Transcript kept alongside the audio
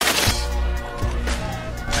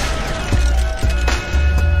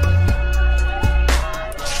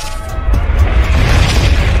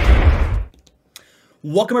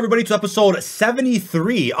Welcome, everybody, to episode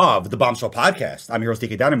 73 of the Bombshell podcast. I'm your host,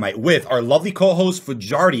 DK Dynamite, with our lovely co-host,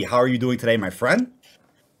 Fajardi. How are you doing today, my friend?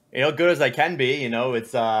 Good as I can be.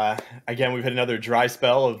 It's, again, we've had another dry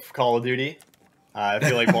spell of Call of Duty. I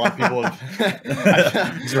feel like a lot of people have...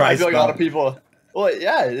 I feel like a lot of people... Well,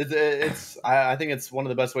 yeah, I think it's one of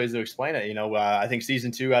the best ways to explain it. I think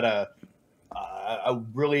Season 2 had a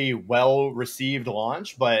really well-received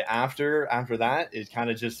launch, but after that, it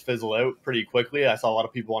kind of just fizzled out pretty quickly. I saw a lot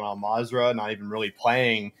of people on Al Mazrah not even really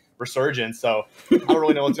playing Resurgence, so I don't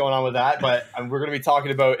really know what's going on with that, but we're going to be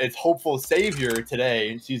talking about its hopeful savior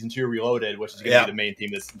today, Season 2 Reloaded, which is going to be the main theme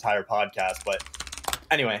of this entire podcast. But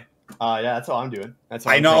anyway, that's all I'm doing. That's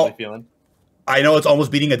how I'm currently feeling. I know it's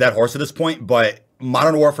almost beating a dead horse at this point, but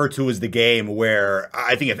Modern Warfare 2 is the game where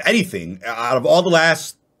I think, if anything, out of all the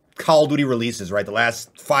last Call of Duty releases, right, the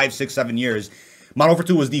last 5, 6, 7 years, Modern Warfare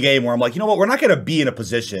 2 was the game where I'm like, you know what, we're not going to be in a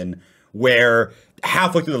position where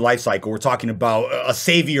halfway through the life cycle we're talking about a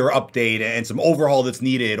savior update and some overhaul that's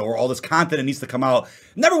needed or all this content that needs to come out.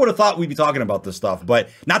 Never would have thought we'd be talking about this stuff, but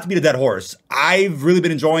not to beat a dead horse, I've really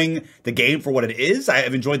been enjoying the game for what it is.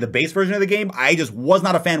 I've enjoyed the base version of the game. I just was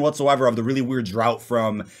not a fan whatsoever of the really weird drought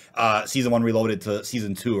from Season 1 Reloaded to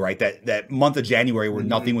Season 2, right? That month of January where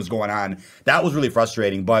nothing was going on. That was really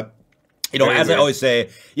frustrating, but as I always say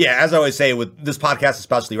with this podcast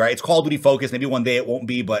especially, right, it's Call of Duty focused. Maybe one day it won't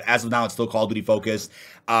be, but as of now, it's still Call of Duty focused.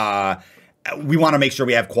 We want to make sure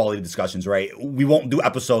we have quality discussions, right? We won't do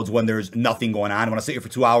episodes when there's nothing going on. I want to sit here for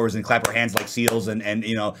 2 hours and clap our hands like seals and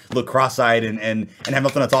look cross-eyed and have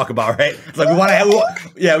nothing to talk about, right? It's like we want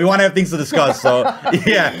to have things to discuss. So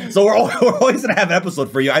so we're always gonna have an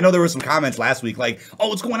episode for you. I know there were some comments last week like, oh,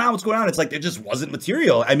 what's going on? It's like there just wasn't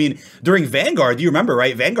material. I mean, during Vanguard, do you remember,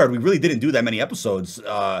 right? Vanguard, we really didn't do that many episodes.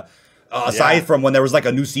 Aside from when there was like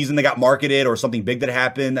a new season that got marketed or something big that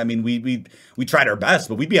happened. I mean, we tried our best,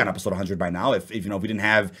 but we'd be on episode 100 by now if we didn't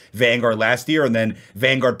have Vanguard last year and then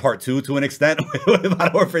Vanguard Part 2 to an extent with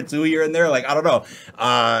Modern Warfare 2 here and there. Like, I don't know.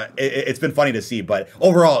 It's been funny to see, but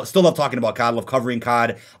overall, still love talking about COD, love covering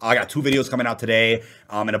COD. I got 2 videos coming out today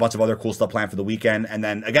and a bunch of other cool stuff planned for the weekend. And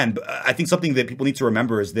then again, I think something that people need to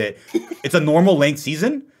remember is that it's a normal length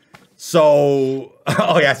season. So,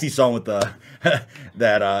 I see someone with the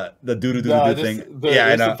doo-doo thing.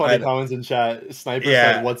 I know. Some funny comments in chat. Sniper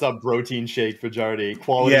said, "What's up, protein shake, Fajardi?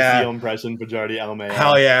 Quality seal impression, Fajardi LMA."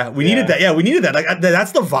 Hell yeah, we needed that. Yeah, we needed that. Like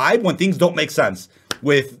that's the vibe when things don't make sense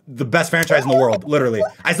with the best franchise in the world. Literally,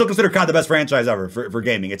 I still consider COD the best franchise ever for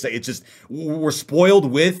gaming. It's just we're spoiled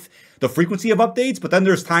with the frequency of updates, but then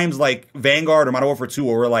there's times like Vanguard or Modern Warfare 2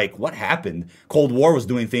 where we're like, what happened? Cold War was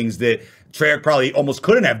doing things that Treyarch probably almost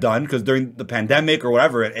couldn't have done because during the pandemic or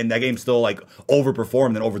whatever, and that game still like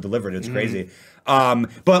overperformed and over-delivered. It's crazy.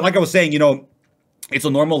 But like I was saying, it's a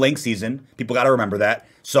normal length season. People got to remember that.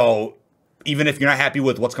 So even if you're not happy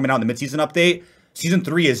with what's coming out in the mid-season update, Season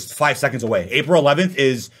 3 is 5 seconds away. April 11th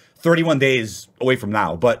is 31 days away from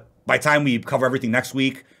now. But by the time we cover everything next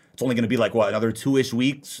week, it's only going to be like, another 2-ish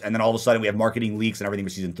weeks. And then all of a sudden we have marketing leaks and everything for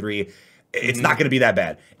Season 3. It's not going to be that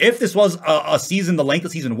bad. If this was a season the length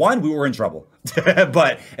of Season 1, we were in trouble.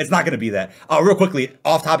 But it's not going to be that. Real quickly,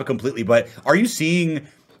 off topic completely, but are you seeing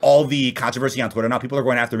all the controversy on Twitter now? People are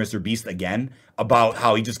going after Mr. Beast again about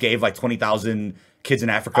how he just gave like 20,000 kids in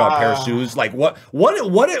Africa a pair of shoes. Like, what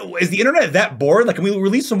is the internet that bored? Like, can we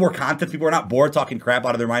release some more content? People are not bored talking crap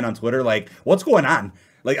out of their mind on Twitter. Like, what's going on?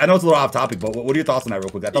 Like, I know it's a little off topic, but what are your thoughts on that real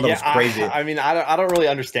quick? I thought that was crazy. I don't really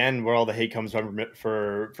understand where all the hate comes from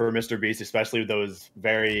for Mr. Beast, especially with those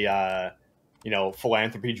very,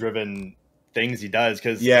 philanthropy-driven things he does.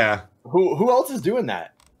 Because who else is doing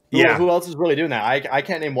that? Who else is really doing that? I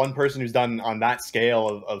can't name one person who's done on that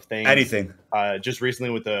scale of things. Anything. Just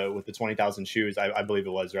recently with the 20,000 shoes, I believe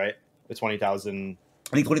it was, right? The 20,000.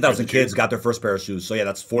 I think 20,000 kids got their first pair of shoes. So,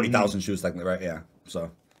 that's 40,000 shoes technically, right? Yeah.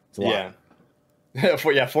 So, it's a lot. Yeah.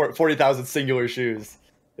 40,000 singular shoes.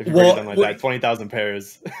 If you break it down like that, 20,000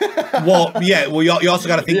 pairs. You also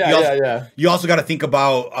got to think. You also got to think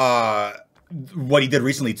about what he did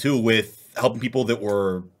recently too, with helping people that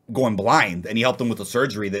were going blind, and he helped them with a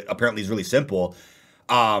surgery that apparently is really simple.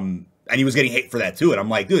 And he was getting hate for that too. And I'm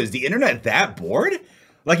like, dude, is the internet that bored?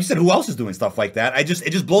 Like you said, who else is doing stuff like that? It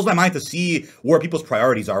just blows my mind to see where people's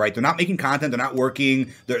priorities are, right? They're not making content, they're not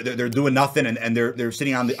working, they're doing nothing, and they're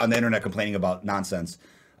sitting on the internet complaining about nonsense.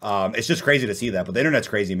 It's just crazy to see that, but the internet's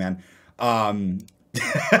crazy, man.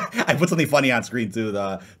 I put something funny on screen too.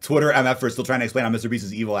 The Twitter MF is still trying to explain how Mr. Beast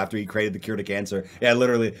is evil after he created the cure to cancer. Yeah,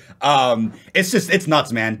 literally. It's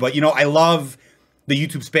nuts, man. But I love the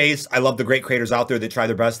YouTube space. I love the great creators out there that try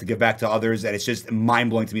their best to give back to others, and it's just mind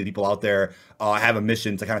blowing to me that people out there have a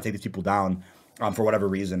mission to kind of take these people down. for whatever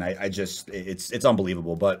reason. I just it's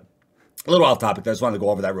unbelievable. But a little off topic. I just wanted to go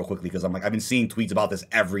over that real quickly because I'm like I've been seeing tweets about this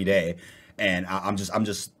every day, and I'm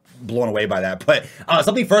just blown away by that. But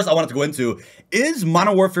something first I wanted to go into is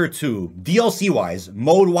Modern Warfare 2 DLC wise,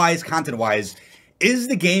 mode wise, content wise. Is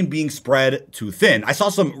the game being spread too thin? I saw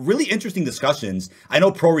some really interesting discussions. I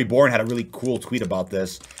know Pro Reborn had a really cool tweet about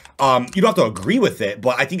this. You don't have to agree with it,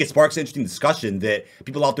 but I think it sparks an interesting discussion that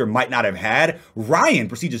people out there might not have had. Ryan,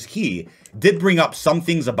 Prestigious Key, did bring up some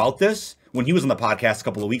things about this when he was on the podcast a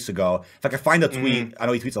couple of weeks ago. If I could find the tweet, I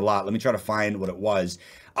know he tweets a lot. Let me try to find what it was.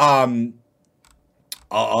 I'll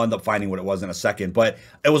end up finding what it was in a second. But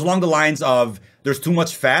it was along the lines of there's too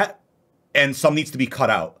much fat and some needs to be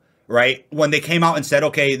cut out. Right? When they came out and said,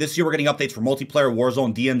 okay, this year we're getting updates for multiplayer,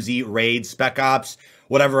 Warzone, DMZ, Raids, Spec Ops,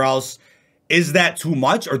 whatever else. Is that too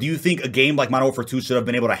much? Or do you think a game like Modern Warfare 2 should have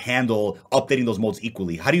been able to handle updating those modes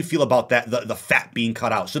equally? How do you feel about that, the fat being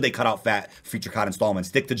cut out? Should they cut out fat feature COD installments?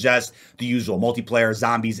 Stick to just the usual multiplayer,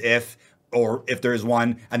 zombies, if there is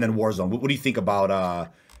one, and then Warzone. What do you think about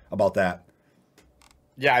that?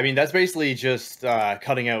 Yeah, I mean, that's basically just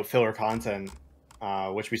cutting out filler content.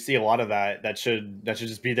 Which we see a lot of that should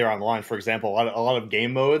just be there on launch. For example, a lot of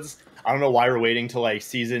game modes. I don't know why we're waiting till like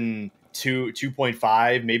season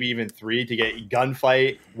 2.5, maybe even 3 to get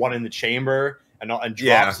gunfight, one in the chamber, and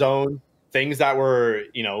drop zone. Things that were,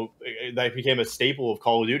 that became a staple of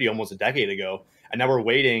Call of Duty almost a decade ago, and now we're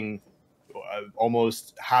waiting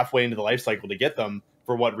almost halfway into the life cycle to get them.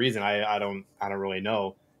 For what reason? I don't really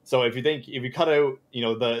know. So if you cut out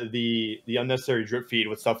the unnecessary drip feed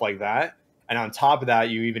with stuff like that. And on top of that,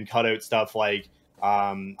 you even cut out stuff like,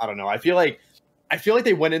 I don't know. I feel like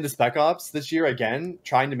they went into Spec Ops this year again,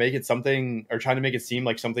 trying to make it seem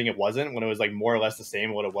like something it wasn't, when it was like more or less the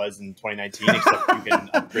same what it was in 2019, except you can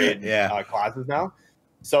upgrade classes now.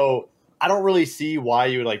 So I don't really see why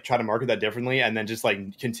you would like try to market that differently and then just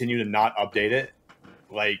like continue to not update it.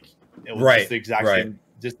 Like it was just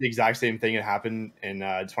the exact same thing that happened in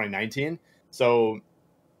 2019. So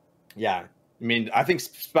yeah. I mean, I think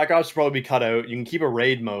Spec Ops should probably be cut out. You can keep a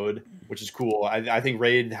raid mode, which is cool. I think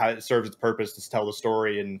raid serves its purpose to tell the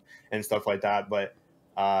story and stuff like that. But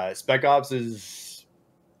Spec Ops is,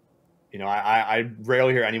 I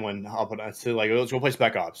rarely hear anyone hop on to like, let's go play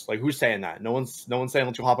Spec Ops. Like, who's saying that? No one's saying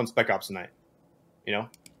let's go hop on Spec Ops tonight.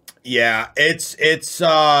 Yeah, it's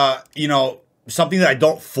something that I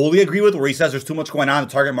don't fully agree with, where he says there's too much going on. The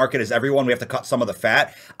target market is everyone. We have to cut some of the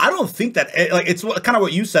fat. I don't think that it's kind of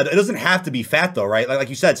what you said. It doesn't have to be fat though, right? Like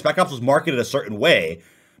you said, Spec Ops was marketed a certain way,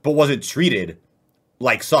 but wasn't treated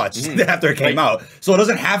like such after it came out. So it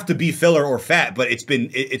doesn't have to be filler or fat, but it's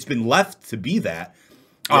been left to be that.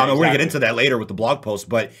 And we're gonna get into that later with the blog post,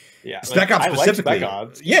 but Spec Ops specifically, Spec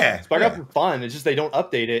Ops is fun. It's just they don't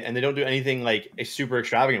update it and they don't do anything like super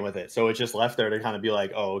extravagant with it. So it's just left there to kind of be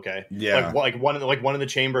like, oh, okay, like one in the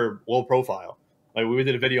chamber, low profile. Like we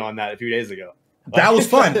did a video on that a few days ago. That was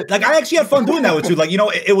fun. Like I actually had fun doing that with you. Like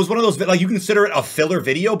it was one of those like you consider it a filler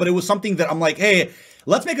video, but it was something that I'm like, hey,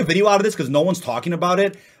 let's make a video out of this because no one's talking about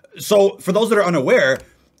it. So for those that are unaware,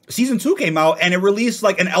 Season 2 came out and it released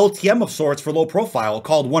like an LTM of sorts for low profile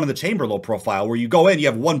called One in the Chamber Low Profile, where you go in, you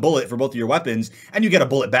have one bullet for both of your weapons, and you get a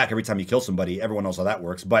bullet back every time you kill somebody. Everyone knows how that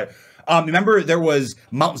works. But remember, there was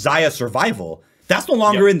Mount Zaya Survival. That's no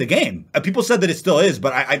longer in the game. People said that it still is,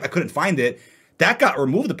 but I couldn't find it. That got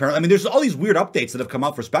removed, apparently. I mean, there's all these weird updates that have come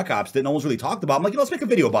out for Spec Ops that no one's really talked about. I'm like, let's make a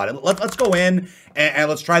video about it. Let's go in and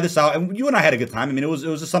let's try this out. And you and I had a good time. I mean, it was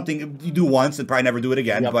just something you do once and probably never do it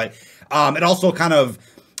again. But it also kind of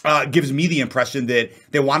gives me the impression that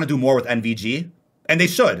they want to do more with NVG, and they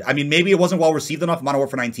should. I mean, maybe it wasn't well received enough in Modern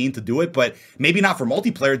Warfare 19 to do it, but maybe not for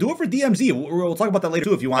multiplayer. Do it for DMZ. We'll talk about that later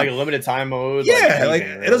too if you want. Like a limited time mode. Yeah, like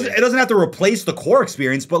it doesn't have to replace the core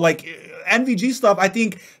experience, but like NVG stuff, I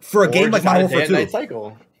think for a game like Modern Warfare 2.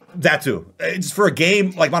 Cycle. That too. It's for a game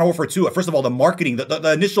like Modern Warfare 2. First of all, the marketing,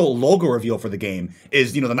 the initial logo reveal for the game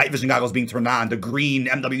is, the night vision goggles being turned on, the green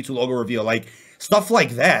MW2 logo reveal, like stuff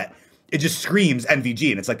like that. It just screams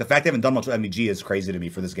NVG, and it's like the fact they haven't done much with NVG is crazy to me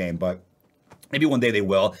for this game, but maybe one day they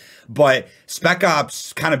will. But Spec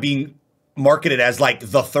Ops kind of being marketed as like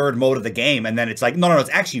the third mode of the game, and then it's like, no, it's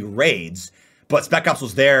actually raids. But Spec Ops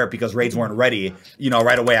was there because raids weren't ready,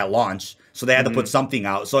 right away at launch, so they had to put something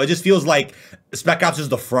out. So it just feels like Spec Ops is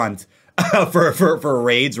the front for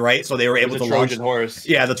raids, right? So they were able to launch. Horse.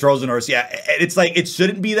 Yeah, the Trojan horse. Yeah, it's like it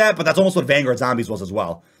shouldn't be that, but that's almost what Vanguard Zombies was as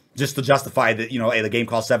well. Just to justify that, hey, the game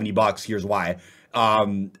costs $70. Here's why,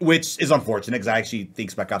 which is unfortunate because I actually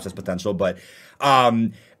think Spec Ops has potential. But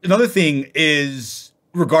another thing is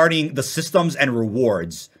regarding the systems and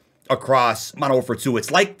rewards. across Modern Warfare 2. It's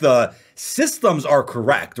like the systems are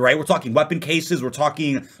correct, right? We're talking weapon cases. We're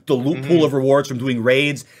talking the loot pool of rewards from doing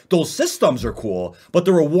raids. Those systems are cool, but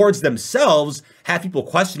the rewards themselves have people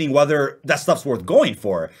questioning whether that stuff's worth going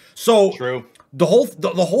for. So True. The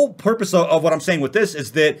whole purpose of what I'm saying with this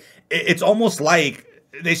is that it's almost like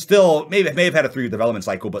they still may have had a 3-year development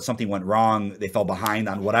cycle, but something went wrong. They fell behind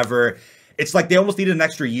on whatever. It's like they almost needed an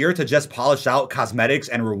extra year to just polish out cosmetics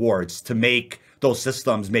and rewards to make those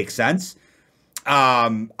systems make sense. I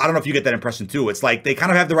don't know if you get that impression too. It's like they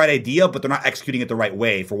kind of have the right idea, but they're not executing it the right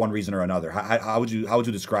way for one reason or another. How would you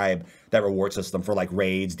describe that reward system for like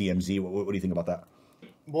raids, DMZ? What do you think about that?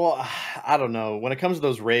 Well, I don't know. When it comes to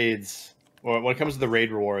those raids, or when it comes to the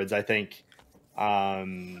raid rewards, I think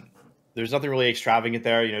there's nothing really extravagant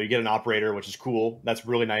there. You know, you get an operator, which is cool. That's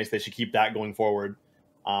really nice. They should keep that going forward.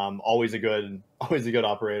 Always a good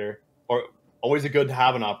operator, or always a good to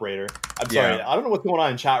have an operator. I'm sorry, I don't know what's going on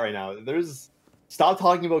in chat right now. Stop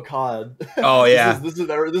talking about COD. Oh yeah, this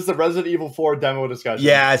is a Resident Evil 4 demo discussion.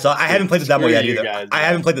 Yeah, so I haven't played the demo yet either. Guys, I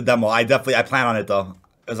haven't played the demo. I plan on it though,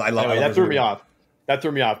 because I love. That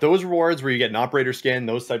threw me off. Those rewards where you get an operator skin,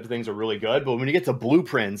 those types of things are really good. But when you get to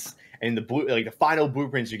blueprints and the final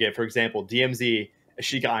blueprints you get, for example, DMZ,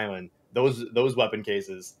 Ashika Island, those weapon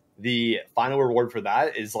cases, the final reward for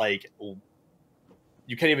that is like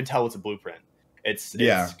you can't even tell it's a blueprint. It's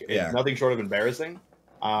nothing short of embarrassing.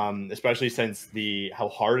 Especially since how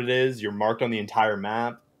hard it is. You're marked on the entire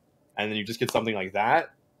map, and then you just get something like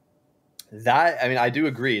that. I mean, I do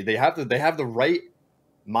agree. They have the right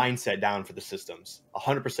mindset down for the systems,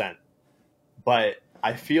 100%. But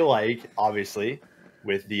I feel like, obviously,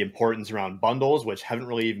 with the importance around bundles, which haven't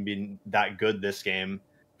really even been that good this game,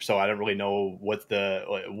 so I don't really know what's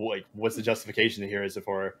the justification here is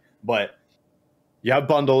for. But you have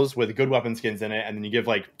bundles with good weapon skins in it, and then you give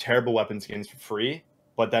like terrible weapon skins for free.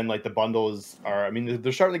 But then like the bundles are, I mean,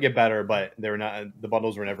 they're starting to get better, but the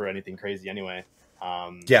bundles were never anything crazy anyway.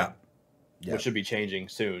 Which should be changing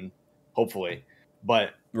soon, hopefully.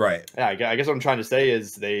 But right, yeah, I guess what I'm trying to say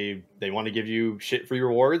is they want to give you shit free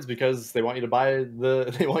rewards because they want you to buy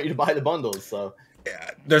the bundles. So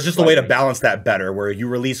yeah, there's just a way to balance that better, where you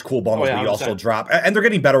release cool bundles, but you also drop, and they're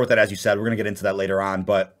getting better with it, as you said. We're gonna get into that later on,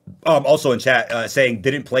 but also in chat saying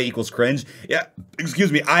didn't play equals cringe. Yeah,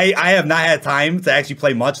 excuse me, I have not had time to actually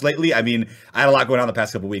play much lately. I mean, I had a lot going on the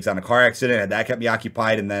past couple of weeks on a car accident, and that kept me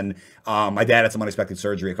occupied, and then my dad had some unexpected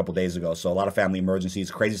surgery a couple days ago, so a lot of family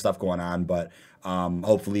emergencies, crazy stuff going on, but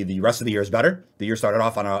hopefully the rest of the year is better. The year started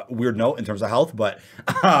off on a weird note in terms of health, but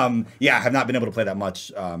yeah, I have not been able to play that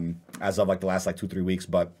much as of like the last 2-3 weeks.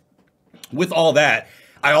 But with all that,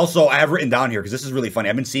 I have written down here, because this is really funny.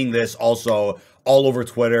 I've been seeing this also all over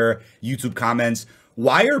Twitter, YouTube comments.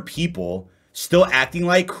 Why are people still acting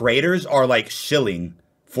like creators are like shilling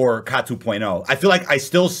for COD 2.0? I feel like I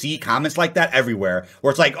still see comments like that everywhere, where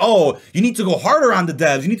it's like, oh, you need to go harder on the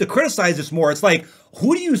devs. You need to criticize this more. It's like,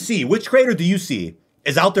 who do you see? Which creator do you see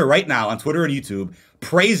is out there right now on Twitter and YouTube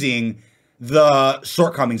praising the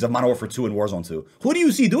shortcomings of Modern Warfare 2 and Warzone 2? Who do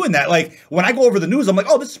you see doing that? Like, when I go over the news, I'm like,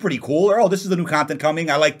 oh, this is pretty cool, or oh, this is the new content coming.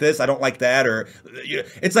 I like this. I don't like that. Or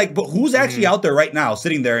it's like, but who's actually out there right now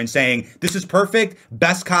sitting there and saying, this is perfect,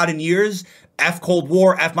 best COD in years, F Cold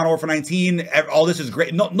War, F Modern Warfare 19, all this is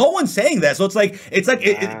great. No one's saying that. So it's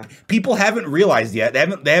like people haven't realized yet. They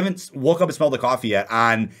haven't woke up and smelled the coffee yet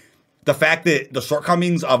on the fact that the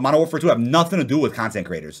shortcomings of Modern Warfare 2 have nothing to do with content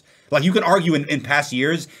creators. Like, you could argue in past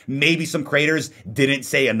years, maybe some creators didn't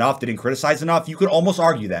say enough, didn't criticize enough. You could almost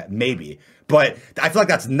argue that, maybe. But I feel like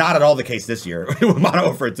that's not at all the case this year with Modern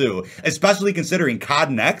Warfare 2, especially considering COD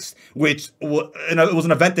Next, which it was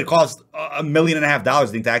an event that cost $1.5 million, I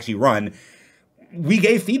think, to actually run. We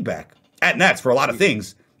gave feedback at Next for a lot of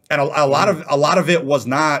things, and a lot of it was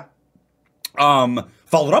not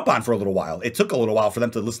followed up on for a little while. It took a little while for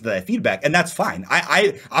them to listen to that feedback, and that's fine.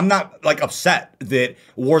 I'm not like upset that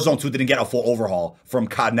Warzone 2 didn't get a full overhaul from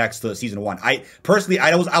COD Next to Season 1. I personally,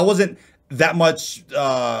 I wasn't that much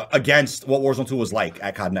against what Warzone 2 was like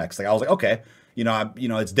at COD Next. Like, I was like, okay,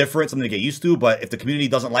 it's different, something to get used to, but if the community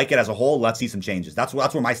doesn't like it as a whole, let's see some changes. That's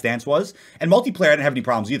where my stance was. And multiplayer, I didn't have any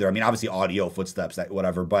problems either. I mean, obviously audio, footsteps,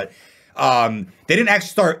 whatever, but they didn't actually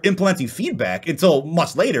start implementing feedback until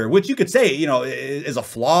much later, which you could say, is a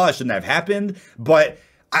flaw. It shouldn't have happened. But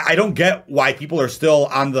I don't get why people are still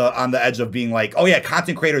on the edge of being like, oh yeah,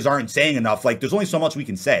 content creators aren't saying enough. Like, there's only so much we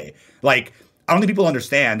can say. Like, I don't think people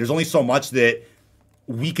understand. There's only so much that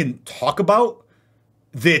we can talk about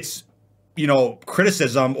that's,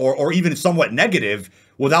 criticism or even somewhat negative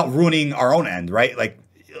without ruining our own end, right? Like,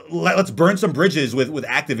 let's burn some bridges with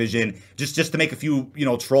Activision just to make a few,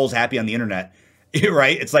 trolls happy on the internet.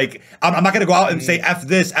 right? It's like, I'm not going to go out and say F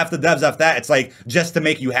this, F the devs, F that. It's like just to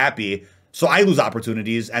make you happy. So I lose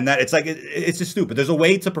opportunities, and that it's like, it's just stupid. There's a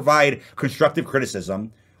way to provide constructive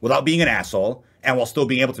criticism without being an asshole and while still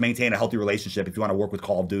being able to maintain a healthy relationship if you want to work with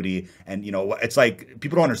Call of Duty. And, you know, it's like,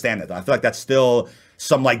 people don't understand that, though. I feel like that's still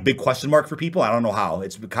some, like, big question mark for people. I don't know how.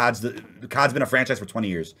 COD's been a franchise for 20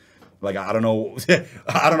 years. Like, I don't know.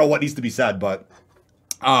 I don't know what needs to be said, but,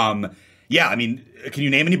 yeah, I mean, can you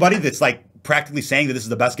name anybody that's, like, practically saying that this is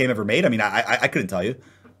the best game ever made? I mean, I couldn't tell you.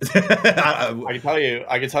 I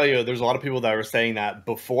can tell you there's a lot of people that were saying that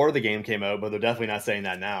before the game came out, but they're definitely not saying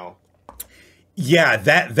that now. Yeah,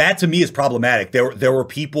 that to me is problematic. There were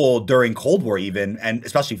people during Cold War even, and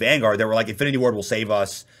especially Vanguard, that were like, Infinity Ward will save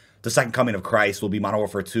us, the second coming of Christ will be Modern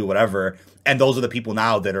Warfare 2, whatever. And those are the people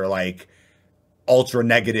now that are like ultra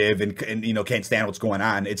negative and you know, can't stand what's going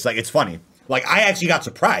on. It's like, it's funny. Like, I actually got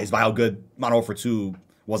surprised by how good Modern Warfare 2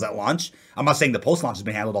 was at launch. I'm not saying the post-launch has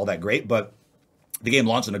been handled all that great, but the game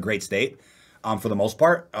launched in a great state. For the most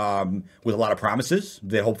part, with a lot of promises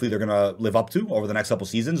that hopefully they're going to live up to over the next couple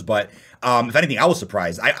seasons. But if anything, I was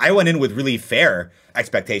surprised. I went in with really fair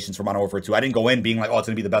expectations for Modern Warfare 2. I didn't go in being like, oh, it's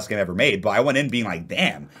going to be the best game ever made. But I went in being like,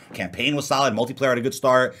 damn, campaign was solid. Multiplayer had a good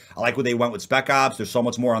start. I like where they went with Spec Ops. There's so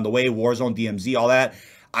much more on the way. Warzone, DMZ, all that.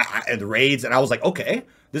 And the raids. And I was like, okay,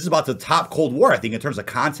 this is about to top Cold War, I think, in terms of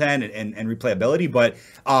content and replayability. But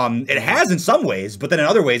it has in some ways. But then in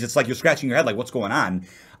other ways, it's like you're scratching your head like, what's going on?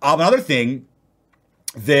 Another thing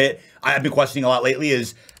that I've been questioning a lot lately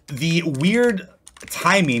is the weird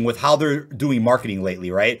timing with how they're doing marketing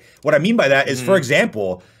lately, right? What I mean by that is, for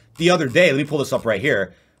example, the other day, let me pull this up right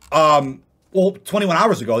here. Well, 21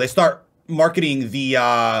 hours ago, they start marketing the,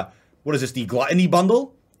 what is this, the Gluttony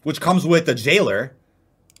bundle, which comes with the Jailer,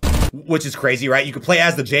 which is crazy, right? You can play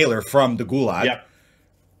as the Jailer from the Gulag. Yep.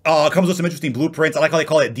 It comes with some interesting blueprints. I like how they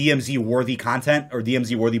call it DMZ-worthy content or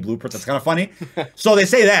DMZ-worthy blueprints. That's kind of funny. So they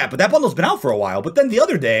say that, but that bundle's been out for a while. But then the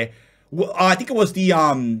other day, I think it was the,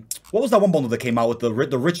 what was that one bundle that came out with the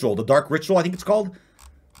Ritual, the Dark Ritual, I think it's called?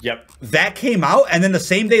 Yep. That came out, and then the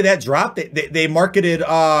same day that dropped, they marketed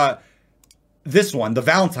this one, the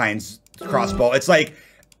Valentine's crossbow. It's like,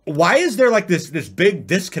 why is there like this big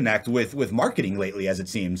disconnect with marketing lately, as it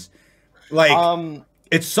seems? Like,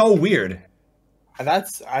 it's so weird.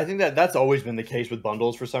 I think that's always been the case with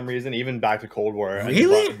bundles for some reason, even back to Cold War.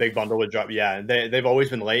 Really? A big bundle would drop. Yeah, they've always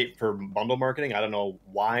been late for bundle marketing. I don't know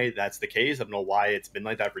why that's the case. I don't know why it's been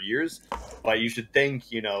like that for years. But you should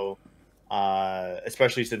think, you know,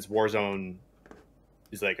 especially since Warzone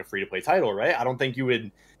is like a free-to-play title, right? I don't think you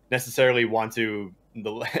would necessarily want to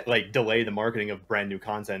delay the marketing of brand new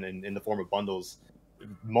content in the form of bundles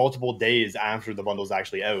multiple days after the bundle's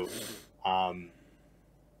actually out. I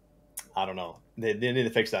don't know. They need to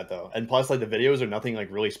fix that though. And plus, like, the videos are nothing like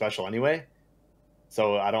really special anyway.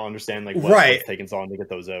 So I don't understand like what's taking so long to get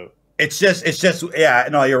those out. It's just yeah,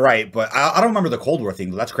 no, you're right. But I don't remember the Cold War thing.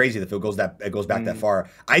 That's crazy that it goes back that far.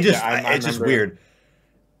 It's just weird.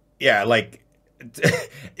 Yeah, like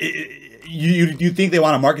you think they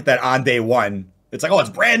want to market that on day one. It's like, oh, it's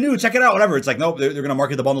brand new, check it out, whatever. It's like, nope, they're going to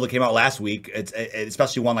market the bundle that came out last week. It's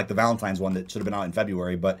especially one like the Valentine's one that should have been out in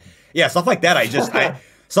February. But yeah, stuff like that, I just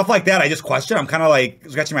question. I'm kind of like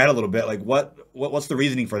scratching my head a little bit. Like, what's the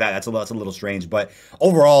reasoning for that? That's a little strange. But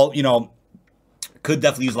overall, you know, could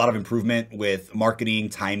definitely use a lot of improvement with marketing,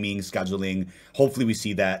 timing, scheduling. Hopefully we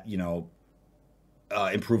see that, you know,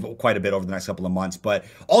 improve quite a bit over the next couple of months. But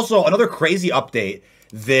also another crazy update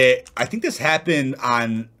that I think this happened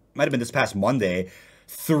on, might have been this past Monday.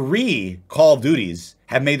 3 Call of Duties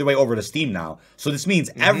have made their way over to Steam now. So this means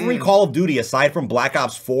every Call of Duty aside from Black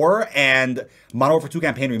Ops 4 and Modern Warfare 2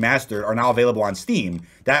 Campaign Remastered are now available on Steam.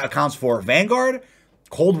 That accounts for Vanguard,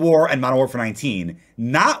 Cold War, and Modern Warfare 19.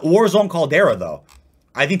 Not Warzone Caldera, though.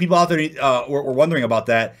 I think people out there were wondering about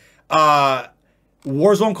that.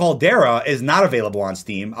 Warzone Caldera is not available on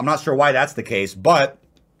Steam. I'm not sure why that's the case, but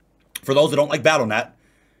for those that don't like Battle.net,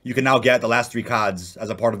 you can now get the last 3 CODs as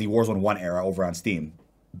a part of the Warzone 1 era over on Steam.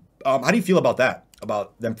 How do you feel about that?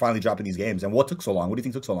 About them finally dropping these games? And what took so long? What do you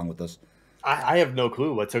think took so long with this? I have no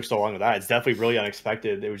clue what took so long with that. It's definitely really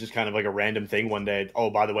unexpected. It was just kind of like a random thing one day. Oh,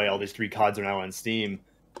 by the way, all these 3 CODs are now on Steam.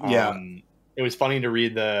 Yeah. It was funny to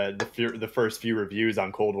read the first few reviews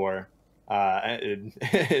on Cold War.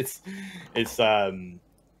 It's I don't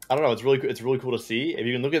know. It's really cool to see. If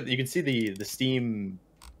you can you can see the Steam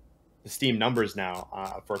numbers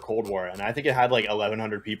now for Cold War, and I think it had like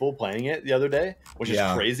 1,100 people playing it the other day, which is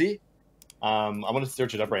crazy. I'm gonna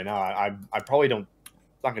search it up right now. I probably don't.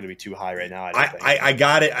 It's not gonna be too high right now. I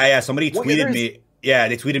got it. Somebody tweeted me. Yeah,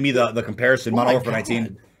 they tweeted me the comparison. Modern Warfare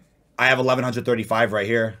 19. I have 1,135 right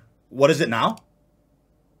here. What is it now?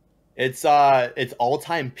 Its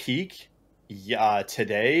all-time peak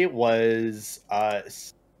today was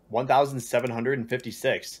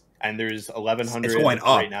 1,756, and there's 1,100 it's going up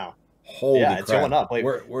right now. Holy crap. It's going up. Like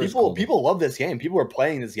people love this game. People are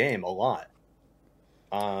playing this game a lot.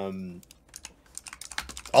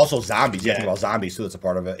 Also zombies. You have to think about zombies too. That's a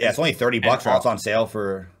part of it. Yeah, it's only $30 now. It's on sale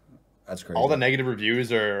for. That's crazy. All the negative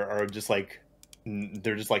reviews are just like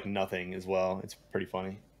they're just like nothing as well. It's pretty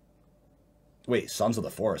funny. Wait, Sons of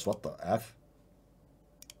the Forest. What the F?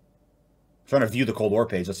 I'm trying to view the Cold War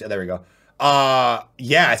page. Let's see. There we go.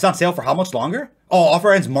 Yeah, it's on sale for how much longer? Oh,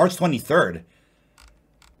 offer ends March 23rd.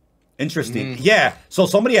 Interesting. Yeah. So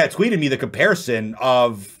somebody had tweeted me the comparison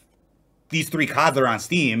of these 3 CODs that are on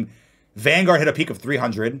Steam. Vanguard hit a peak of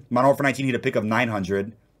 300. Modern Warfare 19 hit a peak of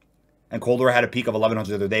 900. And Cold War had a peak of 1,100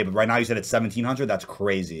 the other day. But right now you said it's 1,700. That's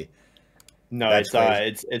crazy. No, that's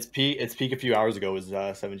crazy. Its peak a few hours ago was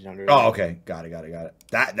 1,700. Oh, okay. Got it.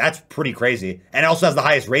 That's pretty crazy. And it also has the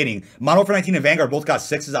highest rating. Modern Warfare 19 and Vanguard both got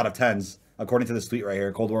 6s out of 10s, according to this tweet right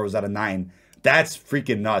here. Cold War was at a 9. That's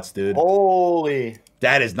freaking nuts, dude. Holy.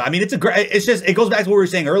 That is not. I mean, it's just, it goes back to what we were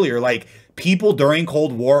saying earlier. Like, people during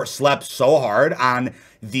Cold War slept so hard on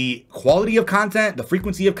the quality of content, the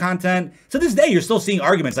frequency of content. To this day, you're still seeing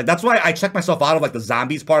arguments. Like, that's why I check myself out of, like, the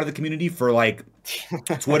zombies part of the community for, like,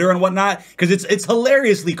 Twitter and whatnot, because it's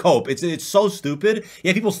hilariously cope. It's so stupid.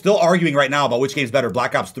 Yeah, people still arguing right now about which game's better,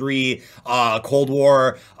 Black Ops 3, Cold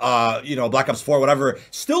War, Black Ops 4, whatever.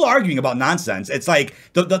 Still arguing about nonsense. It's like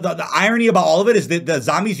the irony about all of it is that the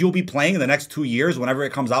zombies you'll be playing in the next 2 years, whenever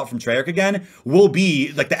it comes out from Treyarch again, will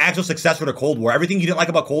be like the actual successor to Cold War. Everything you didn't like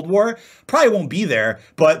about Cold War probably won't be there,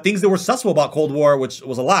 but things that were successful about Cold War, which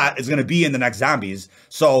was a lot, is going to be in the next zombies.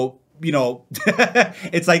 So,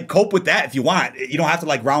 it's like, cope with that if you want. You don't have to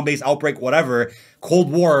like round-based Outbreak, whatever.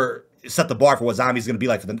 Cold War set the bar for what zombies is going to be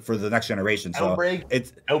like for the next generation. So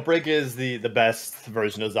Outbreak is the best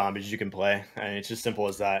version of zombies you can play. I mean, it's just simple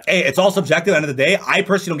as that. Hey, it's all subjective at the end of the day. I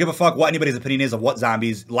personally don't give a fuck what anybody's opinion is of what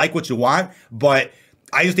zombies. Like what you want, but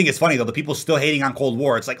I just think it's funny, though, the people still hating on Cold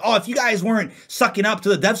War. It's like, oh, if you guys weren't sucking up to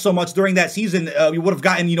the devs so much during that season, we would have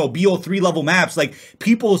gotten, BO3 level maps. Like,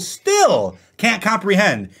 people still can't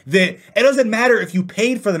comprehend that it doesn't matter if you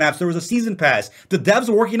paid for the maps. There was a season pass. The devs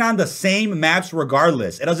are working on the same maps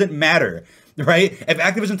regardless. It doesn't matter. Right? If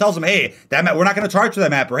Activision tells them, hey, that map, we're not going to charge for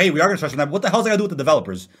that map, or hey, we are going to charge for that map, what the hell is that going to do with the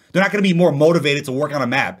developers? They're not going to be more motivated to work on a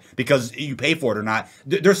map because you pay for it or not.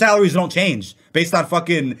 Their salaries don't change based on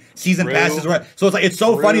fucking season passes. So it's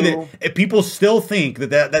so funny that if people still think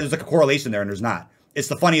that there's like a correlation there, and there's not. It's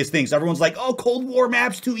the funniest thing. So everyone's like, oh, Cold War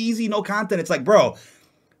maps too easy, no content. It's like, bro,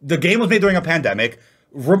 the game was made during a pandemic.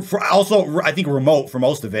 Also, I think remote for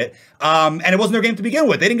most of it. And it wasn't their game to begin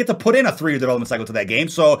with. They didn't get to put in a 3-year development cycle to that game.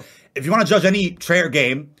 So if you want to judge any Treyarch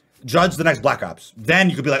game, judge the next Black Ops. Then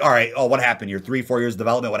you could be like, all right, what happened? Your 3-4 years of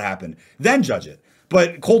development, what happened? Then judge it.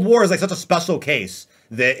 But Cold War is like such a special case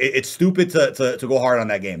that it's stupid to go hard on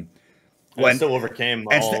that game. When still overcame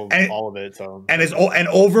all of it, so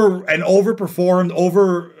overperformed,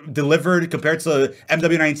 over delivered compared to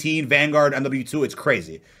MW19, Vanguard, MW2. It's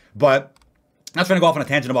crazy, but. Not trying to go off on a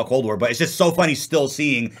tangent about Cold War, but it's just so funny still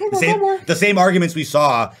seeing the same arguments we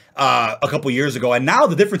saw a couple years ago. And now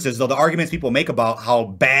the difference is, though, the arguments people make about how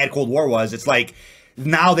bad Cold War was, it's like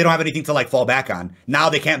now they don't have anything to like fall back on. Now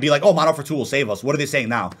they can't be like, oh, Modern Warfare 2 will save us. What are they saying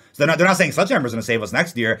now? So they're not saying Sledgehammer's going to save us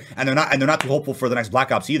next year, and they're not too hopeful for the next Black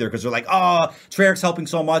Ops either, because they're like, oh, Treyarch's helping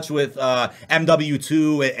so much with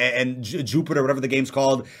MW2 and Jupiter, whatever the game's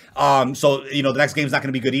called. So the next game's not going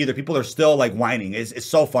to be good either. People are still like whining. It's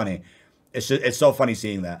so funny. It's so funny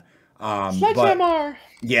seeing that. But,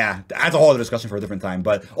 yeah, that's a whole other discussion for a different time.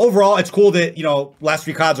 But overall, it's cool that, last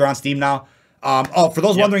 3 CODs are on Steam now. For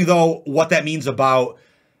those wondering, though, what that means about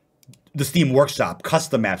the Steam Workshop,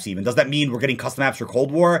 custom maps even. Does that mean we're getting custom maps for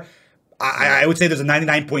Cold War? I would say there's a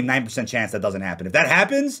 99.9% chance that doesn't happen. If that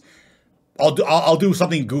happens, I'll do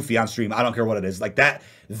something goofy on stream. I don't care what it is. Like that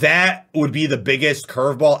would be the biggest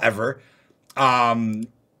curveball ever.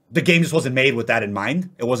 The game just wasn't made with that in mind.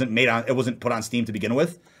 It wasn't put on Steam to begin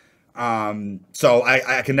with. So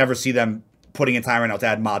I can never see them putting in time right now to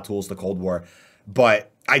add mod tools to Cold War.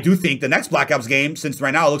 But I do think the next Black Ops game, since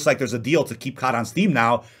right now it looks like there's a deal to keep COD on Steam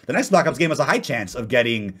now, the next Black Ops game has a high chance of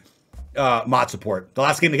getting mod support. The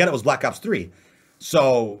last game to get it was Black Ops 3.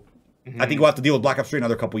 So I think we'll have to deal with Black Ops 3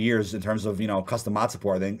 another couple years in terms of, custom mod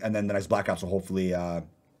support, I think. And then the next Black Ops will hopefully add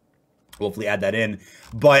that in.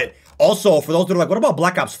 But also, for those that are like, what about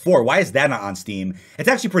Black Ops 4? Why is that not on Steam? It's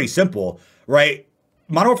actually pretty simple, right?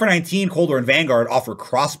 Modern Warfare 19, Cold War, and Vanguard offer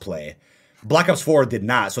crossplay. Black Ops 4 did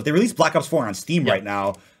not. So if they release Black Ops 4 on Steam right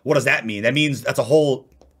now, what does that mean? That means that's a whole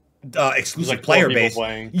exclusive like player base.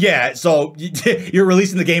 Yeah, so you're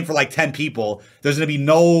releasing the game for like 10 people. There's going to be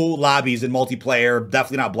no lobbies in multiplayer.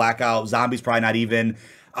 Definitely not Blackout. Zombies probably not even.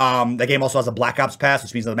 The game also has a Black Ops pass,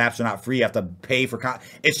 which means the maps are not free. You have to pay for.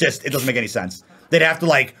 It's just, it doesn't make any sense. They'd have to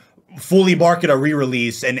like fully market a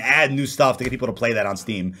re-release and add new stuff to get people to play that on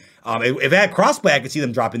Steam. If it had crossplay, I could see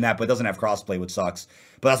them dropping that, but it doesn't have crossplay, which sucks.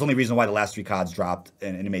 But that's the only reason why the last 3 CODs dropped,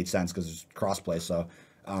 and it made sense because it's crossplay. So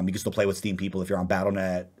you can still play with Steam people if you're on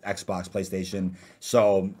Battle.net, Xbox, PlayStation.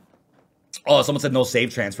 So, someone said no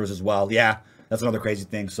save transfers as well. Yeah, that's another crazy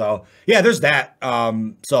thing. So, yeah, there's that.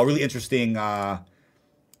 So really interesting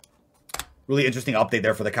update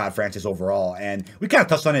there for the COD franchise overall. And we kind of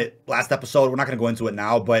touched on it last episode. We're not going to go into it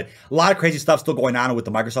now, but a lot of crazy stuff still going on with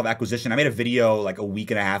the Microsoft acquisition. I made a video like a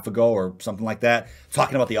week and a half ago or something like that,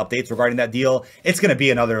 talking about the updates regarding that deal. It's going to be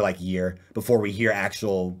another like year before we hear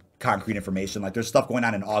actual concrete information. Like there's stuff going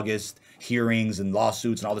on in August, hearings and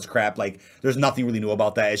lawsuits and all this crap. Like there's nothing really new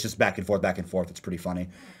about that. It's just back and forth, back and forth. It's pretty funny.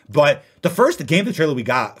 But the first gameplay trailer we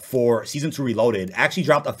got for Season 2 Reloaded actually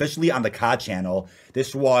dropped officially on the COD channel.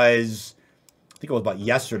 This was, I think it was about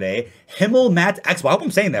yesterday. Himmelmatt Expo. I hope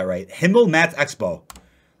I'm saying that right. Himmelmatt Expo.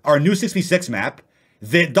 Our new 6v6 map.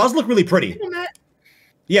 That does look really pretty.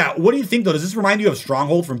 Yeah, what do you think though? Does this remind you of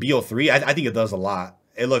Stronghold from BO3? I think it does a lot.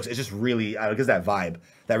 It's just really, it gives that vibe.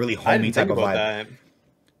 That really homey type of vibe. That.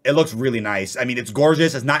 It looks really nice. I mean, it's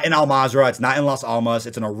gorgeous. It's not in Al Mazrah. It's not in Las Almas.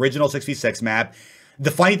 It's an original 6v6 map.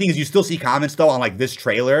 The funny thing is you still see comments though on like this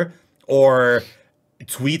trailer or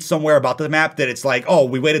tweets somewhere about the map that it's like, oh,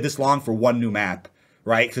 we waited this long for one new map,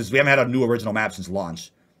 right? Because we haven't had a new original map since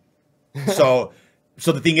launch. So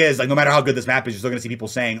the thing is, like, no matter how good this map is, you're still going to see people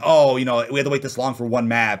saying, oh, we had to wait this long for one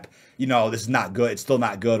map. This is not good. It's still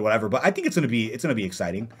not good, whatever. But I think it's going to be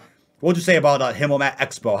exciting. What would you say about Himmelmatt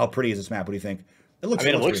Expo? How pretty is this map? What do you think? It looks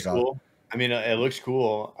cool. I mean, it looks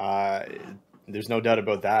cool. There's no doubt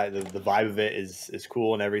about that. The vibe of it is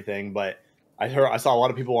cool and everything. But I saw a lot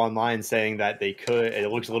of people online saying that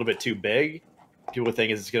it looks a little bit too big. People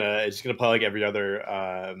think it's gonna play like every other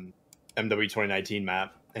MW 2019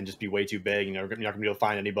 map and just be way too big. You're not gonna be able to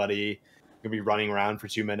find anybody. You're gonna be running around for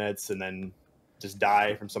 2 minutes and then just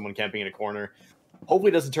die from someone camping in a corner. Hopefully,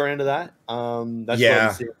 it doesn't turn into that. That's what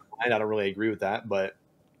I'm seeing. I don't really agree with that, but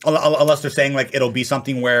unless they're saying like it'll be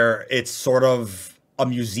something where it's sort of a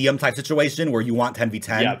museum type situation where you want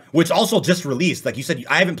 10v10, which also just released. Like you said,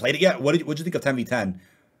 I haven't played it yet. What'd you think of 10v10?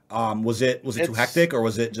 Was it too hectic or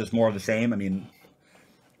was it just more of the same? I mean,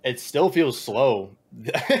 it still feels slow.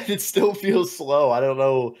 It still feels slow. I don't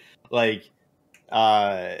know. Like,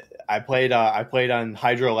 I played on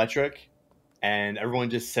hydroelectric, and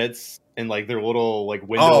everyone just sits in like their little like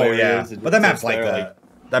window areas. Yeah. But that map's like that. Like,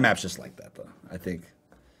 that map's just like that, though. I think.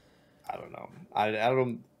 I don't know. I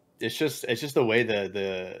don't. It's just the way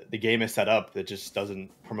the game is set up that just doesn't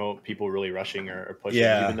promote people really rushing or pushing.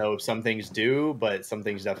 Yeah. Even though some things do, but some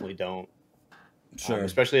things definitely don't. Sure.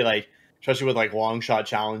 Especially with like long shot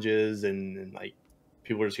challenges and like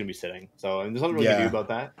people are just gonna be sitting. So and there's nothing really to do about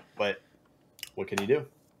that. But what can you do?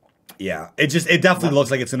 Yeah, it definitely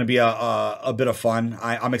looks like it's going to be a bit of fun.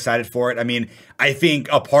 I'm excited for it. I mean, I think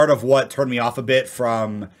a part of what turned me off a bit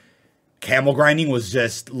from camel grinding was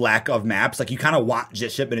just lack of maps. Like you kind of want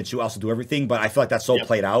Jit Ship and it should also do everything, but I feel like that's so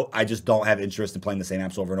played out. I just don't have interest in playing the same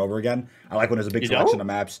maps over and over again. I like when there's a big selection of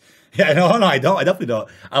maps. Yeah, no, I don't. I definitely don't.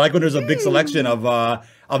 I like when there's a big selection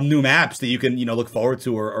of new maps that you can look forward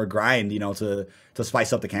to or grind to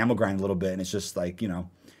spice up the camel grind a little bit. And it's just like it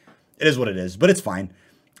is what it is, but it's fine.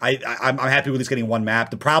 I'm happy with just getting one map.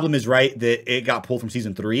 The problem is, right, that it got pulled from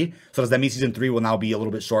Season 3. So does that mean Season 3 will now be a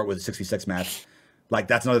little bit short with 66 maps? Like,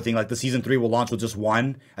 that's another thing. Like, the Season 3 will launch with just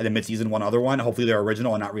one, and then mid-season one other one. Hopefully they're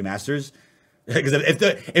original and not remasters. Because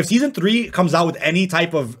if Season 3 comes out with any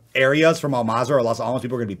type of areas from Al Mazrah or Las Almas,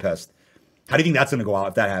 people are going to be pissed. How do you think that's going to go out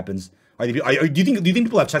if that happens? Do you think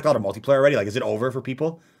people have checked out a multiplayer already? Like, is it over for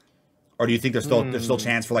people? Or do you think there's still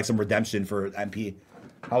chance for, like, some redemption for MP?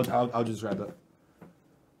 How would you describe that?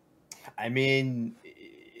 I mean,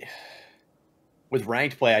 with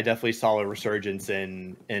ranked play, I definitely saw a resurgence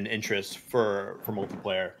in interest for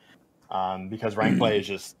multiplayer, because ranked play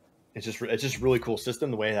is just really cool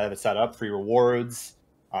system. The way they have it set up, free rewards,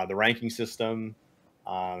 the ranking system,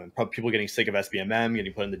 people getting sick of SBMM,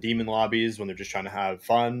 getting put in the demon lobbies when they're just trying to have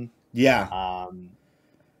fun. Yeah.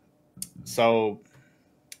 So,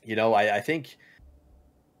 I think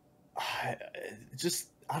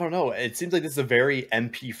I don't know. It seems like this is a very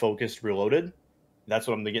MP focused Reloaded. That's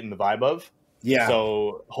what I'm getting the vibe of. Yeah.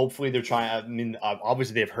 So hopefully they're trying. I mean,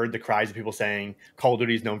 obviously they've heard the cries of people saying Call of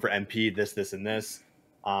Duty is known for MP, this, and this.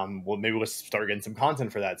 Well, maybe we'll start getting some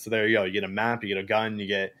content for that. So there you go. You get a map, you get a gun, you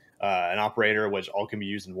get an operator, which all can be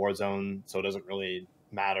used in Warzone, so it doesn't really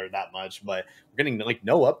matter that much. But we're getting like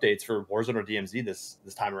no updates for Warzone or DMZ this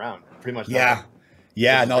time around. Pretty much. Yeah,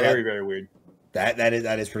 very weird. That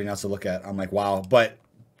is pretty nuts to look at. I'm like, wow. But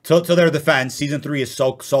to their defense, season 3 is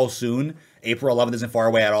so soon. April 11th isn't far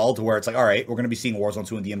away at all, to where it's like, all right, we're going to be seeing Warzone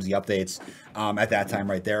 2 and DMZ updates at that time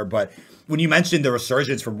right there. But when you mentioned the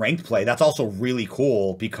resurgence from ranked play, that's also really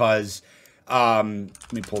cool because let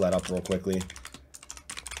me pull that up real quickly.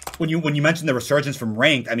 When you mentioned the resurgence from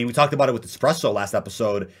ranked, I mean, we talked about it with Espresso last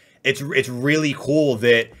episode. It's really cool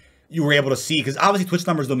that you were able to see, because obviously Twitch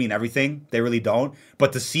numbers don't mean everything. They really don't.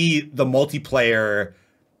 But to see the multiplayer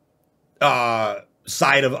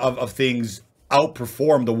side of things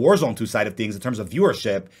outperform the Warzone 2 side of things in terms of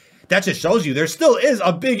viewership, that just shows you there still is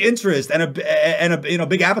a big interest and a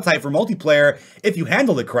big appetite for multiplayer if you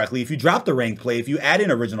handle it correctly. If you drop the ranked play, if you add in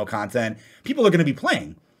original content, people are going to be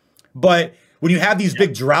playing. But when you have these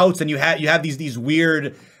big droughts and you have these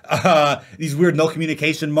weird no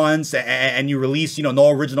communication months and you release no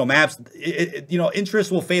original maps, interest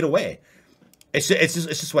will fade away. It's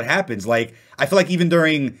just what happens. Like, I feel like even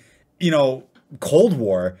during Cold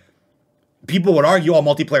War, people would argue, oh,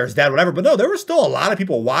 multiplayer is dead, whatever. But no, there were still a lot of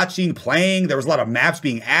people watching, playing. There was a lot of maps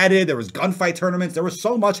being added. There was gunfight tournaments. There was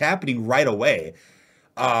so much happening right away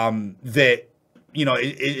that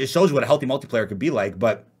it shows you what a healthy multiplayer could be like.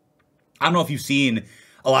 But I don't know if you've seen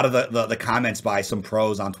a lot of the comments by some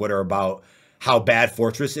pros on Twitter about how bad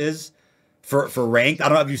Fortress is for ranked. I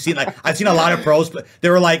don't know if you've seen, like, I've seen a lot of pros, but they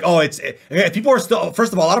were like, oh, people are still,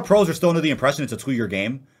 first of all, a lot of pros are still under the impression it's a 2-year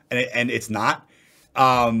game, and it's not.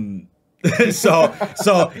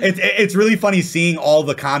 So it's really funny seeing all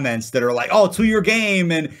the comments that are like, oh, 2-year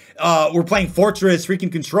game, and we're playing Fortress,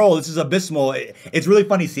 freaking Control, this is abysmal. It's really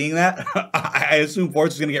funny seeing that. I assume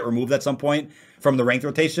Fortress is going to get removed at some point from the ranked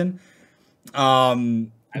rotation.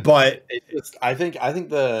 But I think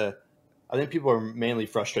people are mainly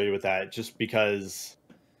frustrated with that just because,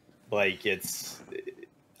 like,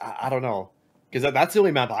 I don't know, because that's the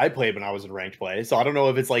only map I played when I was in ranked play. So I don't know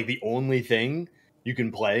if it's like the only thing you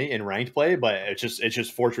can play in ranked play, but it's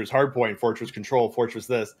just Fortress Hardpoint, Fortress Control, Fortress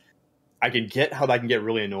this. I can get how that can get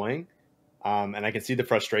really annoying. And I can see the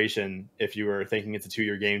frustration if you were thinking it's a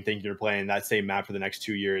 2-year game, thinking you're playing that same map for the next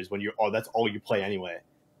 2 years when that's all you play anyway.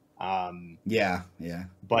 Yeah.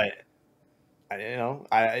 But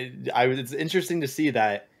it's interesting to see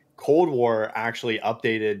that Cold War actually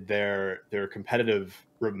updated their competitive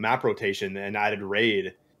map rotation and added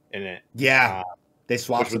raid in it. Yeah, they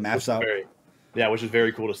swapped the maps out. Which is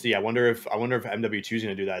very cool to see. I wonder if MW2 is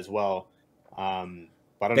going to do that as well. But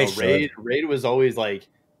I don't know. Raid was always like,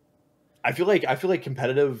 I feel like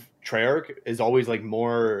competitive Treyarch is always like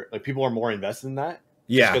more like people are more invested in that.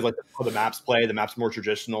 Yeah, because like the maps play, the maps more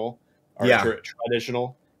traditional or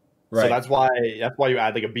traditional. Right. So that's why you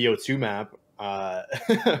add like a BO2 map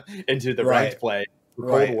into the ranked play for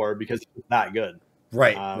Cold War, because it's that good.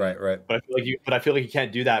 Right. But I feel like you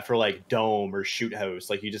can't do that for like Dome or Shoot House.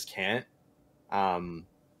 Like, you just can't. So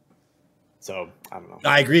I don't know.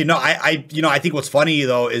 I agree. No, I think what's funny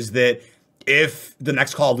though is that if the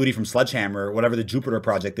next Call of Duty from Sledgehammer, whatever the Jupiter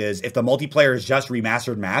project is, if the multiplayer is just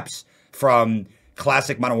remastered maps from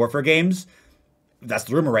classic Modern Warfare games, that's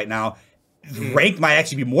the rumor right now, ranked might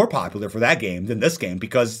actually be more popular for that game than this game,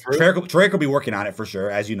 because Treyarch will be working on it for sure,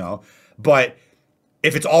 as you know. But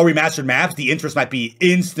if it's all remastered maps, the interest might be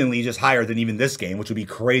instantly just higher than even this game, which would be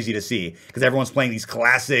crazy to see, because everyone's playing these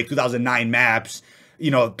classic 2009 maps.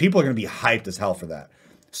 People are going to be hyped as hell for that.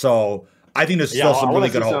 So I think there's still some really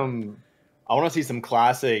good hope. I want to see some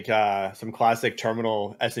classic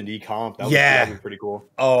terminal S&D comp. That would be pretty cool.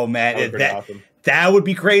 Oh man, that would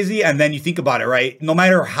be crazy. And then you think about it, right? No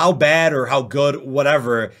matter how bad or how good,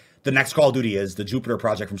 whatever the next Call of Duty is, the Jupiter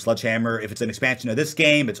project from Sledgehammer, if it's an expansion of this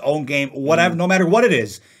game, its own game, whatever, no matter what it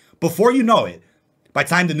is, before you know it, by the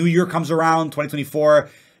time the new year comes around, 2024,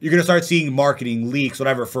 you're going to start seeing marketing, leaks,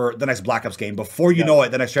 whatever, for the next Black Ops game. Before you know it,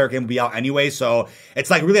 the next Treyarch game will be out anyway. So it's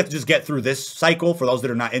like, really have to just get through this cycle for those that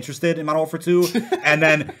are not interested in Modern Warfare 2. And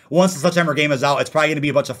then once the Sledgehammer game is out, it's probably going to be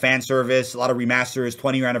a bunch of fan service, a lot of remasters,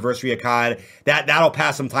 20-year anniversary of COD. That'll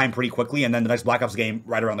pass some time pretty quickly. And then the next Black Ops game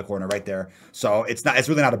right around the corner right there. So it's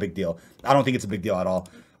really not a big deal. I don't think it's a big deal at all.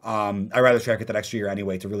 I'd rather Treyarch get that extra year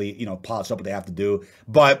anyway to really, polish up what they have to do.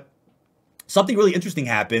 But something really interesting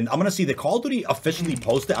happened. I'm going to see the Call of Duty officially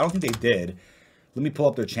posted. I don't think they did. Let me pull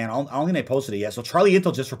up their channel. I don't think they posted it yet. So Charlie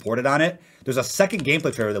Intel just reported on it. There's a second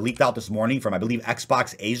gameplay trailer that leaked out this morning from, I believe,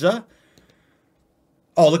 Xbox Asia.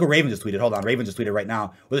 Oh, look what Raven just tweeted. Hold on. Raven just tweeted right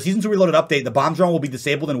now. With the Season 2 Reloaded update, the bomb drone will be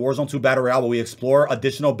disabled in Warzone 2 Battle Royale, but we explore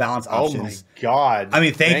additional balance options. Oh, my God. I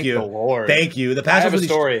mean, thank you. The Lord. Thank you. The I have a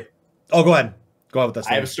story. Oh, go ahead. Go ahead with that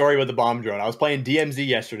story. I have a story with the bomb drone. I was playing DMZ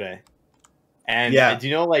yesterday. And do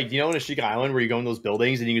you know in Ashika Island where you go in those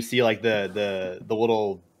buildings and you can see like the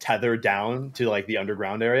little tether down to like the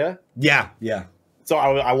underground area? Yeah, yeah. So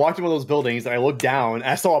I walked in one of those buildings and I looked down and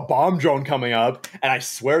I saw a bomb drone coming up, and I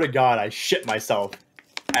swear to God I shit myself.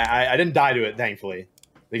 I didn't die to it, thankfully.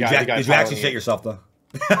 Did you actually shit yourself though?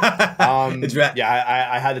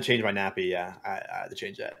 Yeah, I had to change my nappy. Yeah, I had to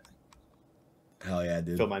change that. Hell yeah,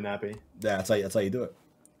 dude. Fill my nappy. Yeah, that's how you do it.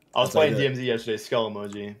 I was playing DMZ yesterday. Skull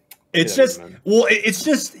emoji. It's just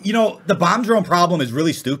the bomb drone problem is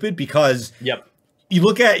really stupid because you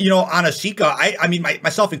look at, on Ashika, I mean,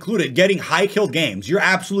 myself included, getting high killed games, you're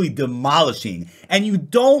absolutely demolishing. And you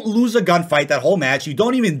don't lose a gunfight that whole match. You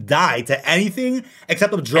don't even die to anything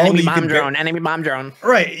except a drone. Enemy bomb drone.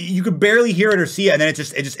 Right. You could barely hear it or see it, and then it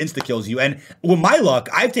just insta-kills you. And with my luck,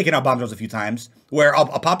 I've taken out bomb drones a few times where I'll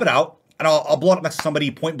pop it out, and I'll blow it up next to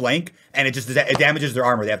somebody point blank, and it damages their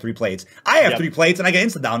armor. They have 3 plates. I have 3 plates, and I get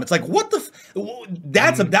insta down. It's like, what the?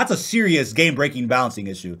 That's a serious game breaking balancing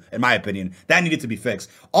issue, in my opinion. That needed to be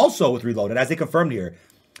fixed. Also, with Reloaded, as they confirmed here,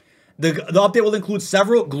 the update will include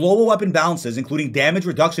several global weapon balances, including damage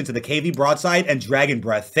reduction to the KV broadside and Dragon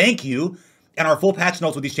Breath. Thank you. And our full patch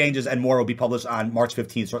notes with these changes and more will be published on March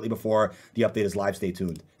 15th, shortly before the update is live. Stay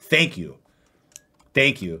tuned. Thank you.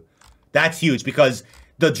 Thank you. That's huge because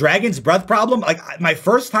the Dragon's Breath problem, like my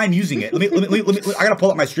first time using it, let me I gotta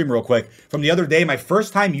pull up my stream real quick from the other day. My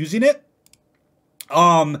first time using it,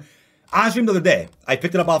 on stream the other day, I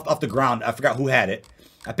picked it up off the ground. I forgot who had it.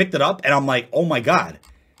 I picked it up and I'm like, oh my God,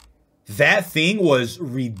 that thing was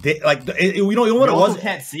ridiculous. Like, you know what it was? You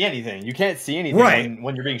can't see anything. You can't see anything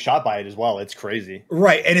when you're being shot by it as well. It's crazy.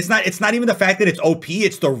 Right. And it's not even the fact that it's OP,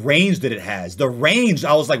 it's the range that it has. The range,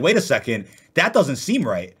 I was like, wait a second, that doesn't seem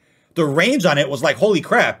right. The range on it was like, holy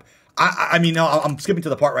crap. I mean, I'm skipping to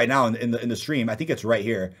the part right now in the stream. I think it's right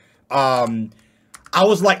here. I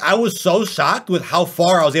was so shocked with how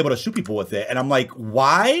far I was able to shoot people with it. And I'm like,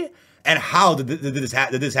 why and how did this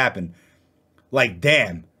happen? Like,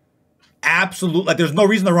 damn. Absolutely. Like, there's no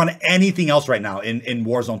reason to run anything else right now in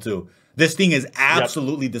Warzone 2. This thing is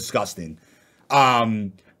absolutely disgusting.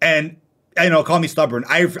 And, call me stubborn.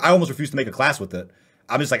 I almost refuse to make a class with it.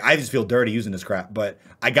 I'm just like, I just feel dirty using this crap, but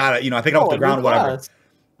I gotta, I pick it up off the ground or whatever.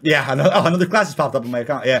 Yeah, another class has popped up in my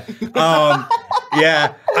account. Yeah,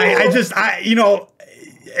 yeah. I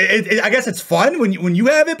guess it's fun when you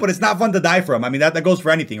have it, but it's not fun to die from. I mean, that goes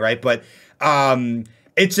for anything, right? But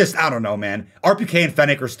it's just, I don't know, man. RPK and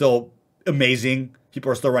Fennec are still amazing.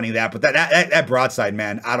 People are still running that, but that broadside,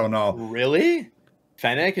 man, I don't know. Really?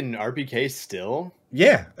 Fennec and RPK still?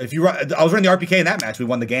 Yeah, I was running the RPK in that match. We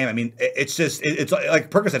won the game. I mean, it's like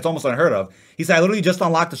Percocet. It's almost unheard of. He said, I literally just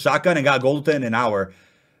unlocked the shotgun and got gold in an hour.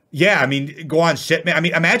 Yeah, I mean, go on Shipment. I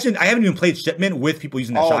mean, imagine I haven't even played Shipment with people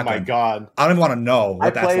using that shotgun. Oh my God, I don't even want to know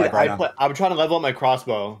what that's like right now. I'm trying to level up my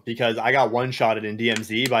crossbow because I got one-shotted in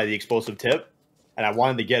DMZ by the explosive tip, and I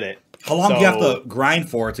wanted to get it. How long do you have to grind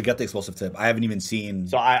for to get the explosive tip? I haven't even seen.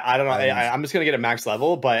 So I don't know. I'm just gonna get it max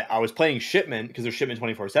level, but I was playing Shipment because there's Shipment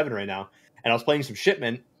 24/7 right now. And I was playing some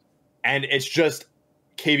Shipment, and it's just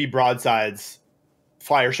KV broadsides,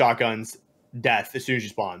 fire shotguns, death as soon as you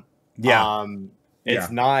spawn. Yeah. It's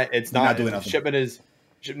not doing nothing. Shipment is.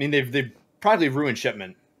 I mean, they've probably ruined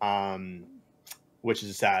Shipment, which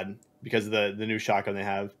is sad because of the new shotgun they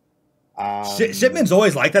have. Shipment's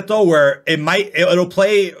always like that though, where it'll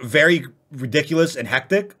play very ridiculous and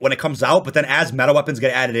hectic when it comes out, but then as meta weapons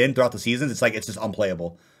get added in throughout the seasons, it's just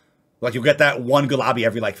unplayable. Like you'll get that one good lobby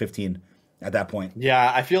every like 15. At that point,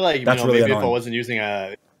 yeah, I feel like that's really maybe annoying. if I wasn't using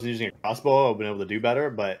a crossbow, I've been able to do better.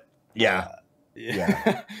 But yeah,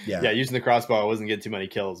 using the crossbow, I wasn't getting too many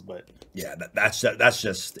kills. But yeah, that's just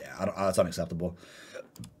that's unacceptable.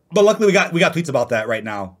 But luckily, we got tweets about that right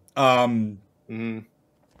now.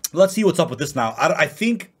 Let's see what's up with this now. I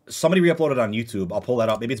think somebody re-uploaded on YouTube. I'll pull that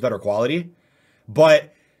up. Maybe it's better quality,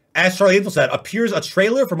 but. As Charlie Angel said, appears a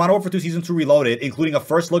trailer for Modern Warfare 2 Season 2 Reloaded, including a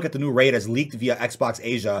first look at the new raid as leaked via Xbox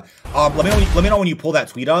Asia. Let me know when you pull that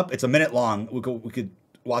tweet up. It's a minute long. We could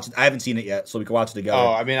watch it. I haven't seen it yet, so we can watch it together.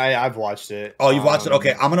 Oh, I mean, I've watched it. Oh, you've watched it?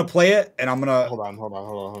 Okay, I'm going to play it, and I'm going to... Hold on.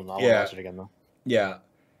 I'll watch it again, though. Yeah.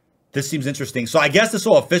 This seems interesting. So I guess this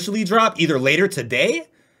will officially drop either later today,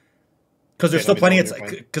 because there's still plenty...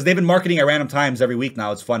 Because they've been marketing at random times every week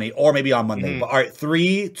now. It's funny. Or maybe on Monday. But all right,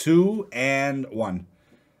 3, 2, and 1.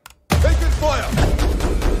 Taking fire!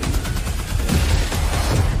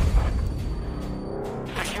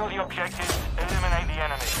 Secure the objective, eliminate the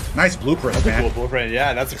enemy. Nice blueprint, man. Cool blueprint.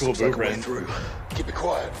 Yeah, that's a cool blueprint. Keep it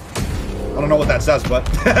quiet. I don't know what that says, but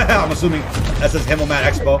I'm assuming that says Himmelmat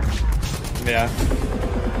Expo. Yeah.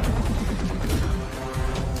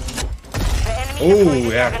 Oh,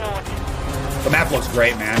 yeah. The map looks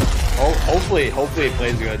great, man. Oh, hopefully it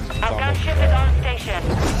plays good. Our gunship is on station.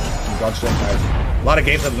 Gunship, nice. A lot of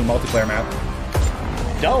games have a multiplayer map.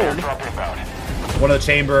 Dome. Drop inbound. One of the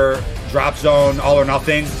chamber, drop zone, all or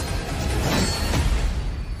nothing.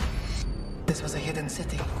 This was a hidden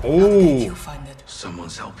city. Ooh. You find it.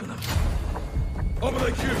 Someone's helping them.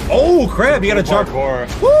 Oh, crap. You got to jump.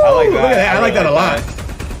 Hardcore. Woo, I like that. Look at that. I like that a lot.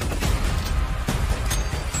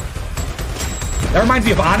 that. That reminds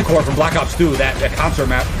me of Encore from Black Ops 2, that concert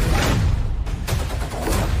map.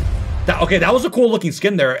 Okay, that was a cool looking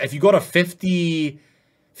skin there. If you go to 50,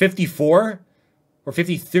 54, or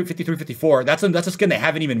 53, 54, that's a skin they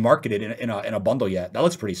haven't even marketed in a bundle yet. That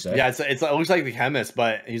looks pretty sick. Yeah, it looks like the chemist,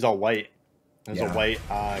 but he's all white. There's Yeah. a white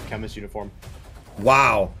chemist uniform.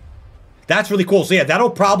 Wow. That's really cool. So yeah, that'll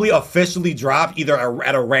probably officially drop either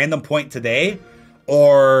at a random point today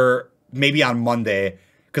or maybe on Monday.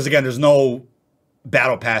 Because again, there's no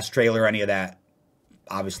Battle Pass trailer or any of that,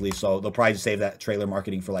 obviously. So they'll probably just save that trailer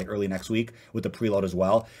marketing for like early next week with the preload as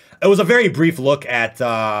well. It was a very brief look at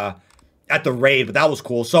the raid, but that was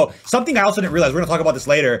cool. So something I also didn't realize, we're going to talk about this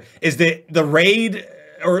later, is that the raid,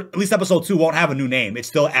 or at least episode 2, won't have a new name. It's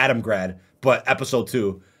still Adamgrad, but episode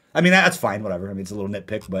 2. I mean, that's fine, whatever. I mean, it's a little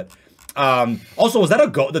nitpick, but also, was that a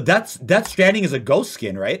the Death Stranding is a ghost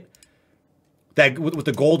skin, right? That with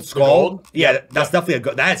the gold skull. The gold? Yeah, that's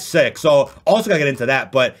definitely that's sick. So also gotta get into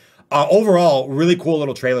that, but overall, really cool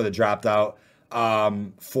little trailer that dropped out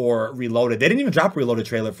for Reloaded. They didn't even drop a Reloaded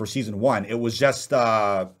trailer for season 1. It was just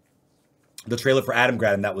the trailer for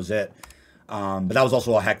Adamgrad, and that was it. But that was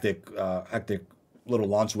also a hectic little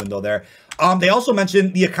launch window there. They also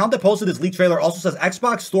mentioned the account that posted this leak trailer also says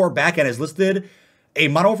Xbox Store backend has listed a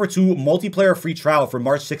Modern Warfare 2 multiplayer free trial from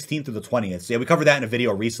March 16th through the 20th. So yeah, we covered that in a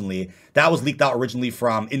video recently. That was leaked out originally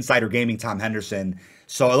from Insider Gaming, Tom Henderson.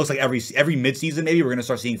 So it looks like every mid-season, maybe we're going to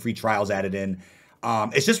start seeing free trials added in.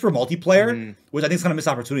 It's just for multiplayer, which I think is kind of a missed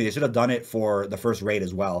opportunity. They should have done it for the first raid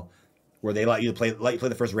as well, where they let you play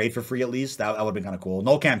the first raid for free at least. That would have been kind of cool.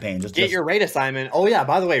 No campaign, just Get your raid assignment. Oh yeah,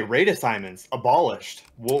 by the way, raid assignments abolished.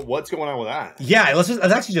 Well, what's going on with that? Yeah, let's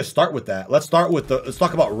actually just start with that. Let's talk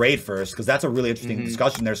about raid first, because that's a really interesting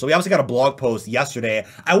discussion there. So we obviously got a blog post yesterday.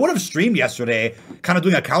 I would have streamed yesterday, kind of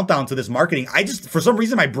doing a countdown to this marketing. I just, for some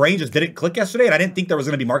reason, my brain just didn't click yesterday, and I didn't think there was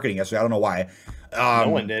going to be marketing yesterday. I don't know why. No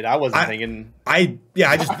one did. I wasn't thinking. I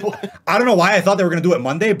don't know why I thought they were going to do it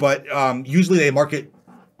Monday, but usually they market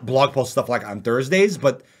blog post stuff like on Thursdays,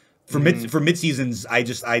 but for mid seasons, I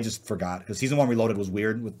just forgot, because season 1 Reloaded was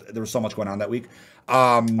weird. There was so much going on that week.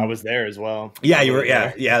 I was there as well. Yeah, you were.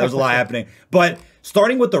 Yeah. There was a lot happening. But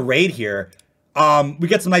starting with the raid here, we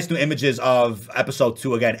get some nice new images of episode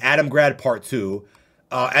 2 again, Adamgrad Part 2.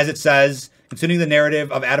 As it says, continuing the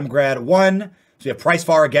narrative of Adamgrad 1. So you have Price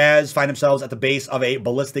Farah Gaz find themselves at the base of a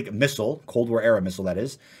ballistic missile, Cold War era missile that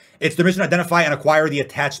is. It's their mission to identify and acquire the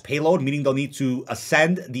attached payload, meaning they'll need to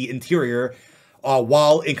ascend the interior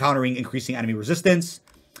while encountering increasing enemy resistance.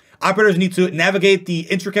 Operators need to navigate the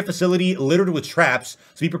intricate facility littered with traps,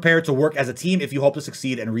 so be prepared to work as a team if you hope to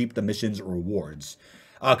succeed and reap the mission's rewards.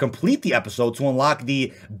 Complete the episode to unlock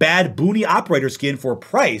the Bad Booty Operator skin for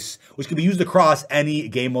price, which can be used across any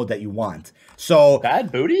game mode that you want. So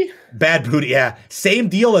Bad Booty? Bad Booty, yeah. Same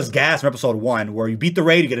deal as Gas from episode 1, where you beat the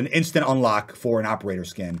raid, you get an instant unlock for an Operator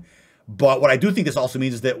skin. But what I do think this also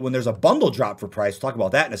means is that when there's a bundle drop for price, we'll talk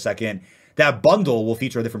about that in a second, that bundle will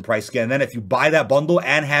feature a different price skin. And then if you buy that bundle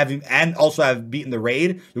and also have beaten the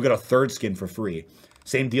raid, you'll get a third skin for free.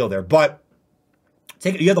 Same deal there. But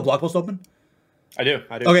you have the blog post open? I do.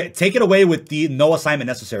 Okay, take it away with the no assignment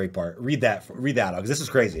necessary part. Read that out, because this is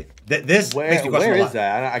crazy. This makes me question where a lot. is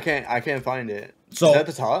that? I can't find it. So is that at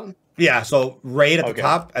the top? Yeah, so raid at the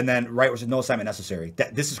top, and then right where it says no assignment necessary.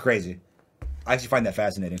 This is crazy. I actually find that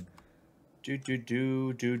fascinating.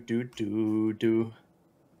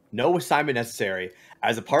 No assignment necessary.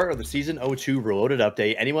 As a part of the Season 02 Reloaded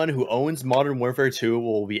update, anyone who owns Modern Warfare 2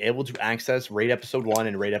 will be able to access Raid Episode 1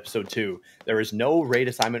 and Raid Episode 2. There is no raid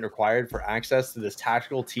assignment required for access to this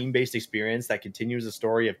tactical team-based experience that continues the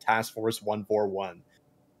story of Task Force 141.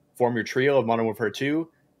 Form your trio of Modern Warfare 2.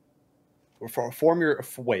 Form your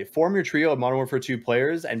trio of Modern Warfare 2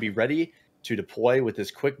 players and be ready to deploy with this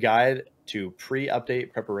quick guide to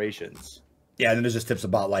pre-update preparations. Yeah, and then there's just tips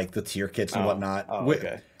about like the tier kits and whatnot.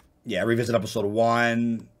 Okay. Yeah, revisit episode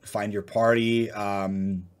 1, find your party.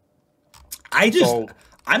 I'm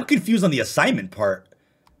confused on the assignment part.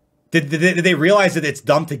 Did they realize that it's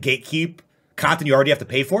dumb to gatekeep content you already have to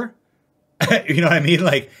pay for? You know what I mean?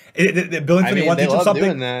 Like, Building 21 teach them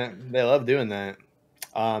something? They love doing that.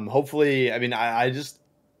 Hopefully, I mean,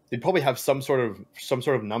 they'd probably have some sort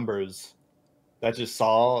of numbers that just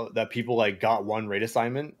saw that people like got one raid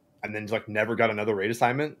assignment and then like never got another raid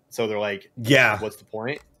assignment. So they're like, Yeah. what's the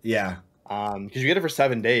point? Yeah. Because you get it for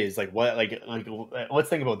 7 days. Like what? Like let's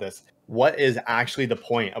think about this. What is actually the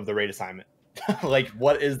point of the raid assignment? Like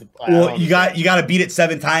what is the? Well, you got to beat it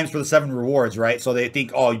 7 times for the 7 rewards, right? So they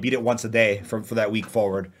think, oh, you beat it once a day for that week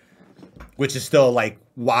forward, which is still like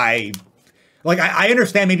why. Like I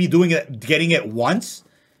understand maybe getting it once,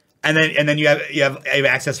 and then you have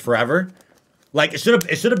access forever. Like it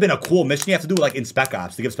should have been a cool mission you have to do like in Spec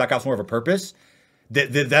Ops to give Spec Ops more of a purpose.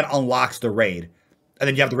 That unlocks the raid, and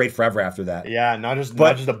then you have the raid forever after that. Yeah, not just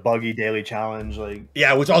a buggy daily challenge. Like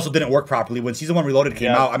yeah, which also didn't work properly when Season 1 Reloaded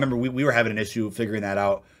came out. I remember we were having an issue figuring that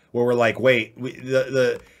out where we're like, wait,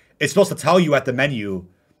 it's supposed to tell you at the menu,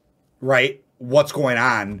 right, what's going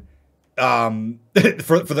on. Because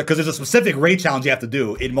there's a specific raid challenge you have to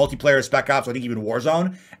do in multiplayer Spec Ops, I think even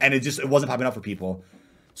Warzone, and it wasn't popping up for people.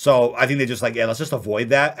 So I think they just like, yeah, let's just avoid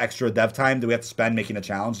that extra dev time that we have to spend making a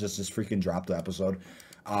challenge. Just freaking drop the episode.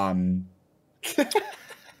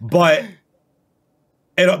 But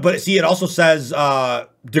see, it also says they're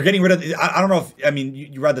getting rid of. I don't know if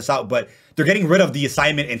you read this out, but they're getting rid of the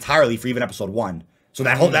assignment entirely for even episode 1. So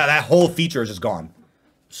that whole feature is just gone.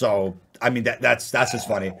 So I mean that's just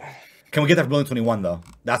funny. Can we get that for Building 21 though?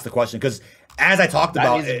 That's the question. Because as I talked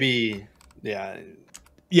about, needs to be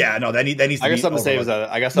yeah. No, that needs to be. I guess something to say about that.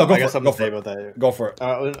 I guess something to say about that. Go for it.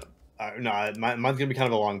 No, mine's gonna be kind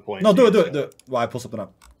of a long point. No, do it. Well, I pull something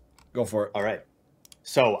up. Go for it. All right.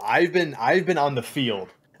 So I've been on the field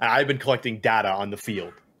and I've been collecting data on the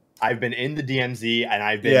field. I've been in the DMZ and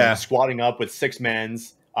I've been squatting up with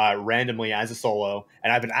 6-mans randomly as a solo,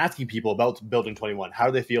 and I've been asking people about Building 21. How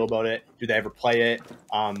do they feel about it? Do they ever play it?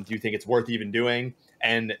 Do you think it's worth even doing?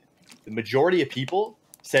 And the majority of people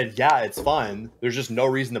said, yeah, it's fun. There's just no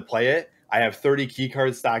reason to play it. I have 30 key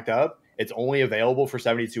cards stacked up. It's only available for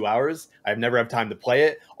 72 hours. I've never had time to play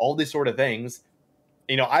it. All these sort of things.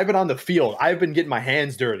 You know, I've been on the field. I've been getting my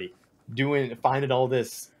hands dirty, finding all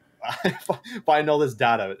this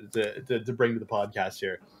data to bring to the podcast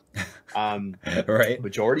here. Right.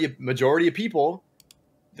 Majority of people,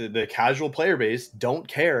 the casual player base, don't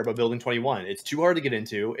care about Building 21. It's too hard to get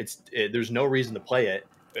into. There's no reason to play it,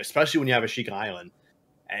 especially when you have a Sheikah Island.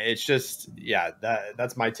 It's just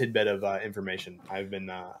that's my tidbit of information. I've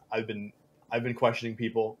been questioning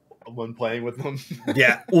people when playing with them.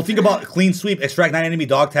 Yeah. Well, think about clean sweep. Extract 9 enemy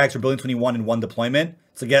dog tags for Building 21 in 1 deployment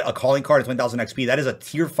to get a calling card at 20,000 XP. That is a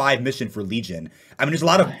tier 5 mission for Legion. I mean, there's a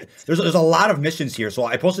lot of missions here. So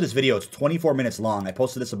I posted this video. It's 24 minutes long. I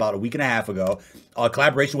posted this about a week and a half ago. A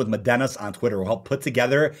collaboration with Medenas on Twitter will help put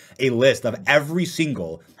together a list of every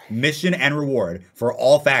single mission and reward for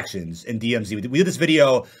all factions in DMZ. We did this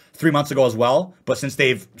video 3 months ago as well, but since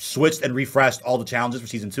they've switched and refreshed all the challenges for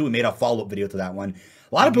Season 2, we made a follow-up video to that one.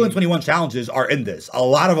 A lot of Building 21 challenges are in this. A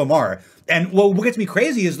lot of them are. And what gets me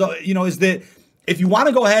crazy is that if you want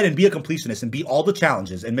to go ahead and be a completionist and beat all the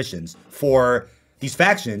challenges and missions for these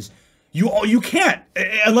factions, you can't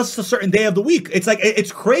unless it's a certain day of the week. It's like,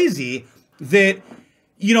 it's crazy that,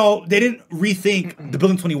 they didn't rethink the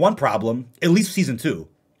Building 21 problem, at least Season 2.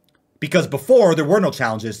 Because before, there were no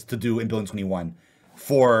challenges to do in Building 21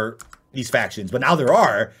 for these factions. But now there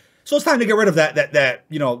are. So it's time to get rid of that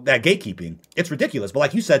gatekeeping. It's ridiculous. But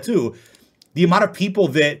like you said, too, the amount of people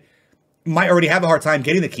that might already have a hard time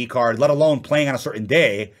getting the key card, let alone playing on a certain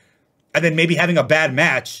day, and then maybe having a bad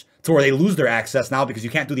match to where they lose their access now because you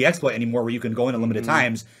can't do the exploit anymore where you can go in at limited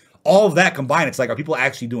times. All of that combined, it's like, are people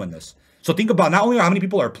actually doing this? So think about not only how many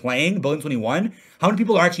people are playing Building 21, how many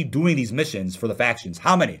people are actually doing these missions for the factions?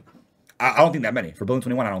 How many? I don't think that many. For Building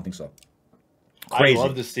 21, I don't think so. Crazy.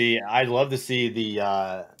 I'd love to see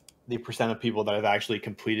the percent of people that have actually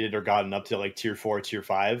completed or gotten up to like tier 4, tier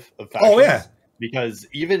 5 of factions. Oh yeah. Because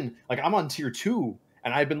even like I'm on tier 2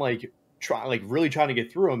 and I've been really trying to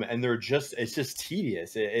get through them, and it's just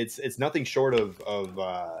tedious. It's nothing short of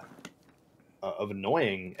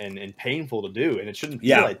annoying and painful to do, and it shouldn't be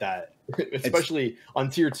like that. Especially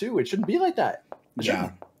on tier 2, it shouldn't be like that.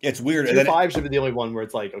 It's weird. Tier 5 should be the only one where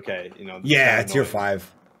it's like, okay, tier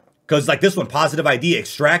 5. Because like this one, positive ID,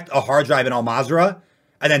 extract a hard drive in Al Mazrah,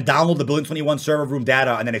 and then download the Building 21 server room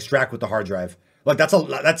data, and then extract with the hard drive. Like that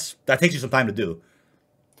takes you some time to do,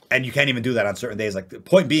 and you can't even do that on certain days. Like the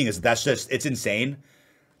point being is it's insane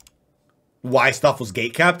why stuff was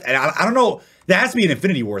gate kept, and I don't know. There has to be an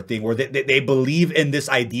Infinity War thing where they believe in this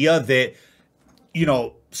idea that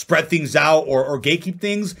spread things out or gatekeep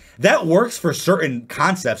things. That works for certain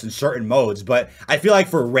concepts and certain modes, but I feel like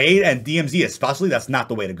for Raid and DMZ especially, that's not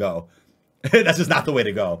the way to go. That's just not the way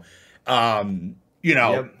to go.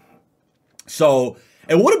 Yep. So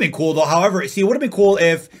It would have been cool though. However, see, it would have been cool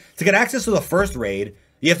if to get access to the first raid,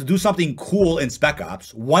 you have to do something cool in Spec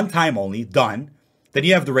Ops, one time only, done. Then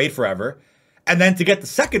you have the raid forever. And then to get the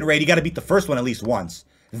second raid, you got to beat the first one at least once.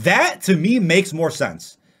 That to me makes more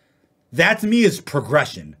sense. That to me is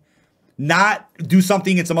progression. Not do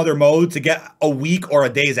something in some other mode to get a week or a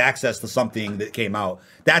day's access to something that came out.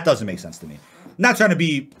 That doesn't make sense to me. I'm not trying to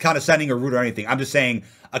be condescending or rude or anything. I'm just saying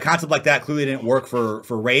a concept like that clearly didn't work for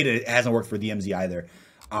Raid, and it hasn't worked for DMZ either.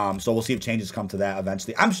 So we'll see if changes come to that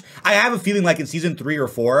eventually. I have a feeling like in season 3 or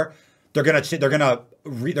 4, they're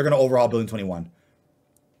gonna overhaul Building 21,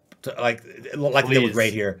 like they did with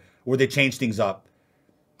Raid here, where they change things up.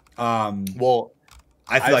 Well,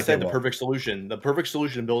 I feel like said the perfect solution. The perfect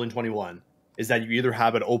solution in Building 21 is that you either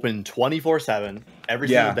have it open 24/7 every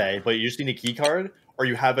single day, but you just need a key card, or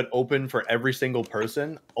you have it open for every single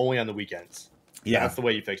person only on the weekends. Yeah, that's the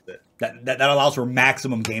way you fixed it. That allows for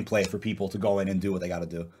maximum gameplay for people to go in and do what they got to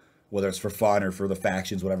do, whether it's for fun or for the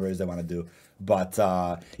factions, whatever it is they want to do. But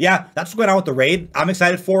yeah, that's what's going on with the raid. I'm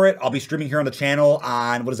excited for it. I'll be streaming here on the channel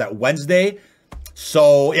on Wednesday.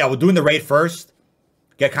 So yeah, we're doing the raid first,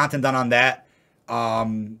 get content done on that.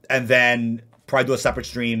 And then probably do a separate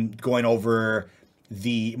stream going over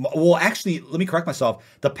actually, let me correct myself.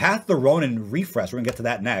 The Path of the Ronin refresh, we're going to get to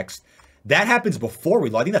that next. That happens before we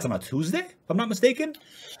load. I think that's on a Tuesday, if I'm not mistaken.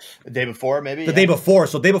 The day before, maybe? The day before.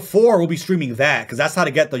 So day before, we'll be streaming that, because that's how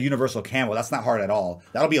to get the universal camo. That's not hard at all.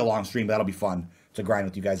 That'll be a long stream, but that'll be fun to grind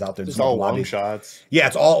with you guys out there. It's all long shots. Yeah,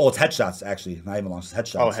 it's headshots, actually. Not even long, it's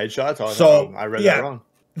headshots. Oh, headshots? Oh, so, no, I read that wrong.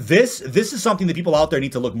 This is something that people out there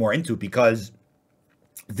need to look more into, because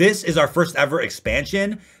this is our first ever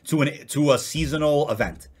expansion to a seasonal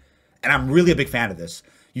event. And I'm really a big fan of this.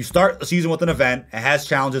 You start a season with an event, it has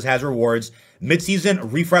challenges, has rewards.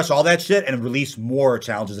 Mid-season, refresh all that shit and release more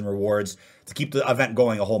challenges and rewards to keep the event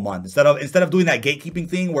going a whole month. Instead of doing that gatekeeping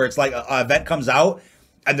thing where it's like an event comes out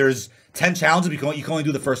and there's 10 challenges, you can only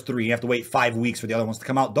do the first 3. You have to wait 5 weeks for the other ones to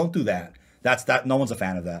come out. Don't do that. No one's a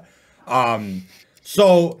fan of that.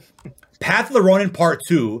 So Path of the Ronin Part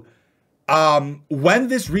 2, when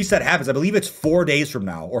this reset happens, I believe it's 4 days from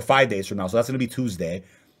now or 5 days from now. So that's going to be Tuesday.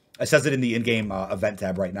 It says it in the in-game event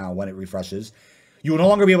tab right now when it refreshes. You will no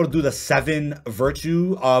longer be able to do the 7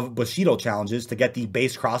 Virtue of Bushido challenges to get the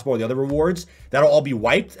base crossbow or the other rewards. That'll all be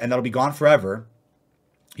wiped, and that'll be gone forever.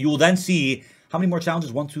 You will then see how many more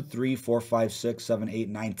challenges? 1, 2, 3, 4, 5, 6, 7, 8,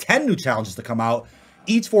 9, 10 new challenges to come out,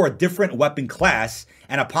 each for a different weapon class.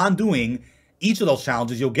 And upon doing each of those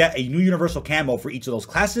challenges, you'll get a new universal camo for each of those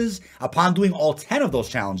classes. Upon doing all 10 of those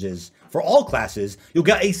challenges for all classes, you'll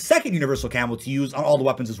get a second universal camo to use on all the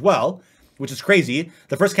weapons as well, which is crazy.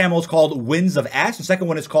 The first camo is called Winds of Ash. The second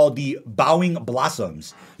one is called the Bowing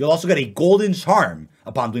Blossoms. You'll also get a golden charm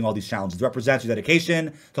upon doing all these challenges. It represents your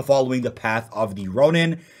dedication to following the path of the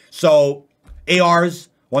Ronin. So ARs,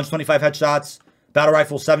 125 headshots, battle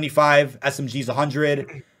rifles 75, SMGs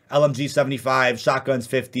 100, LMG 75, shotguns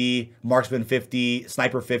 50, marksman 50,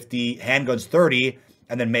 sniper 50, handguns 30,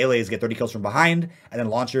 and then melees get 30 kills from behind, and then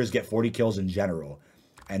launchers get 40 kills in general.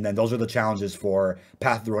 And then those are the challenges for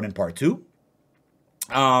Path of the Ronin Part 2.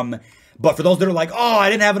 But for those that are like, oh, I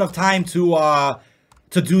didn't have enough time to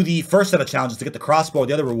do the first set of challenges to get the crossbow or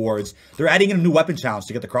the other rewards, they're adding in a new weapon challenge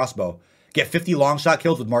to get the crossbow. Get 50 long shot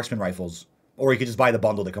kills with marksman rifles. Or you could just buy the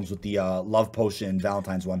bundle that comes with the Love Potion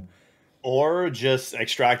Valentine's one. Or just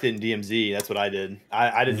extract it in DMZ. That's what I did.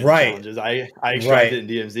 I didn't do challenges. I extracted it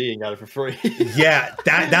in DMZ and got it for free. Yeah,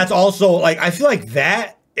 that's also, like, I feel like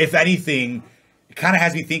that, if anything, kind of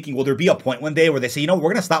has me thinking, will there be a point one day where they say, you know, we're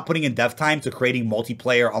going to stop putting in dev time to creating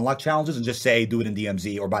multiplayer unlock challenges and just say, do it in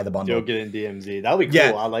DMZ or buy the bundle? You'll get it in DMZ. That would be cool.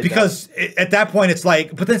 Yeah, I like because that. At that point, it's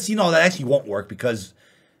like, but then, you know, that actually won't work because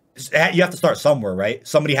you have to start somewhere, right?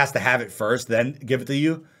 Somebody has to have it first, then give it to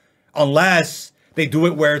you. Unless they do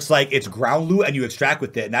it where it's like it's ground loot and you extract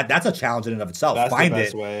with it, and that's a challenge in and of itself. That's Find the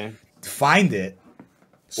best it, way. Find it.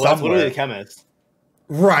 Well, that's literally the chemist.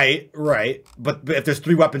 Right. But if there's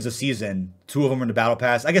 3 weapons a season, 2 of them are in the battle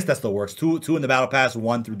pass. I guess that still works. 2 in the battle pass,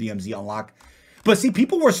 1 through DMZ unlock. But see,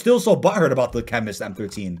 people were still so butthurt about the chemist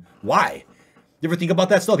M13. Why? You ever think about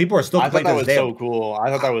that still? People are still complaining. I thought that was so cool. I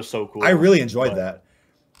thought that was so cool. I really enjoyed that.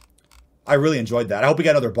 I hope we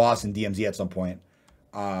get another boss in DMZ at some point.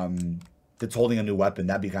 That's holding a new weapon.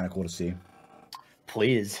 That'd be kind of cool to see.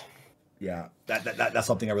 Please. Yeah, that's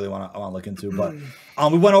something I really want to look into. But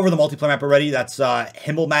we went over the multiplayer map already. That's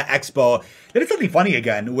Himmelmat Expo. They did something funny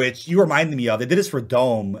again, which you reminded me of. They did this for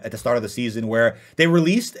Dome at the start of the season, where they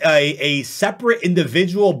released a separate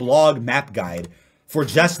individual blog map guide for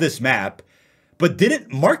just this map, but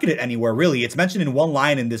didn't market it anywhere, really. It's mentioned in one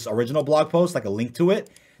line in this original blog post, like a link to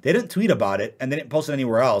it. They didn't tweet about it, and they didn't post it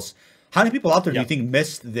anywhere else. How many people out there do you think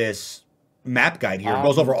missed this map guide here? It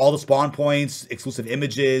goes over all the spawn points, exclusive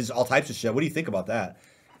images, all types of shit. What do you think about that?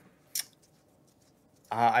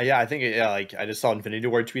 I think like I just saw Infinity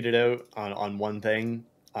Ward tweeted out on one thing.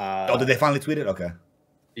 Did they finally tweet it? Okay.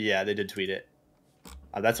 Yeah, they did tweet it.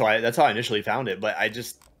 That's how I initially found it, but I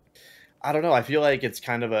don't know. I feel like it's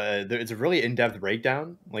kind of it's a really in-depth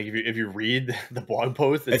breakdown. Like if you read the blog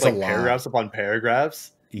post, it's like paragraphs upon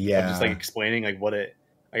paragraphs. Yeah, of just like explaining like what it.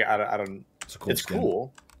 Like I don't. It's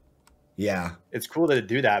cool. Yeah, it's cool to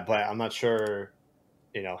do that, but I'm not sure,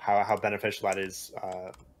 how beneficial that is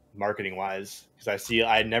marketing wise. Because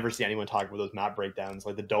I never see anyone talk about those map breakdowns.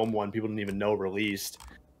 Like the Dome one, people didn't even know released.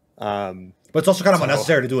 But it's also kind of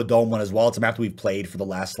unnecessary to do a Dome one as well. It's a map that we've played for the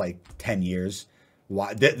last like 10 years.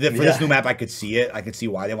 Why for this new map? I could see it. I could see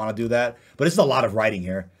why they want to do that. But this is a lot of writing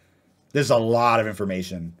here. There's a lot of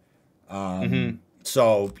information.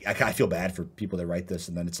 So I feel bad for people that write this,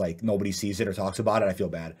 and then it's like nobody sees it or talks about it. I feel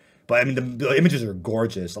bad. But I mean, the images are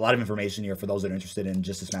gorgeous. A lot of information here for those that are interested in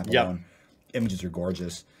just this map alone. Images are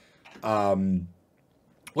gorgeous.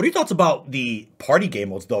 What are your thoughts about the party game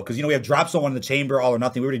modes, though? Because, we have Drop Zone in the Chamber, All or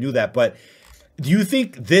Nothing. We already knew that. But do you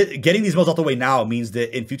think that getting these modes out the way now means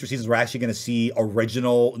that in future seasons we're actually going to see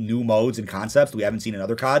original new modes and concepts that we haven't seen in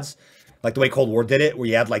other CODs? Like the way Cold War did it, where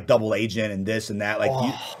you had like double agent and this and that. Like, do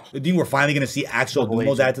you think we're finally going to see actual new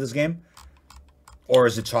modes added to this game? Or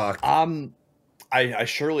is it chalk? I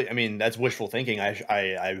surely, that's wishful thinking.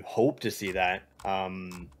 I hope to see that.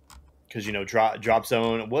 Because drop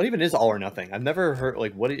zone. What even is All or Nothing? I've never heard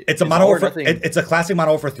It's a mono over. It's a classic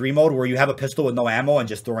mono over 3 mode where you have a pistol with no ammo and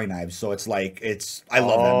just throwing knives. So it's like I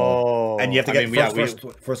love that mode. And you have to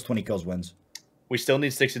get first 20 kills wins. We still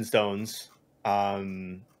need Sticks and Stones.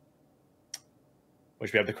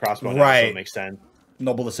 Which we have the crossbow now, so it makes sense.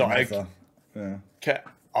 No bullets though. Yeah.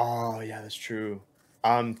 Oh yeah, that's true.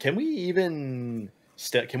 Can we even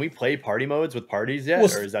can we play party modes with parties yet,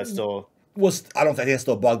 or is that still? I don't think it's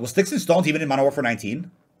still a bug. Was Sticks and Stones even in Modern Warfare 19?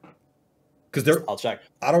 Because I'll check.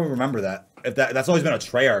 I don't remember that. If that's always been a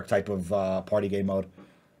Treyarch type of party game mode.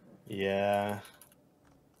 Yeah.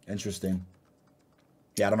 Interesting.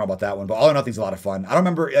 Yeah, I don't know about that one, but All or Nothing's a lot of fun. I don't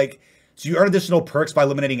remember so you earn additional perks by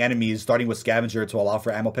eliminating enemies, starting with Scavenger to allow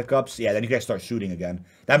for ammo pickups. Yeah, then you guys start shooting again.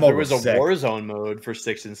 That mode was sick. There was a Warzone mode for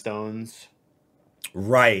Sticks and Stones.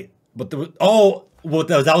 Right. But that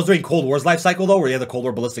was during Cold War's life cycle, though, where you had the Cold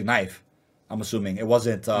War ballistic knife. I'm assuming. It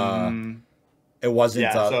wasn't Modern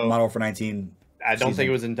Warfare 19. I don't think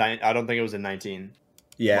it was in 19.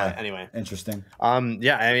 Yeah. But anyway. Interesting.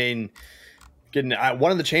 Getting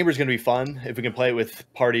one of the chambers is going to be fun if we can play it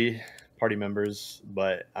with party members,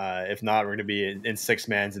 but if not, we're going to be in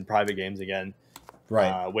 6-mans in private games again,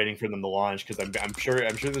 waiting for them to launch, because I'm sure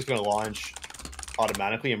this is going to launch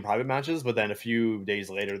automatically in private matches, but then a few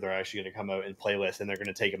days later they're actually going to come out in playlists, and they're going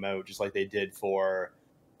to take them out just like they did for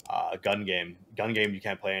Gun Game. You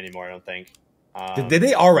can't play anymore, I don't think. Did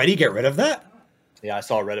they already get rid of that? Yeah, I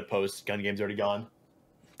saw a Reddit post. Gun Game's already gone.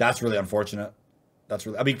 That's really unfortunate. You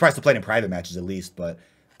probably still played in private matches at least, but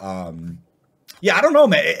yeah, I don't know,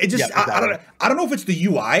 man. It just exactly. I don't know if it's the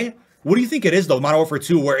UI. What do you think it is though, Modern Warfare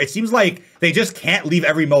 2, where it seems like they just can't leave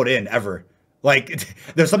every mode in ever? Like,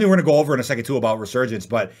 there's something we're gonna go over in a second too about Resurgence,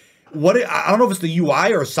 but I don't know if it's the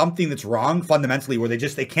UI or something that's wrong fundamentally, where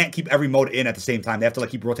they can't keep every mode in at the same time. They have to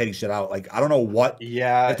keep rotating shit out. Like, I don't know what.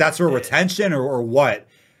 Yeah. If that's for retention or what,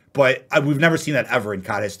 but we've never seen that ever in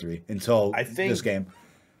COD history until this game.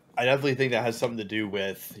 I definitely think that has something to do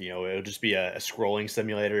with, it'll just be a scrolling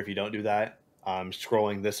simulator if you don't do that.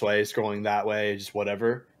 Scrolling this way, scrolling that way, just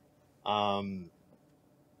whatever. So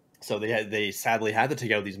they sadly had to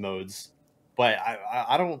take out these modes, but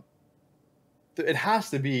I don't. It has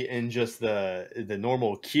to be in just the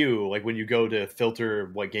normal queue, like when you go to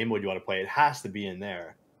filter what game mode you want to play. It has to be in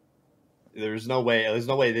there. There's no way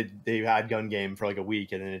that they had Gun Game for like a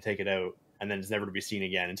week and then they take it out and then it's never to be seen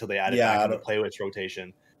again until they add it back to the playlist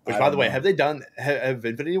rotation. Which, by the way, have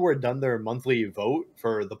Infinity Ward done their monthly vote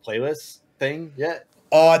for the playlist thing yet?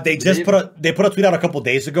 They put a tweet out a couple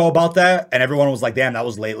days ago about that, and everyone was like, "Damn, that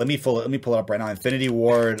was late." Let me pull it up right now. Infinity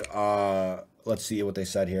Ward. Let's see what they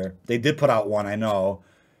said here. They did put out one, I know.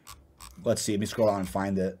 Let's see. Let me scroll down and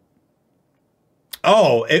find it.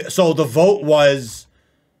 So the vote was.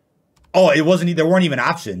 It wasn't. There weren't even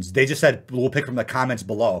options. They just said we'll pick from the comments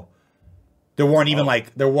below. There weren't even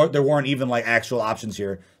there weren't even actual options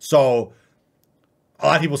here. So a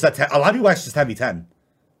lot of people said a lot of people actually said 10v10.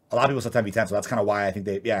 A lot of people said 10v10, so that's kind of why I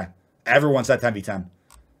think everyone said 10v10.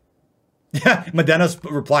 Yeah, Medena's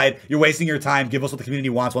replied, "You're wasting your time. Give us what the community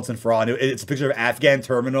wants once and for all." And it's a picture of Afghan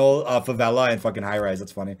terminal, favela, and fucking high rise.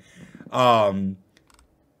 That's funny.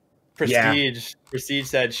 Prestige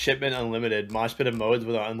said shipment unlimited, mosh pit of modes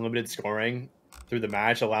with unlimited scoring through the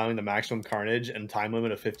match, allowing the maximum carnage and time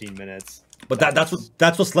limit of 15 minutes. But that's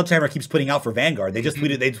what Sledgehammer keeps putting out for Vanguard. They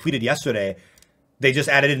tweeted yesterday. They just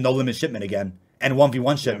added in no limit shipment again and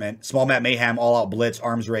 1v1 shipment, small map mayhem, all out blitz,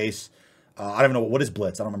 arms race. I don't even know what is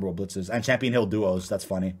blitz. I don't remember what blitz is. And Champion Hill duos. That's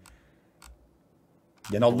funny.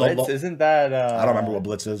 Yeah, blitz, isn't that? I don't remember what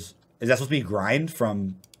blitz is. Is that supposed to be grind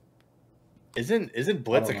from? Isn't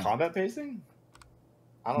blitz a combat pacing?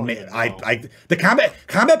 I don't know. The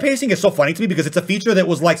combat pacing is so funny to me because it's a feature that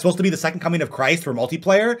was like supposed to be the second coming of Christ for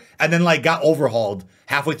multiplayer, and then like got overhauled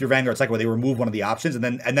halfway through Vanguard Cycle where they removed one of the options, and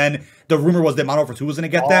then the rumor was that Modern Warfare 2 was going to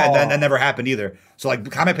get that, and then that never happened either. So like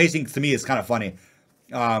combat pacing to me is kind of funny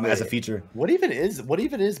as a feature. What even is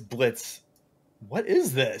blitz? What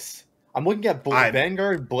is this? I'm looking at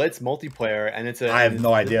Vanguard Blitz multiplayer, and I have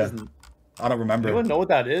no idea. I don't remember. Anyone know what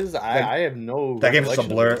that is? I have no. That game is a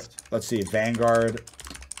blur. Let's see, Vanguard.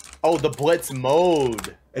 Oh, the Blitz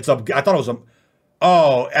mode. I thought it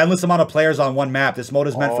was endless amount of players on one map. This mode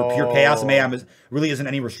is meant for pure chaos and mayhem. Really isn't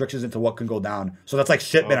any restrictions into what can go down. So that's like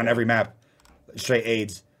shipment on every map. Straight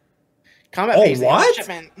AIDS. Combat pacing. What?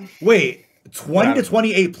 Shipment. Wait, 20 to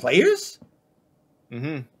 28 players?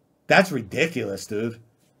 Mm-hmm. That's ridiculous, dude.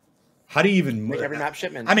 How do you even make every map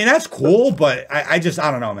shipment? I mean, that's cool, but I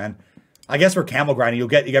don't know, man. I guess for camel grinding, you'll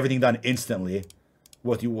get everything done instantly.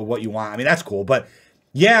 What you want. I mean, that's cool, but.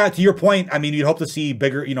 Yeah, to your point, I mean, you'd hope to see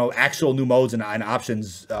bigger, actual new modes and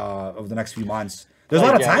options over the next few months. There's a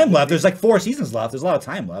lot of time left. There's like 4 seasons left. There's a lot of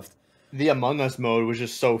time left. The Among Us mode was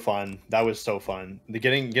just so fun. That was so fun.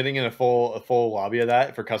 Getting in a full lobby of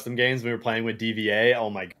that for custom games. We were playing with DVA. Oh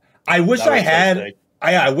my god! I wish I had.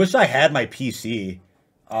 I wish I had my PC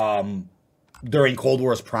during Cold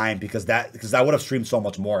War's prime because I would have streamed so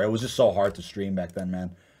much more. It was just so hard to stream back then,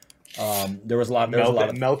 man. There was a lot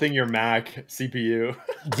of melting your Mac CPU.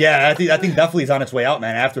 Yeah, I think definitely is on its way out,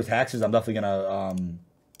 man. After taxes, I'm definitely gonna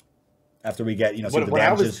after we get some of the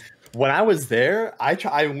damages. When I was there, I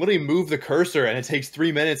literally move the cursor and it takes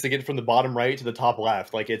 3 minutes to get from the bottom right to the top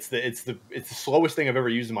left. Like it's the slowest thing I've ever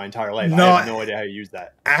used in my entire life. I have no idea how to use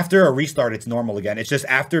that. After a restart, it's normal again. It's just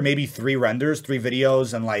after maybe 3 renders, 3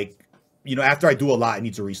 videos, and like after I do a lot, it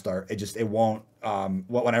needs to restart. It won't.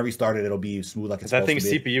 When I restart it, it'll be smooth like it's supposed to be. That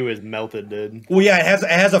thing's CPU is melted, dude. Well, yeah,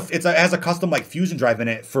 it has a custom like fusion drive in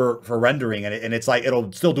it for rendering, and it's like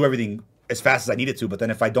it'll still do everything as fast as I need it to. But then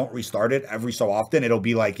if I don't restart it every so often, it'll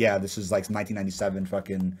be like, yeah, this is like 1997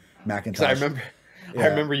 fucking Macintosh. I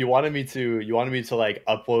remember you wanted me to like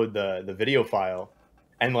upload the video file,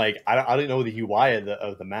 and like I don't know the UI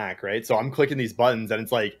of the Mac, right? So I'm clicking these buttons, and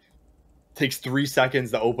it's like takes 3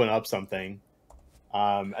 seconds to open up something.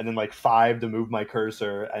 And then like 5 to move my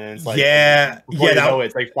cursor, and then it's like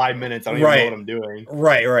it's like 5 minutes. I don't even know what I'm doing.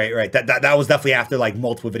 Right. That was definitely after like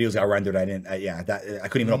multiple videos got rendered. I didn't. I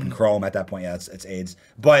couldn't even open Chrome at that point. Yeah, it's AIDS.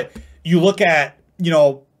 But you look at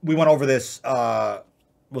we went over this. What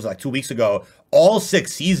was it, like 2 weeks ago? All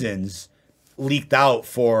 6 seasons leaked out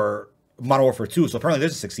for Modern Warfare 2. So apparently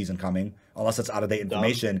there's a 6th season coming, unless it's out of date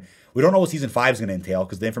information. We don't know what season 5 is going to entail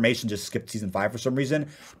because the information just skipped season 5 for some reason.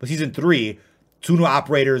 But season 3. 2 new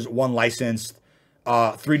operators, 1 licensed,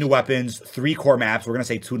 3 new weapons, 3 core maps. We're going to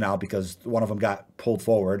say 2 now because one of them got pulled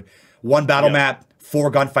forward. 1 battle map,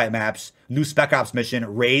 4 gunfight maps, new Spec Ops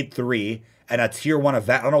mission, Raid 3, and a Tier 1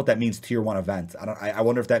 event. I don't know what that means, Tier 1 event. I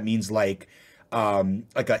wonder if that means like a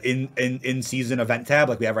in-season event tab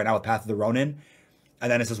like we have right now with Path of the Ronin.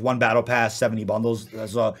 And then it says 1 battle pass, 70 bundles.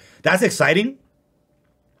 So that's exciting.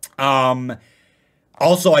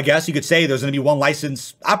 Also, I guess you could say there's going to be 1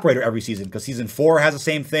 licensed operator every season because season 4 has the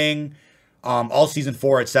same thing. All season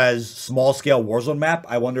 4, it says small scale Warzone map.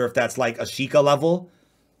 I wonder if that's like a Sheikah level.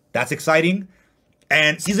 That's exciting.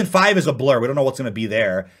 And season 5 is a blur. We don't know what's going to be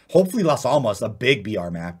there. Hopefully Las Almas, a big BR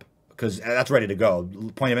map because that's ready to go.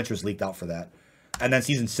 Point of interest leaked out for that. And then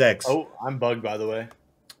season 6. Oh, I'm bugged, by the way.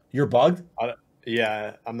 You're bugged?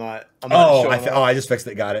 Yeah, I'm not. I just fixed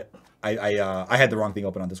it. Got it. I had the wrong thing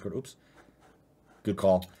open on Discord. Oops. Good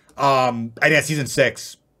call. And yeah, season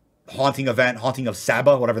 6, haunting of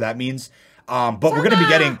Saba, whatever that means. But we're going to be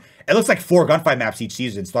getting, it looks like 4 gunfight maps each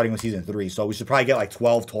season, starting with season 3. So we should probably get like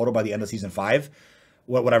 12 total by the end of season 5,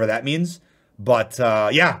 whatever that means. But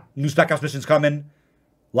yeah, new Spec Ops missions coming.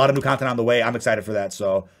 A lot of new content on the way. I'm excited for that.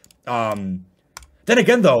 So then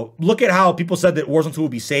again, though, look at how people said that Warzone 2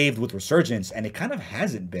 would be saved with Resurgence, and it kind of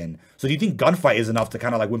hasn't been. So do you think gunfight is enough to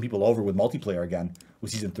kind of like win people over with multiplayer again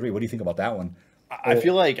with season 3? What do you think about that one? I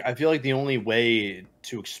feel like the only way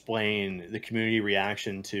to explain the community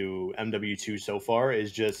reaction to MW2 so far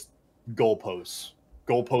is just goalposts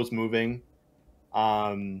moving.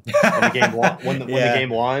 When the game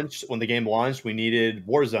launched, we needed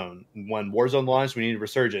Warzone. When Warzone launched, we needed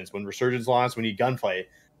Resurgence. When Resurgence launched, we need Gunfight.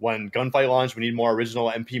 When Gunfight launched, we need more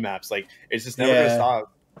original MP maps. Like, it's just never gonna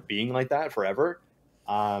stop being like that forever,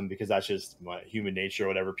 because that's just human nature or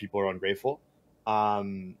whatever. People are ungrateful.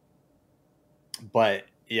 But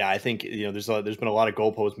yeah, I think there's been a lot of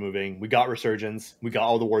goalposts moving. We got Resurgence, we got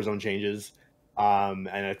all the Warzone changes, and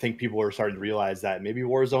I think people are starting to realize that maybe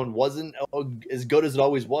Warzone wasn't as good as it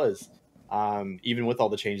always was, even with all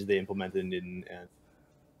the changes they implemented. And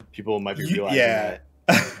people might be realizing that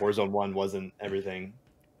Warzone 1 wasn't everything,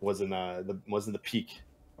 wasn't the peak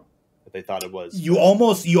that they thought it was. You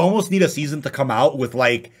almost need a season to come out with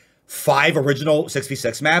like 5 original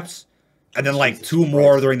 6v6 maps, and then like 2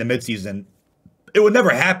 more during the midseason. It would never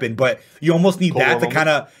happen, but you almost need that to kind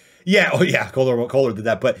of, Kohler did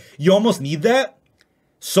that, but you almost need that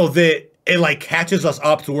so that it like catches us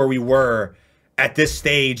up to where we were at this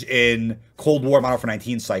stage in Cold War Modern Warfare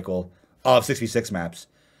 19 cycle of 6v6 maps.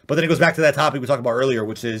 But then it goes back to that topic we talked about earlier,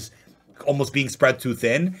 which is almost being spread too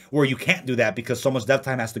thin, where you can't do that because so much dev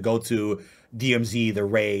time has to go to DMZ, the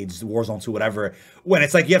raids, Warzone 2, whatever. When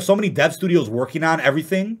it's like you have so many dev studios working on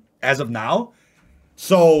everything as of now,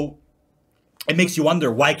 so it makes you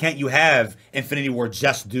wonder, why can't you have Infinity Ward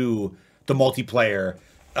just do the multiplayer,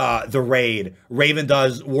 the raid? Raven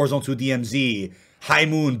does Warzone 2 DMZ, High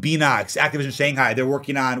Moon, Beanox, Activision Shanghai, they're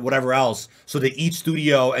working on whatever else so that each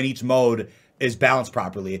studio and each mode is balanced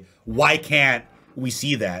properly. Why can't we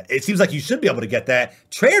see that? It seems like you should be able to get that.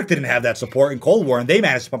 Treyarch didn't have that support in Cold War, and they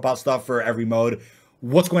managed to pump out stuff for every mode.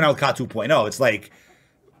 What's going on with COD 2.0? It's like,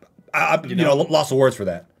 lost of words for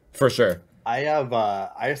that, for sure. I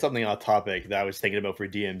have something on topic that I was thinking about for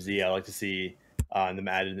DMZ. I'd like to see them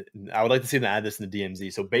add. I would like to see them add this in the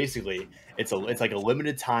DMZ. So basically, it's like a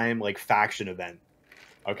limited time like faction event.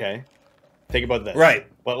 Okay, think about this. Right.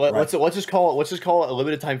 But let's just call it a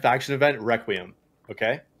limited time faction event, Requiem.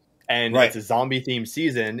 Okay, and it's a zombie themed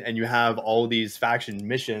season, and you have all these faction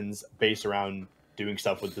missions based around doing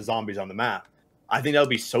stuff with the zombies on the map. I think that would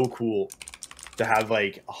be so cool to have.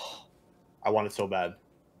 Like, I want it so bad.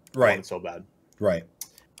 Right. It's so bad. Right.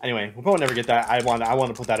 Anyway, we'll probably never get that. I want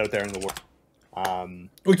to put that out there in the world.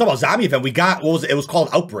 We talk about zombie event. We got, what was it? It was called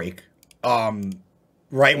Outbreak.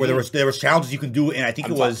 Right, where there was challenges you can do, and I think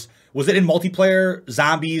was it in multiplayer,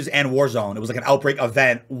 zombies, and Warzone? It was like an Outbreak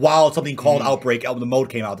event while something called Outbreak, the mode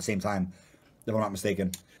came out at the same time, if I'm not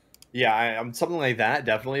mistaken. Yeah, I'm something like that,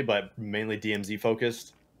 definitely, but mainly DMZ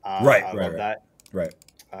focused. I love that. Right.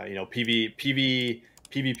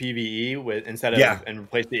 PvPvE with instead of and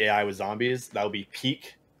replace the AI with zombies. That would be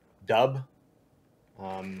peak dub.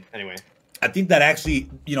 Anyway, I think that actually,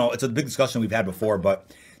 it's a big discussion we've had before,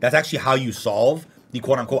 but that's actually how you solve the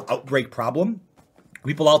quote unquote outbreak problem.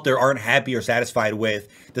 People out there aren't happy or satisfied with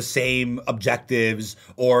the same objectives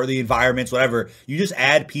or the environments, whatever. You just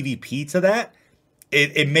add PvP to that.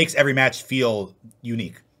 It makes every match feel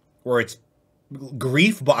unique, where it's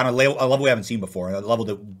grief, but on a level we haven't seen before, a level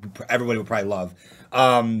that everybody would probably love.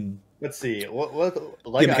 Let's see. Much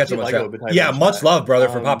love, brother,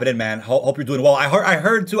 for popping in, man. Hope you're doing well. I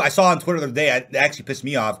heard too. I saw on Twitter the other day. It actually pissed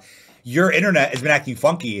me off. Your internet has been acting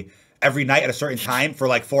funky every night at a certain time for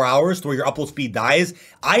like 4 hours, to where your upload speed dies.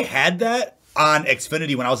 I had that on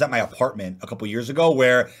Xfinity when I was at my apartment a couple years ago,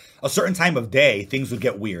 where a certain time of day things would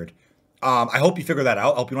get weird. I hope you figure that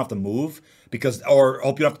out. I hope you don't have to move or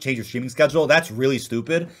hope you don't have to change your streaming schedule. That's really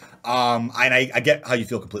stupid. And I get how you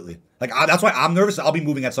feel completely. Like, that's why I'm nervous. I'll be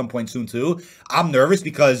moving at some point soon too. I'm nervous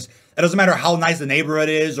because it doesn't matter how nice the neighborhood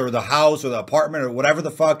is or the house or the apartment or whatever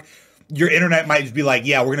the fuck. Your internet might just be like,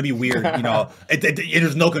 yeah, we're going to be weird.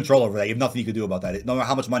 There's no control over that. You have nothing you can do about that. No matter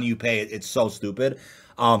how much money you pay, it's so stupid.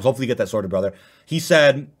 So hopefully you get that sorted, brother. He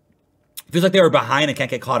said, feels like they were behind and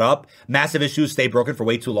can't get caught up. Massive issues stay broken for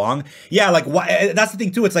way too long. Yeah, like, why? That's the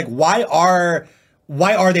thing too. It's like, why are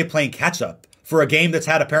they playing catch up for a game that's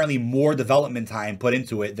had apparently more development time put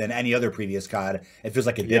into it than any other previous COD? It feels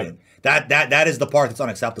like it didn't. That is the part that's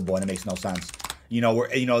unacceptable, and it makes no sense.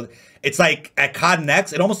 It's like at COD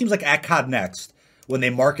Next. It almost seems like at COD Next, when they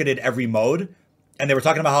marketed every mode and they were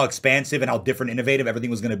talking about how expansive and how different, innovative everything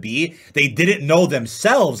was going to be, they didn't know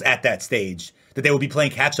themselves at that stage that they would be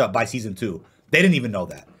playing catch up by season 2. They didn't even know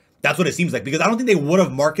that. That's what it seems like, because I don't think they would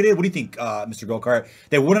have marketed. What do you think, Mr. Go-Kart?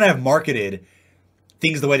 They wouldn't have marketed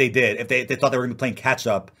things the way they did if they thought they were going to be playing catch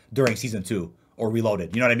up during season 2 or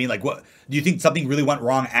Reloaded. You know what I mean? Like, what do you think? Something really went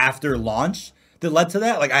wrong after launch that led to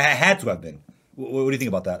that? Like, I had to have been. What do you think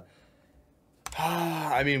about that?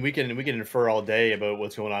 I mean, we can infer all day about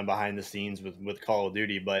what's going on behind the scenes with Call of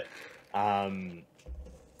Duty, but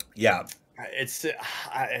yeah, it's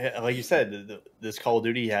like you said, this Call of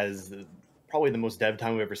Duty has probably the most dev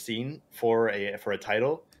time we've ever seen for a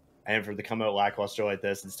title, and for it to come out lackluster like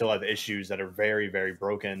this and still have issues that are very, very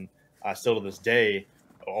broken still to this day,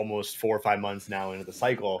 almost 4 or 5 months now into the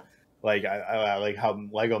cycle. Like I like how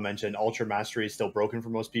Lego mentioned, Ultra Mastery is still broken for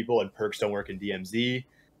most people, and perks don't work in DMZ.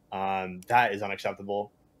 That is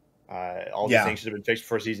unacceptable. All these things should have been fixed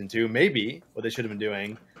before season 2. Maybe what they should have been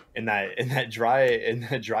doing in that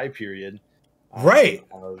dry period, right,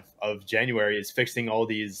 of January, is fixing all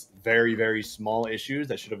these very, very small issues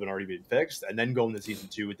that should have already been fixed, and then go into season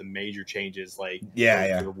 2 with the major changes, like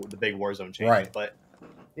the big Warzone changes. Right. But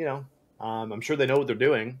I'm sure they know what they're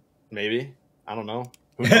doing. Maybe, I don't know.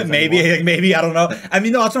 maybe I don't know. I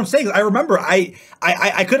mean, no, that's what I'm saying. I remember I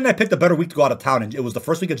couldn't have picked a better week to go out of town, and it was the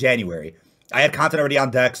first week of January. I had content already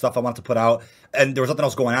on deck, stuff I wanted to put out, and there was nothing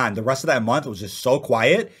else going on. The rest of that month was just so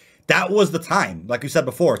quiet. That was the time, like you said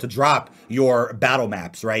before, to drop your battle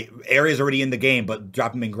maps, right? Areas already in the game, but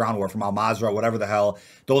drop them in Ground War from Al Mazrah, whatever the hell.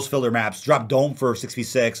 Those filler maps. Drop Dome for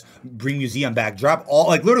 6v6. Bring Museum back. Drop all,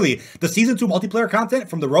 like literally, the Season 2 multiplayer content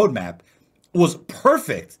from the roadmap was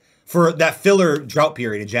perfect for that filler drought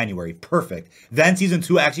period in January. Perfect. Then Season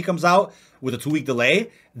 2 actually comes out with a 2-week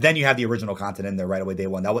delay. Then you have the original content in there right away, day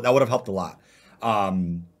one. That would have helped a lot.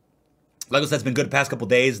 Like I said, it's been good the past couple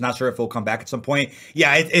days. Not sure if it'll come back at some point.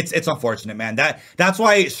 Yeah, it's unfortunate, man. That's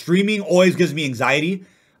why streaming always gives me anxiety.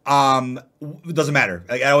 It doesn't matter.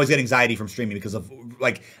 Like, I always get anxiety from streaming because of,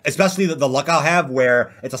 like, especially the luck I'll have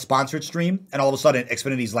where it's a sponsored stream and all of a sudden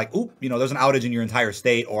Xfinity's like, oop, there's an outage in your entire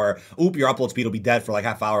state, or oop, your upload speed will be dead for like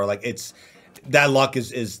half hour. Like, that luck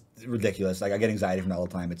is ridiculous. Like, I get anxiety from that all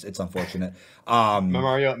the time. It's unfortunate.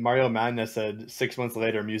 Mario Madness said 6 months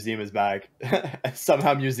later, Museum is back.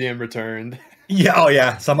 Somehow Museum returned. Yeah, oh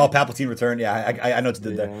yeah. Somehow Palpatine returned. Yeah, I know what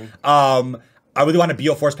you did there. I really want a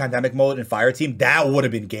BioForce Pandemic mode in Fireteam. That would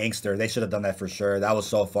have been gangster. They should have done that for sure. That was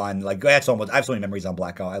so fun. Like, I have so many memories on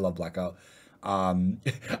Blackout. I love Blackout.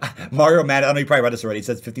 Mario Madness, I know you probably read this already. It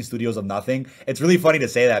says 15 studios of nothing. It's really funny to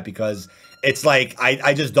say that because it's like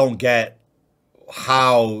I just don't get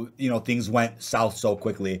how things went south so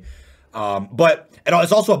quickly. But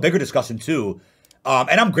it's also a bigger discussion too.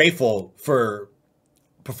 And I'm grateful for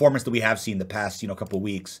performance that we have seen the past couple of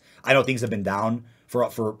weeks. I know things have been down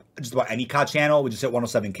for just about any COD channel. We just hit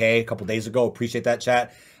 107K a couple days ago. Appreciate that,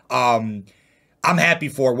 chat. I'm happy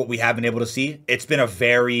for what we have been able to see. It's been a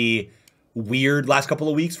very weird last couple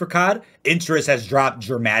of weeks for COD. Interest has dropped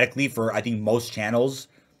dramatically for, I think, most channels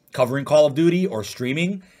covering Call of Duty or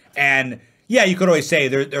streaming. And yeah, you could always say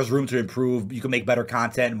there's room to improve. You can make better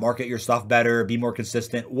content, market your stuff better, be more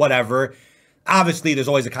consistent, whatever. Obviously, there's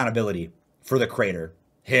always accountability for the creator,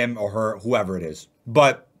 him or her, whoever it is.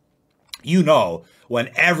 But when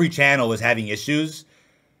every channel is having issues,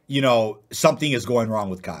 something is going wrong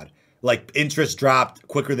with COD. Like, interest dropped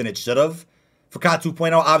quicker than it should have for COD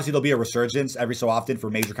 2.0. Obviously, there'll be a resurgence every so often for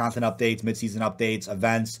major content updates, mid-season updates,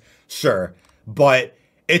 events. Sure. But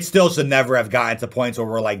it still should never have gotten to points where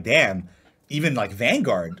we're like, damn, even like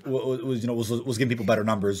Vanguard was giving people better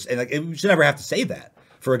numbers. And like, we should never have to say that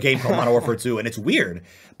for a game called Modern Warfare 2. And it's weird.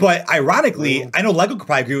 But ironically, I know Lego could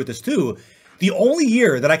probably agree with this too. The only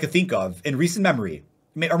year that I could think of in recent memory,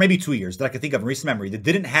 or maybe 2 years that I could think of in recent memory, that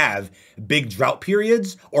didn't have big drought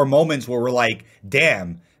periods or moments where we're like,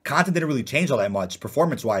 damn, content didn't really change all that much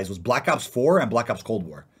performance-wise, was Black Ops 4 and Black Ops Cold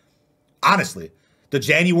War. Honestly. The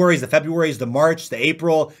Januaries, the Februaries, the March, the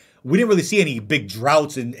April, we didn't really see any big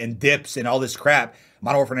droughts and dips and all this crap.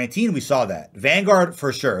 Modern Warfare 19, we saw that. Vanguard,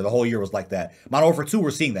 for sure, the whole year was like that. Modern Warfare 2,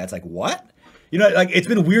 we're seeing that. It's like, what? It's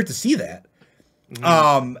been weird to see that.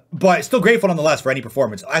 But still grateful nonetheless for any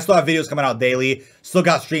performance. I still have videos coming out daily. Still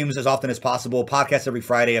got streams as often as possible. Podcasts every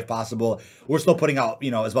Friday if possible. We're still putting out,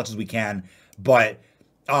 as much as we can. But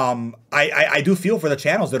I do feel for the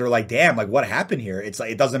channels that are like, damn, like what happened here? It's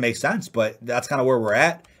like, it doesn't make sense, but that's kind of where we're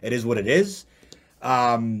at. It is what it is.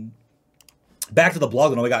 Back to the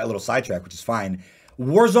blog, I know we got a little sidetrack, which is fine.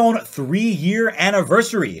 Warzone 3-year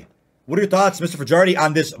anniversary. What are your thoughts, Mr. Fajardi,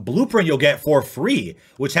 on this blueprint you'll get for free,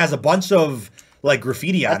 which has a bunch of like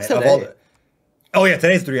graffiti on it? Oh yeah,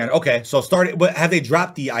 today's 3 year. Okay, so but have they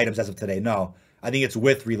dropped the items as of today? No, I think it's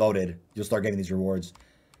with Reloaded. You'll start getting these rewards.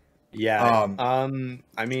 Yeah.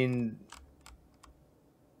 I mean,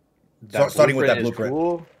 starting with that blueprint.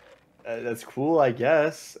 Cool. That's cool, I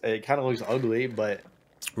guess. It kind of looks ugly, but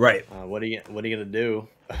right. What are you gonna do?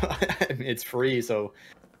 I mean, it's free, so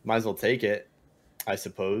might as well take it, I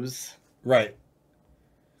suppose. Right.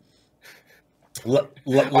 What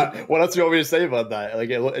else do you want me to say about that? Like,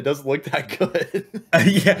 it doesn't look that good.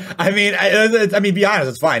 Yeah, I mean, be honest,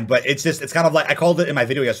 it's fine, but it's kind of like I called it in my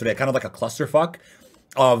video yesterday, kind of like a clusterfuck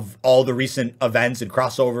of all the recent events and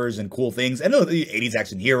crossovers and cool things. And the 80s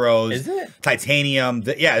action heroes, is it Titanium?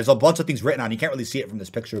 Yeah, there's a bunch of things written on. You can't really see it from this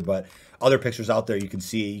picture, but other pictures out there you can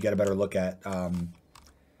see. You get a better look at. Kind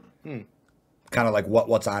of like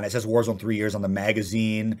what's on it. It says Warzone 3 years on the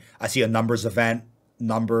magazine. I see a numbers event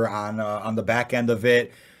number on the back end of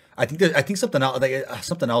it. I think something else, like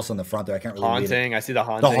something else on the front there. I can't really haunting. read it. I see the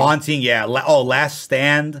haunting. The haunting, yeah. Last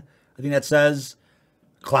Stand. I think that says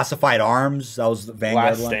Classified Arms. That was the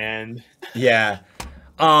Vanguard Last one. Stand. Yeah.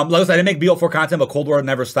 Like I said, I didn't make BO4 content, but Cold War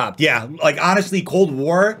never stopped. Yeah, like honestly, Cold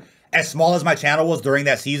War, as small as my channel was during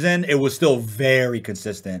that season, it was still very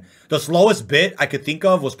consistent. The slowest bit I could think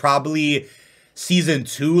of was probably season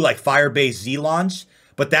 2, like Firebase Z launch,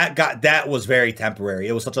 but that was very temporary.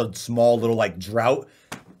 It was such a small little like drought.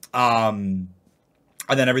 And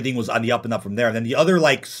then everything was on the up and up from there. And then the other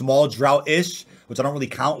like small drought-ish, which I don't really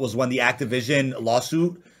count, was when the Activision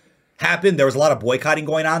lawsuit happened. There was a lot of boycotting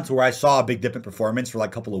going on to where I saw a big dip in performance for like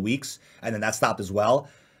a couple of weeks, and then that stopped as well.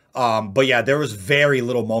 But yeah, there was very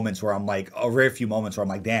little moments where I'm like, a very few moments where I'm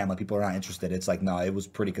like, damn, like people are not interested. It's like, no, it was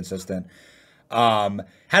pretty consistent. Had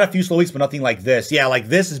a few slow weeks, but nothing like this. Yeah, like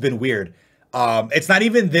this has been weird. It's not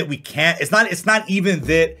even that we can't, it's not even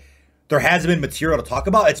that there hasn't been material to talk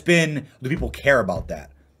about. It's been, do people care about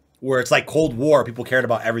that? Where it's like Cold War, people cared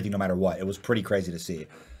about everything no matter what. It was pretty crazy to see.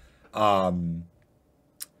 Was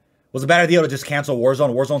a bad idea to just cancel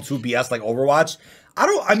Warzone 2 BS like Overwatch?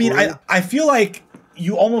 I feel like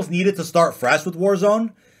you almost needed to start fresh with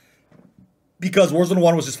Warzone because Warzone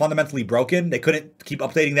 1 was just fundamentally broken. They couldn't keep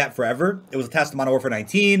updating that forever. It was a test of Modern Warfare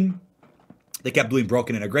 19. They kept doing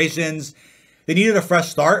broken integrations. They needed a fresh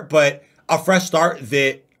start, but a fresh start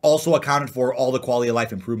that also accounted for all the quality of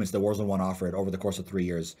life improvements that Warzone 1 offered over the course of 3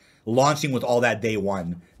 years. Launching with all that day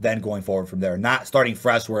one, then going forward from there. Not starting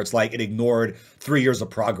fresh where it's like it ignored 3 years of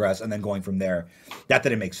progress and then going from there. That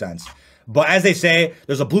didn't make sense. But as they say,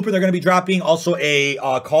 there's a blueprint they're going to be dropping. Also a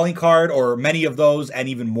calling card or many of those and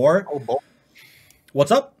even more. Oh, boy.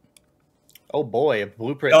 What's up? Oh boy, a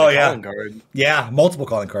blueprint and a calling card. Yeah, multiple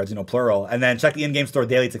calling cards, plural. And then check the in-game store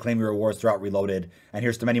daily to claim your rewards throughout Reloaded. And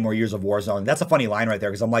here's to many more years of Warzone. That's a funny line right there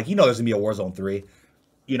because I'm like, there's going to be a Warzone 3.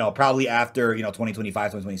 Probably after,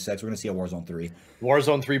 2025, 2026, we're going to see a Warzone 3.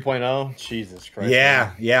 Warzone 3.0? Jesus Christ.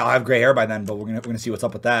 Yeah, man. I'll have gray hair by then, but we're gonna see what's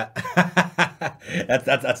up with that. that's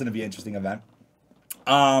going to be an interesting event.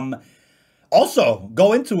 Also,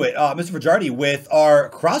 go into it, Mr. Fajardi, with our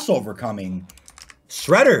crossover coming.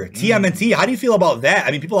 Shredder, TMNT, how do you feel about that?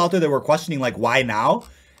 I mean, people out there that were questioning, like, why now?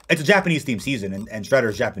 It's a Japanese-themed season, and Shredder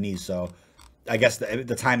is Japanese, so I guess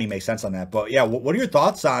the timing makes sense on that. But, yeah, what are your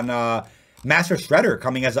thoughts on Master Shredder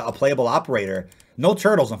coming as a playable operator? No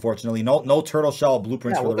turtles, unfortunately. No turtle shell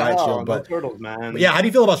blueprints for the riot shield. But no turtles, man. But yeah, how do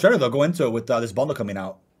you feel about Shredder, though? Go into it with this bundle coming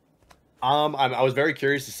out. I was very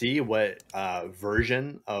curious to see what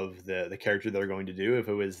version of the character they're going to do. If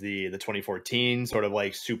it was the 2014 sort of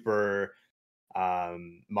like super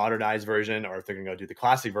modernized version, or if they're going to go do the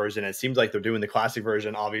classic version. It seems like they're doing the classic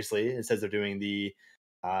version. Obviously, it says they're doing the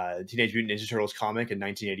Teenage Mutant Ninja Turtles comic in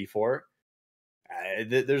 1984.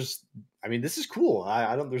 This is cool.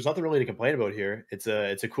 There's nothing really to complain about here. It's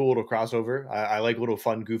a cool little crossover. I like little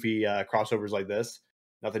fun, goofy crossovers like this.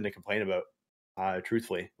 Nothing to complain about,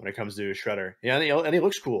 truthfully, when it comes to Shredder. Yeah, and he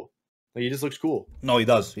looks cool. Like, he just looks cool. No, he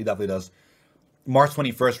does. He definitely does. March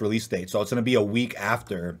 21st release date, so it's going to be a week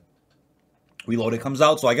after Reloaded comes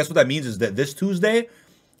out. So I guess what that means is that this Tuesday,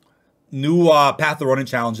 new Path to Ronin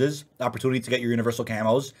challenges, opportunity to get your universal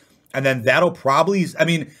camos, and then that'll probably,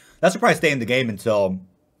 that's probably stay in the game until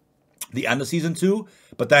the end of Season 2,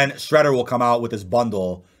 but then Shredder will come out with this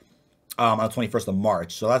bundle on the 21st of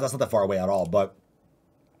March, so that's not that far away at all. But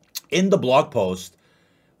in the blog post,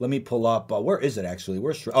 let me pull up, where is it actually?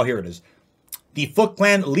 Oh, here it is. The Foot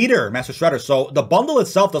Clan leader, Master Shredder. So the bundle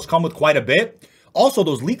itself does come with quite a bit. Also,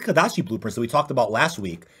 those leaked Kadashi blueprints that we talked about last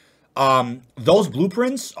week, those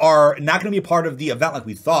blueprints are not going to be a part of the event like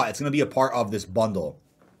we thought. It's going to be a part of this bundle.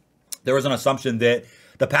 There was an assumption that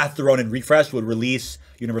the Path to Ronin refresh would release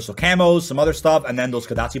universal camos, some other stuff, and then those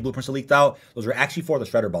Kadachi blueprints are leaked out. Those are actually for the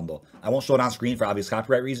Shredder bundle. I won't show it on screen for obvious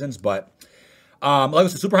copyright reasons, but like I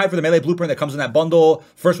said, super hype for the melee blueprint that comes in that bundle.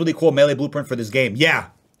 First really cool melee blueprint for this game. Yeah,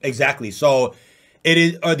 exactly. So it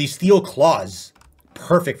is the steel claws,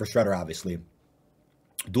 perfect for Shredder, obviously.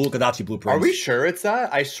 Dual Kadachi blueprints. Are we sure it's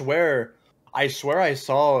that? I swear I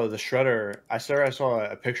saw the Shredder. I swear I saw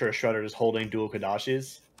a picture of Shredder just holding dual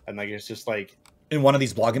Kadashis, and like it's just like in one of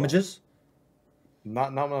these blog images.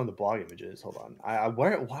 Not one of the blog images. Hold on.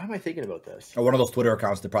 Why am I thinking about this? Or one of those Twitter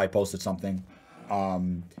accounts that probably posted something.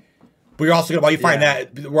 But you're also gonna, while you find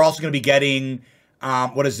that, we're also gonna be getting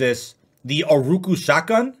what is this? The Aruku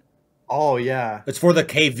shotgun. Oh yeah. It's for the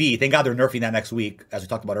KV. Thank God they're nerfing that next week, as we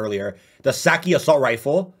talked about earlier. The Saki assault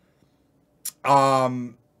rifle.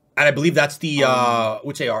 And I believe that's the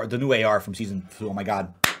which AR? The new AR from season 2. Oh my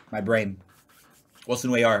God, my brain. What's the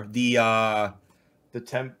new AR? The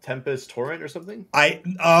Tempest Torrent or something?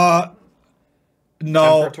 No,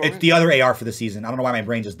 it's the other AR for the season. I don't know why my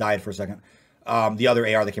brain just died for a second. The other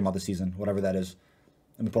AR that came out this season, whatever that is.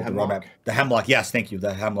 Let me pull up the roadmap. The Hemlock. Yes, thank you.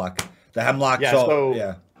 The Hemlock. The Hemlock.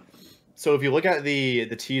 Yeah. So if you look at the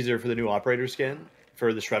teaser for the new operator skin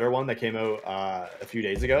for the Shredder one that came out a few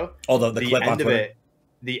days ago. Oh, the clip on Twitter.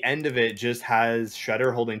 The end of it just has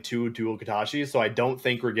Shredder holding 2 dual Katashis, so I don't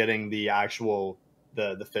think we're getting the actual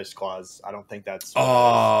the fist claws. I don't think that's.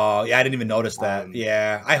 Oh, yeah, I didn't even notice that.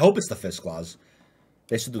 Yeah, I hope it's the fist claws.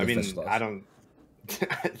 They should do the fist claws. I don't.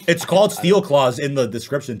 It's called steel claws in the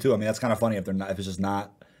description too. I mean, that's kind of funny if they're not. If it's just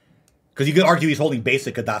not, because you could argue he's holding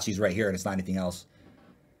basic Katashis right here, and it's not anything else.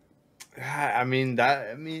 I mean,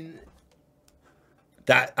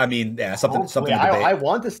 yeah, something. I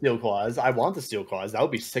want the steel claws. That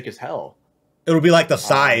would be sick as hell. It would be like the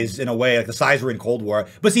size in a way, like the size were in Cold War.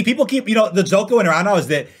 But see, people keep, the joke going around now is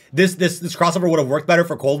that this crossover would have worked better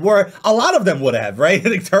for Cold War. A lot of them would have, right?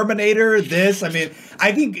 Like Terminator, this. I mean,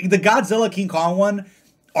 I think the Godzilla King Kong one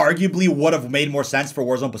arguably would have made more sense for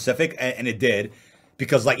Warzone Pacific, and it did.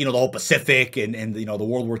 Because, like, the whole Pacific and the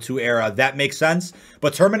World War II era, that makes sense.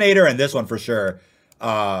 But Terminator and this one for sure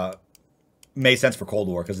made sense for Cold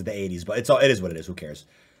War because of the 80s. But it is what it is. Who cares?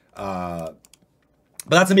 But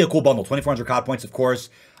that's going to be a cool bundle. 2,400 COD points, of course.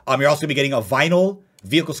 You're also going to be getting a vinyl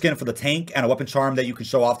vehicle skin for the tank and a weapon charm that you can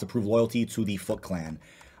show off to prove loyalty to the Foot Clan.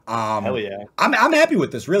 Hell yeah. I'm happy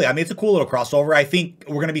with this, really. I mean, it's a cool little crossover. I think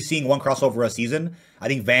we're going to be seeing one crossover a season. I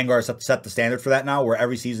think Vanguard set the standard for that now, where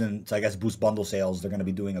every season to, I guess, boost bundle sales, they're going to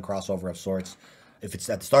be doing a crossover of sorts. If it's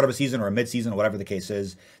at the start of a season or a mid-season, whatever the case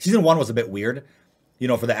is. Season 1 was a bit weird,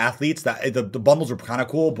 for the athletes. The bundles were kind of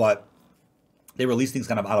cool, but they released things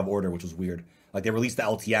kind of out of order, which was weird. Like, they released the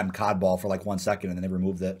LTM COD ball for, like, 1 second, and then they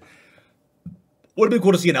removed it. Would have been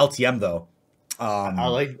cool to see an LTM, though. I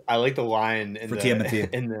like the line in for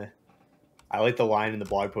TMNT. I like the line in the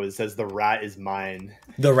blog post. It says, "The rat is mine."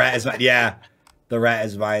 The rat is mine. Yeah. The rat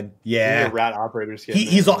is mine. Yeah. The rat operator skin.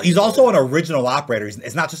 He's also an original operator.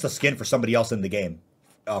 It's not just a skin for somebody else in the game.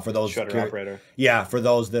 For those Shredder operator. Yeah, for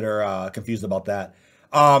those that are confused about that.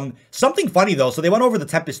 Something funny, though. So they went over the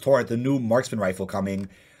Tempest Torrent, the new marksman rifle coming.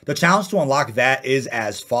 The challenge to unlock that is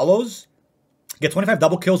as follows. Get 25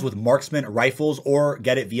 double kills with marksman rifles or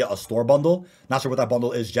get it via a store bundle. Not sure what that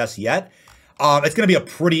bundle is just yet. It's going to be a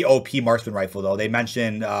pretty OP marksman rifle, though. They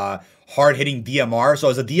mentioned hard-hitting DMR. So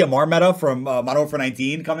is a DMR meta from Modern Warfare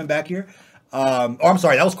 19 coming back here? I'm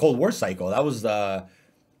sorry. That was Cold War Cycle. That was the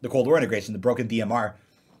Cold War integration, the broken DMR.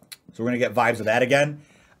 So we're going to get vibes of that again.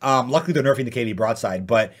 Luckily, they're nerfing the KV broadside.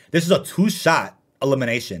 But this is a 2-shot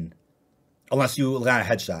elimination unless you land a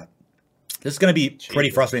headshot. This is going to be pretty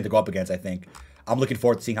frustrating to go up against, I think. I'm looking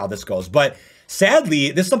forward to seeing how this goes. But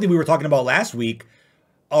sadly, this is something we were talking about last week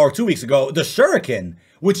or 2 weeks ago. The Shuriken,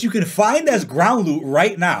 which you can find as ground loot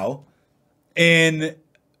right now in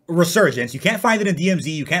Resurgence. You can't find it in DMZ.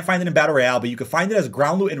 You can't find it in Battle Royale, but you can find it as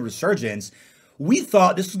ground loot in Resurgence. We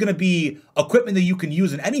thought this was going to be equipment that you can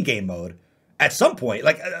use in any game mode at some point.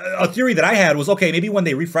 Like, a theory that I had was, okay, maybe when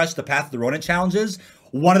they refresh the Path of the Ronin challenges,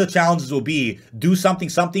 one of the challenges will be do something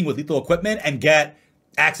with lethal equipment and get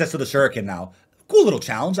access to the Shuriken now. Cool little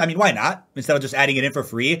challenge. I mean, why not? Instead of just adding it in for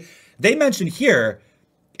free. They mentioned here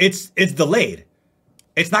it's delayed.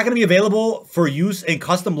 It's not going to be available for use in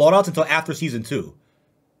custom loadouts until after Season 2.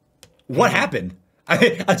 What happened?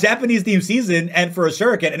 A Japanese themed season and for a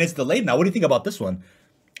Shuriken, and it's delayed now. What do you think about this one?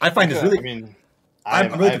 I find this really... I mean,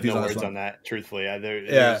 I'm really I have confused no on this words one. on that, truthfully.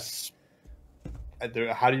 Yeah.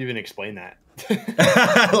 How do you even explain that?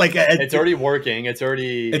 Like, it's already working. It's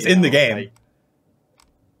in the game. Like,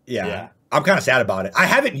 yeah. I'm kind of sad about it. I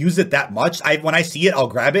haven't used it that much. When I see it, I'll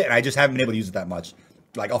grab it, and I just haven't been able to use it that much.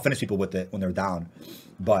 Like, I'll finish people with it when they're down,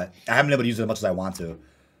 but I haven't been able to use it as much as I want to.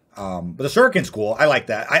 But the Shuriken's cool. I like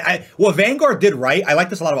that. What Vanguard did right, I like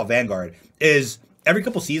this a lot about Vanguard, is every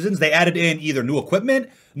couple seasons they added in either new equipment,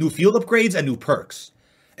 new field upgrades, and new perks.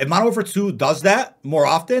 If Modern Warfare 2 does that more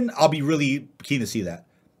often, I'll be really keen to see that.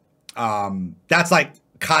 That's like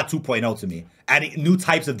COD 2.0 to me. Adding new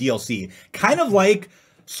types of DLC. Kind of like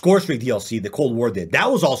Score Streak DLC that Cold War did. That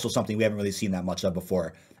was also something we haven't really seen that much of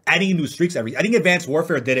before. Adding new streaks I think Advanced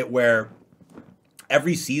Warfare did it where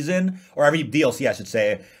every season, or every DLC, I should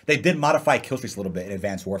say, they did modify kill streaks a little bit in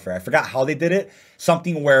Advanced Warfare. I forgot how they did it.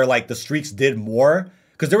 Something where like the streaks did more.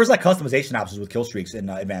 Because there was like customization options with kill streaks in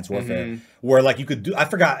Advanced Warfare where like you could do, I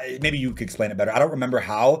forgot, maybe you could explain it better. I don't remember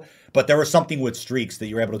how, but there was something with streaks that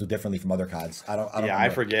you were able to do differently from other CODs. I don't Yeah,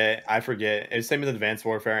 remember. I forget. It's same with Advanced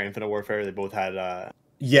Warfare, Infinite Warfare. They both had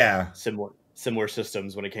Yeah. similar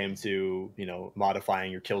systems when it came to, you know,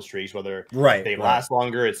 modifying your kill streaks, whether they Right. last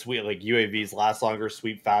longer, it's sweet, like UAVs last longer,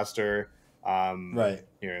 sweep faster, Right.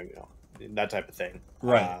 you know, that type of thing.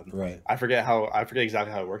 Right. Right. I forget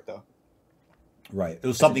exactly how it worked though. Right. It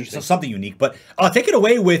was something unique. But take it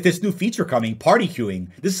away with this new feature coming, party queuing.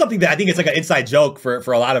 This is something that I think it's like an inside joke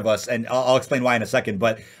for a lot of us, and I'll explain why in a second.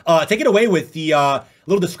 But take it away with the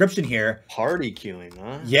little description here. Party queuing,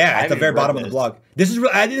 huh? Yeah, at the very bottom of the blog. This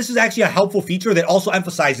is actually a helpful feature that also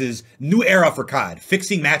emphasizes new era for COD,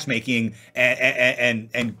 fixing matchmaking and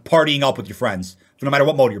partying up with your friends, no matter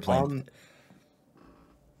what mode you're playing.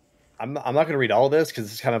 I'm not going to read all of this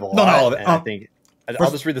because it's kind of a lot. Not all of it. And I think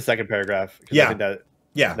I'll just read the second paragraph. Yeah. I think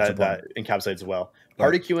that encapsulates it well.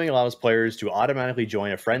 Party queuing allows players to automatically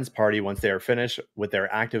join a friend's party once they are finished with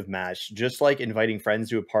their active match. Just like inviting friends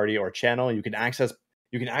to a party or channel, you can access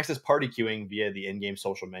party queuing via the in-game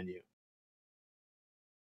social menu.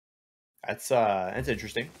 That's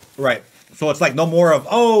interesting. Right. So it's like no more of,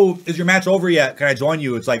 oh, is your match over yet? Can I join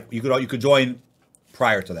you? It's like you could join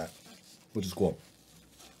prior to that, which is cool.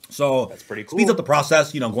 So that's pretty cool. Speeds up the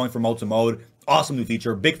process, you know, going from mode to mode. Awesome new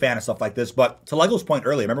feature. Big fan of stuff like this. But to Lego's point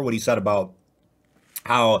earlier, remember what he said about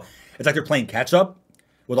how it's like they're playing catch up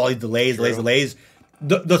with all these delays. The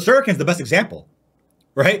Shuriken's the best example,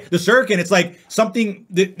 right? The Shuriken, it's like something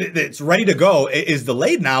that's ready to go is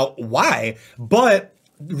delayed now. Why? But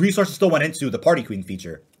resources still went into the party queen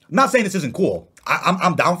feature. I'm not saying this isn't cool.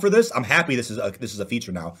 I'm down for this. I'm happy this is a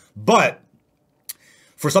feature now. But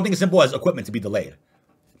for something as simple as equipment to be delayed,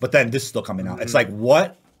 but then this is still coming out. It's like,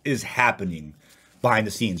 what is happening behind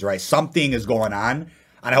the scenes, right? Something is going on,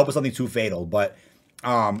 and I hope it's something too fatal, but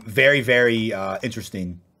very, very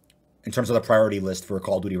interesting in terms of the priority list for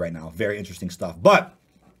Call of Duty right now. Very interesting stuff. But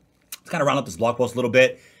let's kind of round up this blog post a little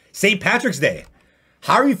bit. St. Patrick's Day.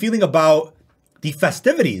 How are you feeling about the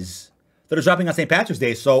festivities that are dropping on St. Patrick's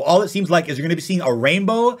Day? So all it seems like is you're going to be seeing a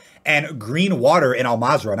rainbow and green water in Al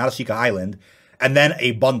Mazrah, not Ashika Island, and then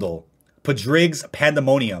a bundle. Padrig's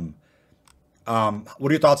Pandemonium. What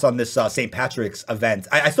are your thoughts on this St. Patrick's event?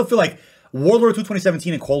 I still feel like World War II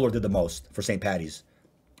 2017 and Cold War did the most for St. Patty's.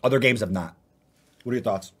 Other games have not. What are your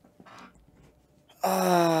thoughts?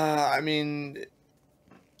 I mean,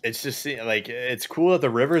 it's just like it's cool that the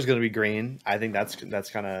river is going to be green. I think that's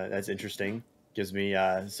interesting. Gives me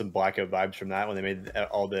some Blackout vibes from that when they made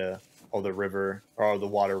all the river or all the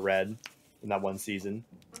water red in that one season.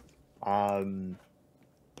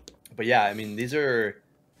 But yeah, I mean,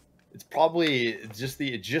 it's probably just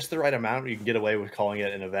the right amount you can get away with calling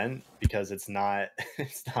it an event because it's not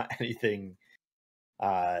anything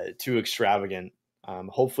too extravagant.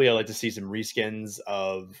 Hopefully I'd like to see some reskins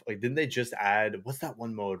of, like, didn't they just add, what's that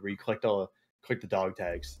one mode where you collect the dog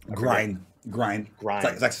tags? Grind.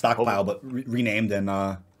 It's like stockpile, but renamed in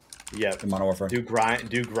Modern Warfare. Do grind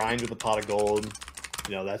with a pot of gold,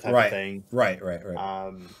 you know, that type of thing. Right.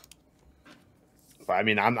 But I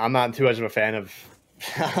mean, I'm not too much of a fan of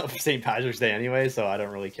St. Patrick's Day anyway, so I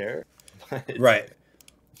don't really care. Right.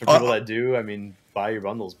 For people that do, I mean, buy your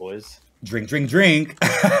bundles, boys. Drink.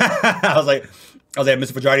 I was like,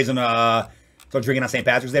 Mr. Fajardi's gonna start drinking on St.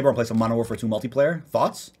 Patrick's Day. We're gonna play some Modern Warfare 2 multiplayer.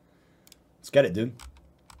 Thoughts? Let's get it, dude.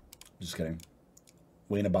 Just kidding.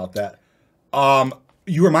 Waiting about that.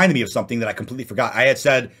 You reminded me of something that I completely forgot. I had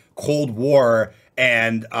said Cold War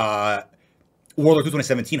and World War II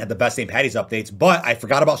 2017 had the best St. Patty's updates, but I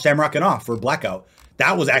forgot about Shamrock and Off for Blackout.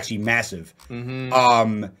 That was actually massive.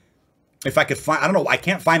 If I could find, I don't know, I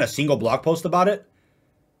can't find a single blog post about it.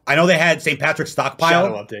 I know they had St. Patrick's stockpile.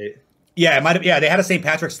 Shadow update. Yeah, it might have. Yeah, they had a St.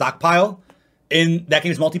 Patrick's stockpile in that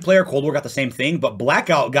game's multiplayer. Cold War got the same thing, but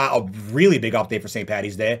Blackout got a really big update for St.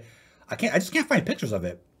 Patty's Day. I just can't find pictures of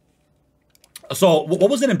it. So what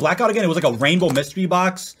was it in Blackout again? It was like a rainbow mystery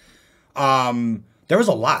box. There was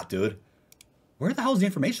a lot, dude. Where the hell is the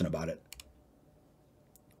information about it?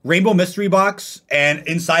 Rainbow mystery box, and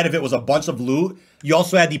inside of it was a bunch of loot. You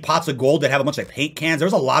also had the pots of gold that have a bunch of paint cans. There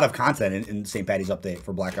was a lot of content in St. Patty's update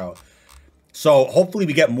for Blackout. So hopefully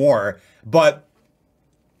we get more. But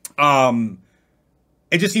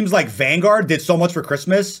it just seems like Vanguard did so much for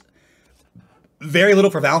Christmas, very little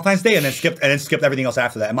for Valentine's Day, and then skipped everything else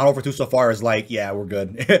after that. And Modern Warfare 2 so far is like, yeah, we're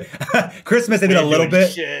good. Christmas they did a little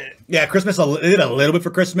bit. Shit. Yeah, Christmas they did a little bit for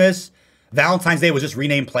Christmas. Valentine's Day was just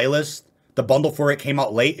renamed playlist. the bundle for it came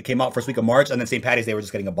out late. It came out first week of March, and then St. Patty's Day we're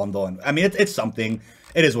just getting a bundle. And I mean, it's something.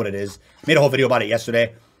 It is what it is. Made a whole video about it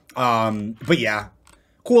yesterday. But yeah,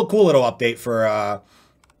 cool little update for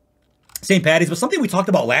St. Patty's. But something we talked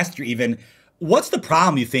about last year even. What's the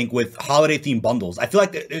problem, you think, with holiday-themed bundles? I feel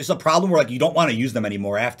like there's a problem where like you don't want to use them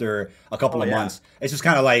anymore after a couple of months. It's just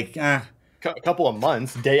kind of like, A couple of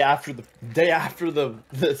months, day after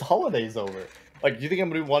the holiday's over. Like, do you think I'm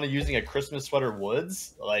going to want to using a Christmas sweater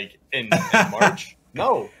Woods like in March?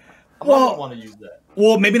 No, I'm not going to want to use that.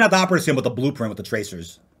 Well, maybe not the operator skin, but the blueprint with the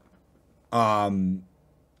tracers. I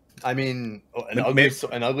mean,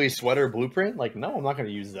 an ugly sweater blueprint? Like, no, I'm not going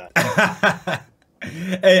to use that.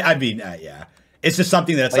 I mean, yeah, it's just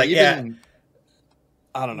something that's like yeah.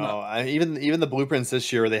 I don't know. Even the blueprints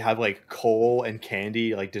this year, they have like coal and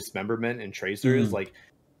candy, like dismemberment and tracers. Like,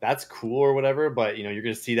 that's cool or whatever. But you know, you're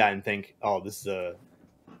gonna see that and think, oh, this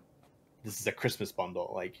is a Christmas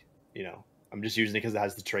bundle. Like, you know, I'm just using it because it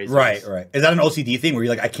has the tracers. Right. Is that an OCD thing where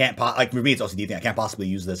you're like, I can't like for me, it's OCD thing. I can't possibly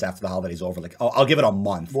use this after the holidays over. Like, I'll give it a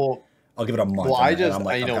month. Well, I'll give it a month. Well, I'm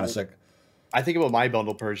kind of sick. I think about my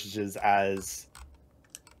bundle purchases as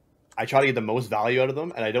I try to get the most value out of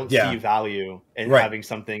them, and I don't see value in having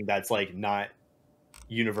something that's like not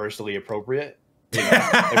universally appropriate. You know?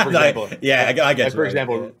 Like, for example, I get. For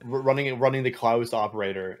example, running the Klaus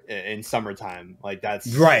operator in summertime, like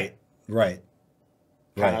that's right.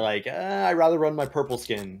 Kind of like I'd rather run my purple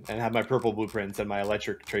skin and have my purple blueprints and my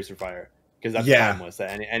electric tracer fire because that's timeless.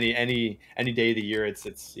 Any day of the year,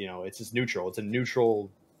 it's you know, it's just neutral. It's a neutral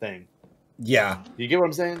thing. Yeah. You get what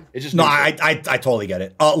I'm saying? It's just no, I totally get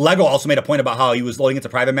it. Lego also made a point about how he was loading into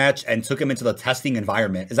private match and took him into the testing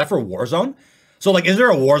environment. Is that for Warzone? So like, is there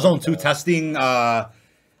a Warzone 2 testing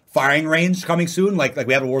firing range coming soon? Like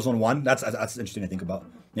we have a Warzone 1. That's interesting to think about.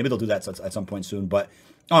 Maybe they'll do that at some point soon. But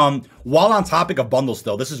while on topic of bundles,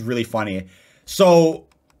 still, this is really funny. So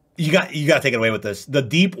you got to take it away with this. The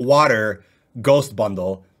Deep Water Ghost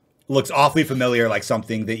bundle looks awfully familiar, like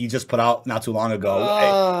something that you just put out not too long ago.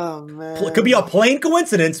 Oh, man. It could be a plain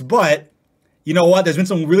coincidence, but you know what? There's been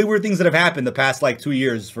some really weird things that have happened the past like 2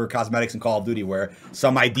 years for cosmetics in Call of Duty where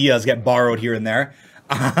some ideas get borrowed here and there.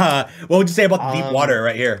 What would you say about the Deep Water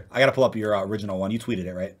right here? I got to pull up your original one. You tweeted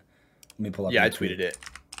it, right? Let me pull up. Yeah, I tweeted it.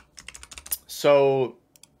 So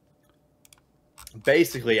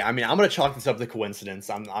basically, I mean, I'm gonna chalk this up to coincidence.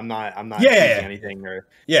 I'm not accusing anything or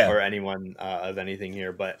anyone of anything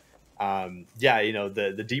here, but you know,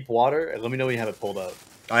 the Deep Water. Let me know when you have it pulled up.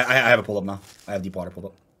 I have it pulled up now. I have Deep Water pulled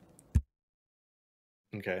up.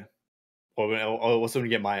 Okay. Well, we'll soon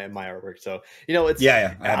get my artwork. So you know, it's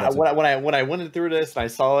I have that when I went through this and I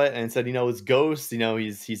saw it and it said, you know, it's Ghost. You know,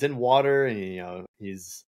 he's in water and you know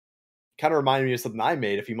he's kind of reminded me of something I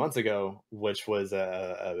made a few months ago, which was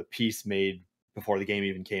a piece made before the game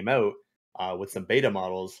even came out with some beta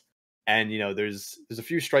models. And you know, there's a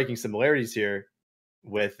few striking similarities here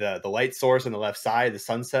with the light source on the left side, the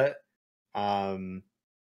sunset, and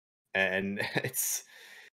it's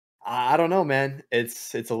I don't know, man.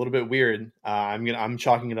 It's a little bit weird. I'm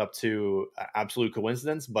chalking it up to absolute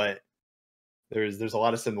coincidence, but there's a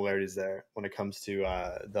lot of similarities there when it comes to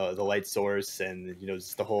the light source and you know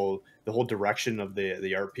just the whole direction of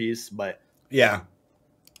the art piece. But yeah,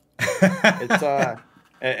 it's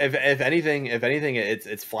if anything,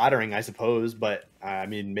 it's flattering, I suppose. But I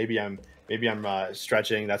mean, maybe I'm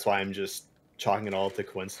stretching. That's why I'm just chalking it all to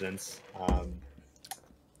coincidence.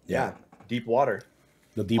 Deep Water.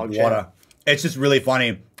 The Deep Water. It's just really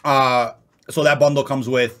funny. So that bundle comes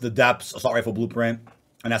with the Depths assault rifle blueprint,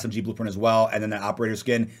 an SMG blueprint as well, and then the operator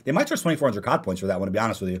skin. They might charge 2,400 COD points for that one, to be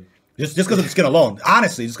honest with you. Just because of the skin alone.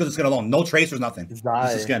 Honestly, just because of the skin alone. No tracers, nothing. Just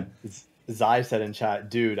the skin. Zai said in chat,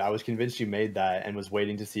 dude, I was convinced you made that and was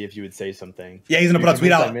waiting to see if you would say something. Yeah, he's going to put a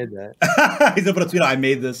tweet out. I made that. He's going to put a tweet out. I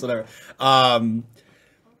made this, whatever.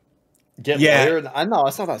 Weird. I know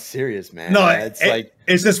it's not that serious, man. No,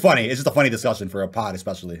 it's just funny. It's just a funny discussion for a pod,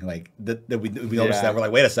 especially like that we noticed that we're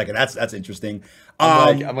like, wait a second, that's interesting.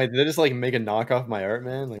 I'm like, did they just like make a knockoff my art,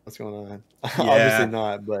 man? Like, what's going on? Obviously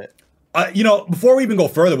not, but you know, before we even go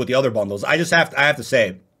further with the other bundles, I have to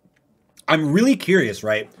say, I'm really curious,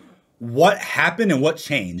 right? What happened and what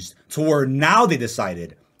changed to where now they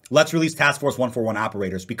decided let's release Task Force 141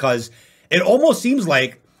 operators, because it almost seems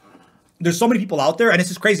like there's so many people out there, and it's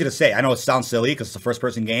just crazy to say. I know it sounds silly because it's a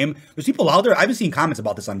first-person game. There's people out there, I've been seeing comments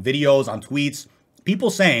about this on videos, on tweets,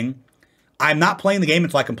 people saying, I'm not playing the game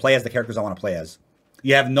until I can play as the characters I want to play as.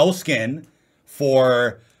 You have no skin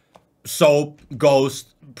for Soap,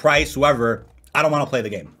 Ghost, Price, whoever. I don't want to play the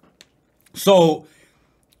game. So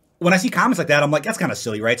when I see comments like that, I'm like, that's kind of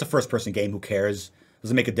silly, right? It's a first-person game. Who cares?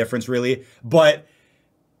 Doesn't make a difference, really. But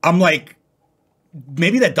I'm like,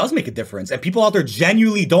 maybe that does make a difference. And people out there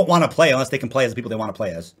genuinely don't want to play unless they can play as the people they want to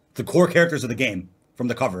play as. The core characters of the game from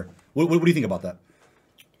the cover. What do you think about that?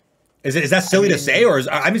 Is that silly to say, or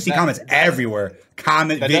I've been seeing comments everywhere,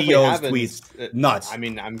 videos, tweets, nuts. I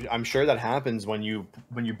mean, I'm sure that happens when you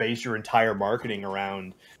base your entire marketing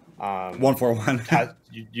around 141.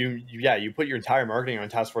 You put your entire marketing on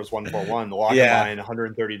Task Force 141, the lock and line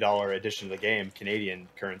 $130 addition to the game, Canadian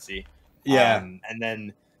currency. Yeah, and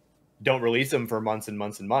then don't release them for months and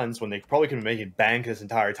months and months when they probably could have made it bank this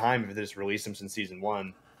entire time if they just released them since season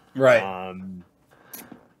 1. Right.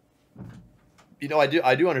 You know, I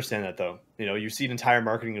do understand that though. You know, you see an entire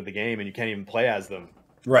marketing of the game and you can't even play as them.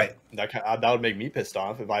 Right. That would make me pissed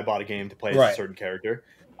off if I bought a game to play as a certain character.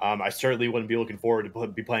 I certainly wouldn't be looking forward to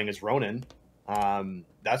be playing as Ronin.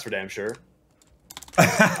 That's for damn sure.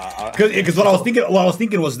 Because what I was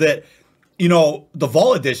thinking was that, you know, the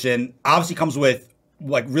Vault Edition obviously comes with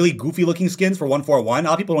like really goofy looking skins for 141. A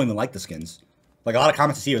lot of people don't even like the skins. Like a lot of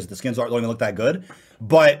comments I see is the skins don't even look that good.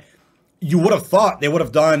 But you would have thought they would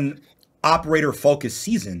have done operator focused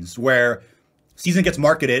seasons where season gets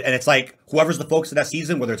marketed and it's like whoever's the focus of that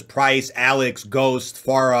season, whether it's Price, Alex, Ghost,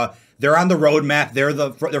 Farah, they're on the roadmap,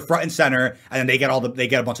 they're front and center, and then they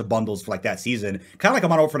get a bunch of bundles for like that season. Kind of like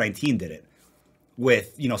Modern Warfare 19 did it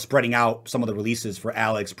with, you know, spreading out some of the releases for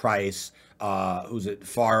Alex, Price,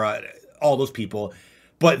 Farah, all those people.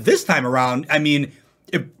 But this time around, I mean,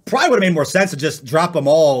 it probably would have made more sense to just drop them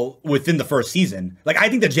all within the first season. Like, I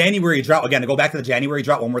think the January drought, again, to go back to the January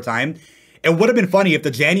drought one more time, it would have been funny if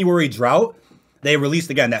the January drought, they released,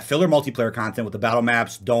 again, that filler multiplayer content with the battle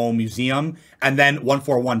maps, Dome, Museum, and then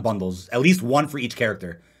 141 bundles. At least one for each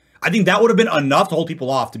character. I think that would have been enough to hold people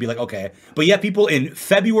off to be like, okay. But yet people in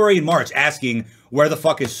February and March asking, where the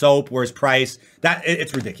fuck is Soap? Where's Price?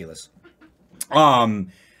 It's ridiculous.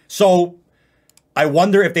 So I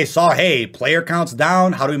wonder if they saw, hey, player counts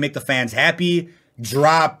down. How do we make the fans happy?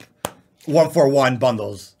 Drop 141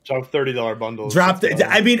 bundles. Drop $30 bundles.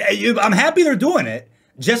 I mean, I'm happy they're doing it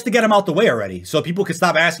just to get them out the way already, so people can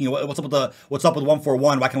stop asking you what's up with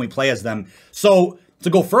 141. Why can't we play as them? So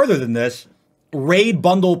to go further than this, Raid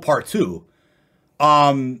Bundle Part 2.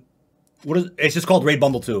 It's just called Raid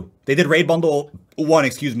Bundle 2. They did Raid Bundle 1,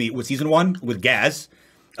 with Season 1 with Gaz.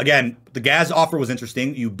 Again, the Gaz offer was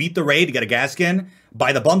interesting. You beat the raid, you get a Gaz skin.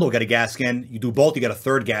 Buy the bundle, get a Gaz skin. You do both, you get a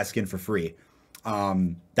third Gaz skin for free.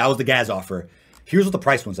 That was the Gaz offer. Here's what the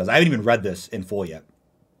price one says. I haven't even read this in full yet.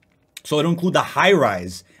 So it'll include the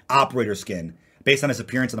high-rise operator skin based on his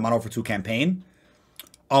appearance in the Modern Warfare 2 campaign.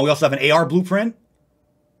 We also have an AR blueprint,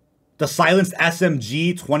 the Silenced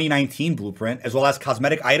SMG 2019 blueprint, as well as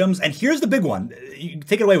cosmetic items. And here's the big one. You can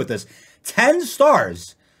take it away with this. 10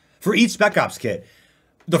 stars for each Spec Ops kit.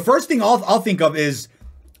 The first thing I'll think of is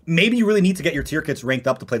maybe you really need to get your tier kits ranked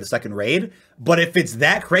up to play the second raid. But if it's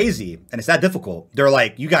that crazy and it's that difficult, they're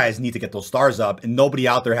like, you guys need to get those stars up. And nobody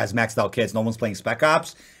out there has maxed out kits. No one's playing Spec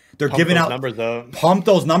Ops. They're giving out numbers up. Pump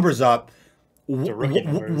those numbers up.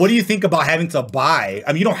 What do you think about having to buy?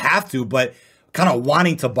 I mean, you don't have to, but kind of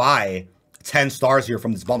wanting to buy 10 stars here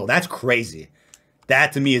from this bundle. That's crazy.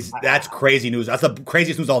 That to me that's crazy news. That's the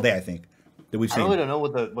craziest news all day, I think, that we've seen. I really don't know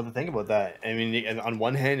what to think about that. I mean, on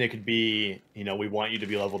one hand, it could be, you know, we want you to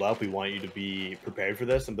be leveled up. We want you to be prepared for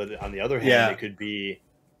this. But on the other hand, it could be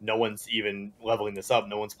no one's even leveling this up.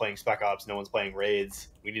 No one's playing Spec Ops. No one's playing raids.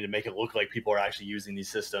 We need to make it look like people are actually using these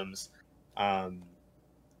systems.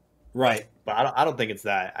 Right. But I don't think it's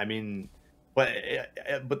that. I mean, but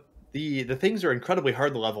the things are incredibly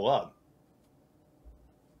hard to level up.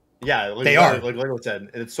 Yeah, they are. Like I said,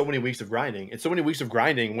 it's so many weeks of grinding. It's so many weeks of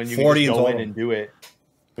grinding when you can just go in and do it.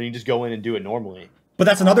 When you just go in and do it normally. But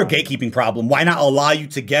that's another gatekeeping problem. Why not allow you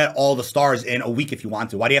to get all the stars in a week if you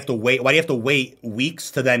want to? Why do you have to wait? Why do you have to wait weeks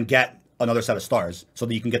to then get another set of stars so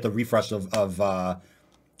that you can get the refresh of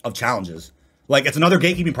challenges? Like, it's another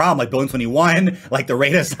gatekeeping problem, like Building 21, like the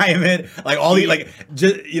raid assignment, like all these, like,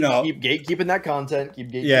 just, you know. Keep gatekeeping that content. Keep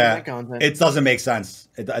gatekeeping that content. It doesn't make sense.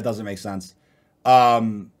 It doesn't make sense.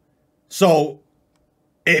 So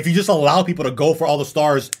if you just allow people to go for all the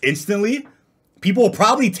stars instantly, people will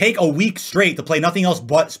probably take a week straight to play nothing else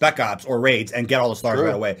but Spec Ops or raids and get all the stars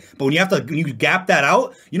right away. But when you gap that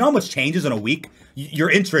out, you know how much changes in a week? Your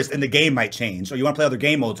interest in the game might change. Or you want to play other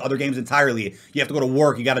game modes, other games entirely. You have to go to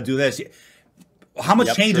work. You got to do this. How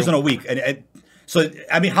much changes in a week? And so,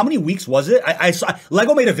 I mean, how many weeks was it? I saw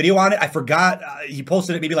Lego made a video on it. I forgot. He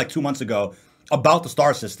posted it maybe like 2 months ago about the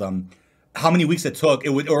star system. How many weeks it took, it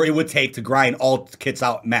would take to grind all kits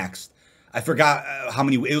out maxed. I forgot how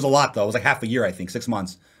many. It was a lot though. It was like half a year, I think, 6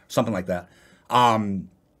 months, something like that.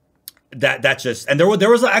 That just, and there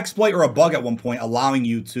was an exploit or a bug at one point allowing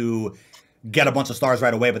you to get a bunch of stars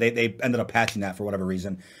right away, but they ended up patching that for whatever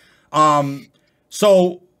reason.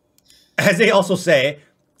 So, as they also say,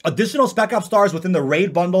 additional Spec Ops stars within the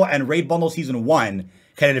Raid Bundle and Raid Bundle Season 1.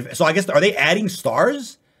 So I guess, are they adding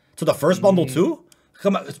stars to the first bundle too?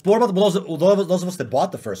 Come on, what about those of us that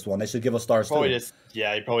bought the first one? They should give us stars too.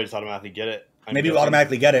 You probably just automatically get it. Maybe we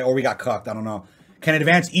automatically get it, or we got cucked. I don't know. Can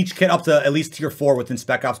advance each kit up to at least Tier 4 within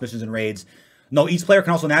Spec Ops missions and raids. No, each player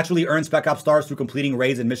can also naturally earn Spec Ops stars through completing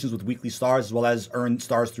raids and missions with weekly stars, as well as earn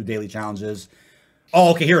stars through daily challenges.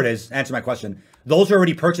 Oh, okay, here it is. Answer my question. Those who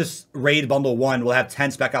already purchased Raid Bundle 1 will have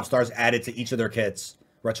 10 Spec Ops stars added to each of their kits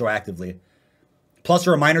retroactively. Plus,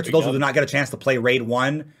 a reminder to those who do not get a chance to play Raid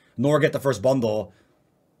 1, nor get the first bundle,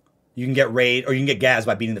 you can get Raid, or you can get Gaz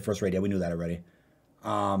by beating the first Raid. Yeah, we knew that already.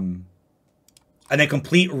 And then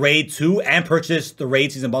complete Raid 2 and purchase the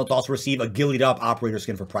Raid Season Bundle to also receive a gillied up operator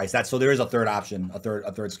skin for price. So there is a third option, a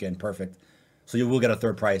third skin. Perfect. So you will get a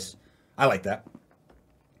third price. I like that.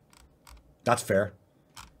 That's fair.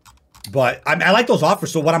 But I like those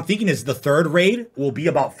offers. So what I'm thinking is the third raid will be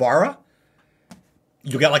about Farah.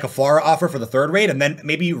 You'll get like a Farah offer for the third raid, and then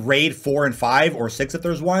maybe Raid 4 and 5 or 6 if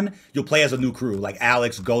there's one, you'll play as a new crew, like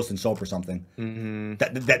Alex, Ghost, and Soap or something.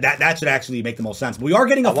 That should actually make the most sense. But we are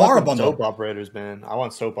getting a Farah bundle. Soap operators, man. I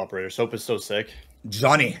want Soap operators. Soap is so sick.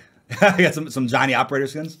 Johnny. I got some Johnny operator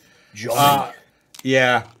skins. Johnny.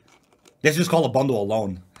 Yeah. They should just call a bundle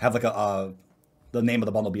alone. Have like the name of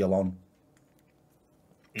the bundle be alone.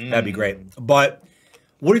 That'd be great. But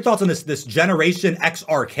what are your thoughts on this Generation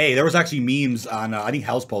XRK? There was actually memes on, I think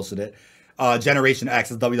Hell's posted it. Generation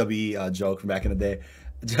X, is a WWE joke from back in the day.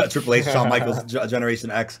 Triple H, Shawn Michaels,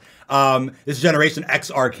 Generation X. This Generation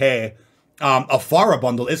XRK, a Farah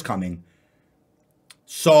bundle is coming.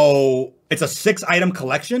 So it's a 6-item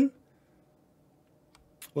collection.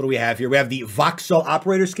 What do we have here? We have the Voxel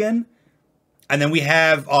operator skin. And then we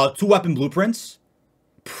have 2 weapon blueprints.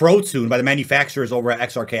 Pro Tune by the manufacturers over at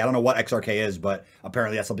XRK. I don't know what XRK is, but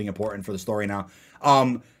apparently that's something important for the story now.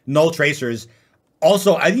 No tracers.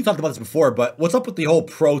 Also, I think you talked about this before, but what's up with the whole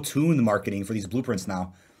Pro Tune marketing for these blueprints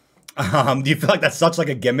now? Do you feel like that's such like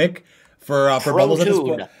a gimmick for bundles at this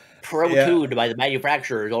point? Pro-tuned by the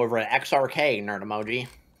manufacturers over at XRK, nerd emoji.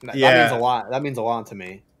 That means a lot. That means a lot to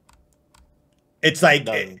me. It's like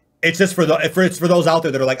it's just for those out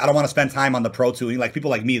there that are like, I don't want to spend time on the pro tuning. Like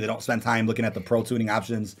people like me that don't spend time looking at the pro tuning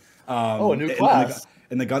options. A new class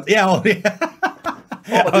in the guns. Yeah, a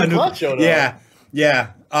new class showed up.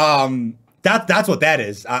 Yeah. That's what that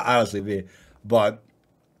is. Honestly, be. But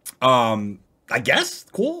I guess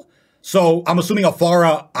cool. So I'm assuming a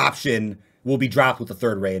Farah option will be dropped with the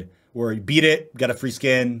third raid, where you beat it, get a free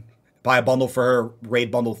skin, buy a bundle for her, Raid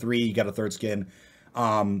Bundle 3, you get a third skin.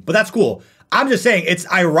 But that's cool. I'm just saying,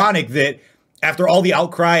 it's ironic that after all the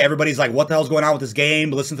outcry, everybody's like, what the hell's going on with this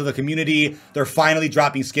game? Listen to the community. They're finally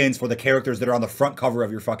dropping skins for the characters that are on the front cover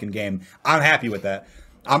of your fucking game. I'm happy with that.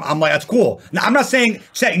 I'm like, that's cool. Now, I'm not saying,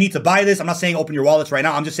 chat, you need to buy this. I'm not saying open your wallets right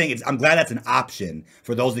now. I'm just saying I'm glad that's an option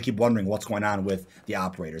for those that keep wondering what's going on with the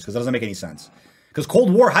operators, because it doesn't make any sense. Because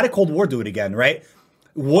Cold War, how did Cold War do it again, right?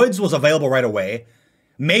 Woods was available right away.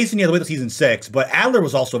 Mason, you had to wait till Season 6, but Adler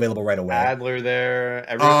was also available right away. Adler there.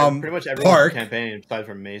 Pretty much every campaign, aside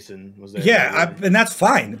from Mason, was there. Yeah, and that's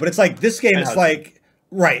fine. But it's like, this game is like,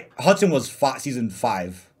 right, Hudson was Season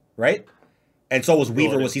 5, right? And so was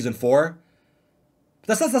Weaver was Season 4.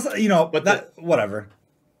 That's you know, but whatever.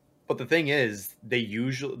 But the thing is,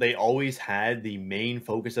 they always had the main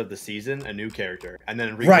focus of the season, a new character. And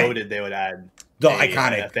then Reloaded, they would add the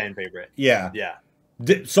iconic a fan favorite. Yeah. Yeah.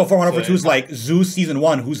 So far, 1 over 2 is like Zeus Season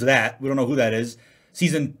 1. Who's that? We don't know who that is.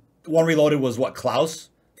 Season 1 Reloaded was what? Klaus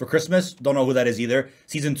for Christmas. Don't know who that is either.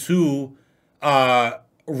 Season 2,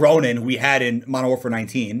 Ronin, who we had in Modern Warfare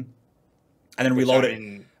 19, and then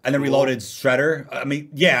Reloaded, Reloaded Shredder. I mean,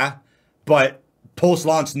 yeah, but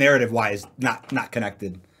post-launch narrative-wise, not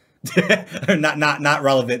connected, or not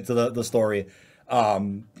relevant to the story.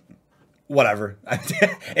 Whatever.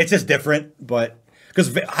 It's just different, but.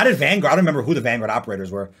 Because how did Vanguard? I don't remember who the Vanguard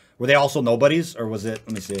operators were. Were they also nobodies, or was it?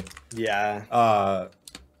 Let me see. Yeah.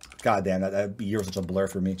 God damn, that year was such a blur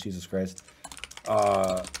for me. Jesus Christ. Who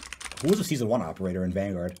was the Season 1 operator in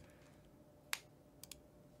Vanguard?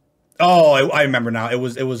 Oh, I remember now. It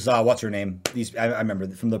was what's her name? I remember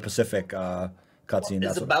from the Pacific cutscene.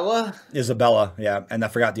 Isabella, yeah. And I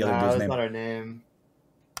forgot the other dude's name. That's not her name.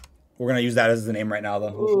 We're gonna use that as the name right now,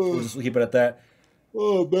 though. We'll just keep it at that.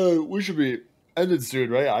 Oh man, we should be ended soon,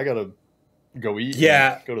 right? I gotta go eat.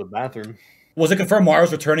 Yeah. Go to the bathroom. Was it confirmed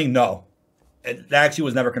Mara's returning? No. That actually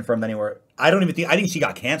was never confirmed anywhere. I think she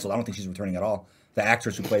got canceled. I don't think she's returning at all. The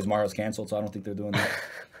actress who plays Mara's canceled, so I don't think they're doing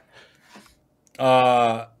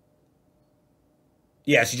that.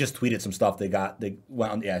 Yeah, she just tweeted some stuff. They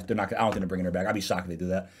went. Yeah, they're not. I don't think they're bringing her back. I'd be shocked if they do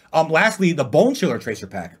that. Lastly, the Bone Chiller Tracer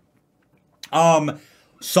pack.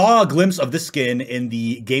 Saw a glimpse of this skin in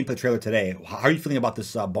the gameplay trailer today. How are you feeling about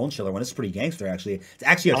this Bone Chiller one? It's pretty gangster, actually. It's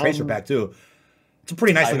actually a Tracer pack too. It's a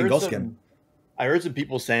pretty nice looking ghost skin. I heard some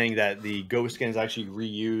people saying that the ghost skin is actually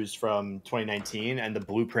reused from 2019, and the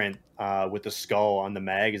blueprint with the skull on the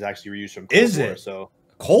mag is actually reused from Cold War. So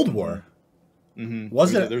Cold War? Mm-hmm.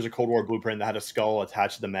 Was it? There's a Cold War blueprint that had a skull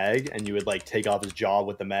attached to the mag, and you would like take off his jaw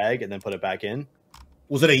with the mag and then put it back in.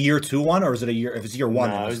 Was it a year 2 one, or was it a year? If it's year 1,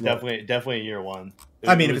 no, it was definitely a year 1.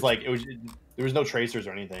 I mean, there was no tracers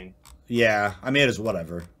or anything. Yeah, I mean, it is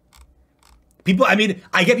whatever. People, I mean,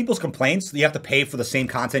 I get people's complaints that you have to pay for the same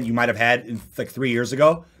content you might have had like 3 years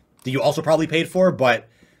ago that you also probably paid for, but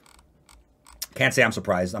can't say I'm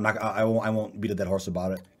surprised. I won't beat a dead horse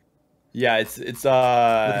about it. Yeah, it's looking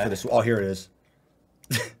for this. Oh, here it is.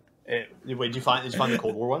 Wait, did you find the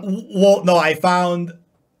Cold War one? Well, no,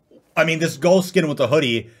 I mean, this ghost skin with the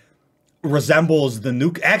hoodie resembles the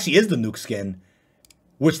nuke. Actually, is the nuke skin,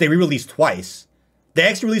 which they re-released twice. They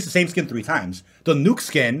actually released the same skin 3 times. The nuke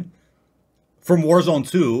skin from Warzone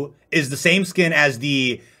 2 is the same skin as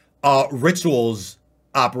the Rituals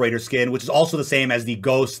operator skin, which is also the same as the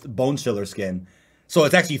Ghost Bone Chiller skin. So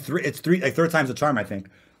it's actually third time's the charm, I think.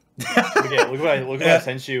 Okay, look what I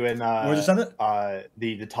sent you in where'd you send it?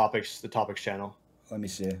 The topics channel. Let me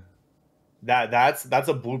see. That's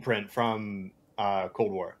a blueprint from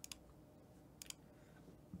Cold War.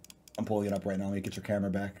 I'm pulling it up right now. Let me get your camera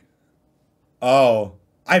back. Oh,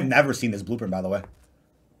 I've never seen this blueprint, by the way.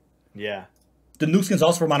 Yeah. The nuke skin's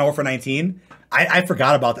also for Modern Warfare 19. I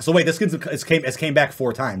forgot about that. So wait, this skin's came back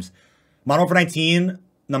 4 times. Modern Warfare 19,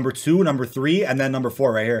 number 2, number 3, and then number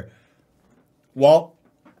 4 right here. Well,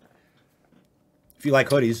 if you like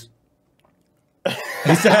hoodies,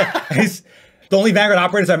 he's the only Vanguard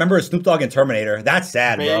operators I remember is Snoop Dogg and Terminator. That's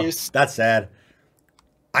sad, bro. That's sad.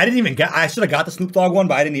 I should have got the Snoop Dogg one,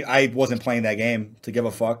 but I wasn't playing that game to give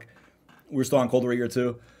a fuck. We were still on Cold War Year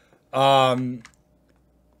 2.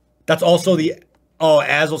 That's also the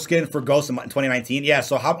Azel skin for Ghost in 2019. Yeah,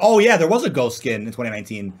 so there was a Ghost skin in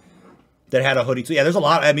 2019 that had a hoodie too. Yeah, there's a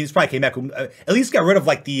lot. I mean, it's probably came back. At least got rid of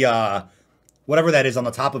like the whatever that is on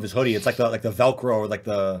the top of his hoodie. It's like the Velcro or like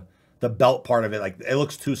the belt part of it. Like it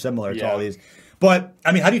looks too similar to all these. But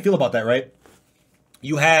I mean, how do you feel about that? Right?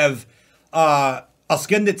 You have a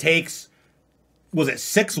skin that takes, was it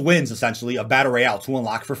 6 wins essentially of Battle Royale to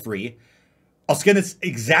unlock for free. A skin that's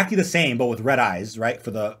exactly the same but with red eyes, right,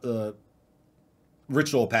 for the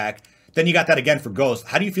Ritual pack. Then you got that again for Ghost.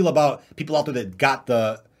 How do you feel about people out there that got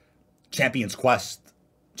the Champion's Quest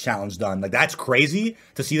challenge done? Like that's crazy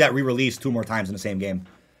to see that re-released 2 more times in the same game.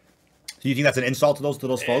 Do you think that's an insult to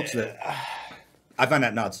those folks? That I find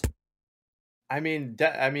that nuts. I mean,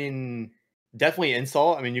 definitely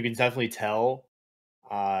insult. I mean, you can definitely tell,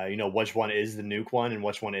 which one is the nuke one and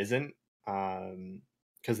which one isn't.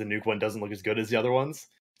 Because the nuke one doesn't look as good as the other ones.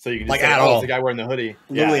 So you can just say, it's the guy wearing the hoodie.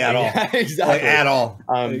 Literally at all. Exactly. Like at all.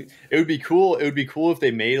 It would be cool. It would be cool if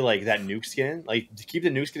they made like that nuke skin, like to keep the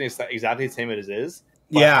nuke skin exactly the same as it is.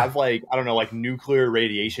 But have like, I don't know, like nuclear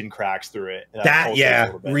radiation cracks through it.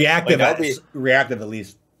 Reactive at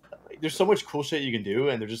least. There's so much cool shit you can do,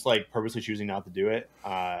 and they're just like purposely choosing not to do it,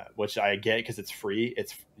 which I get because it's free.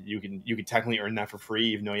 You can technically earn that for free,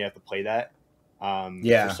 even though you have to play that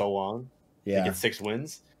for so long. Yeah, to get 6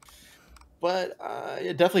 wins. But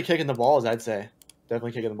definitely kicking the balls, I'd say.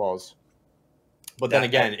 Definitely kicking the balls. But then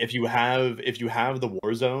again, if you have the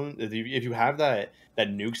Warzone, if you have that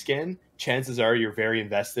nuke skin, chances are you're very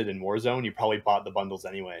invested in Warzone. You probably bought the bundles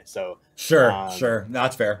anyway. So sure. No,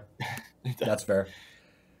 that's fair. That's fair.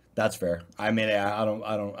 That's fair. I mean, I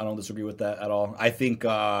don't disagree with that at all. I think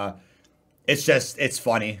it's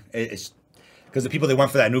funny. It's because the people that went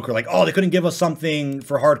for that nuke are like, oh, they couldn't give us something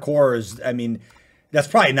for hardcores. I mean, that's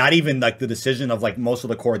probably not even like the decision of like most of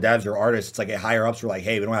the core devs or artists. It's like higher ups were like,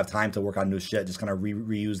 hey, we don't have time to work on new shit. Just kind of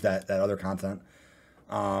reuse that other content.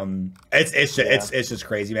 It's just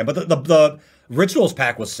crazy, man. But the Rituals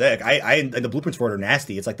pack was sick. The blueprints for it are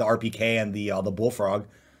nasty. It's like the RPK and the Bullfrog.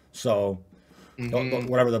 So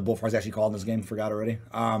whatever the Bullfrog's actually called in this game, forgot already.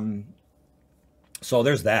 So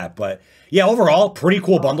there's that. But yeah, overall, pretty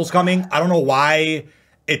cool bundles coming. I don't know why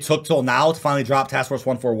it took till now to finally drop Task Force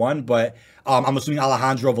 141, but I'm assuming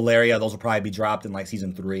Alejandro, Valeria, those will probably be dropped in like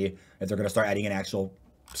Season 3 if they're going to start adding in actual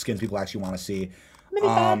skins people actually want to see.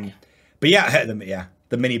 But yeah,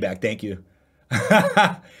 the mini bag, thank you.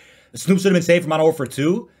 Snoop should have been saved from Modern Warfare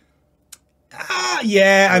 2.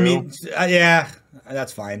 Yeah, I mean, yeah.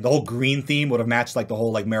 That's fine. The whole green theme would have matched like the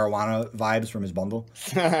whole like marijuana vibes from his bundle.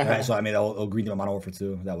 Right? So I mean, the whole green theme of Modern Warfare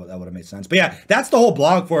 2, that would have made sense. But yeah, that's the whole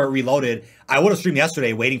blog for Reloaded. I would have streamed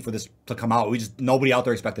yesterday waiting for this to come out. Nobody out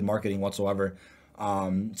there expected marketing whatsoever.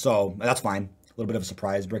 So that's fine. A little bit of a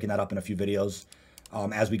surprise, breaking that up in a few videos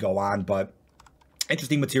as we go on. But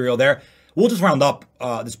interesting material there. We'll just round up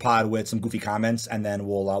this pod with some goofy comments, and then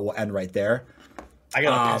we'll end right there. I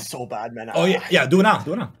got piss so bad, man. Oh yeah, do it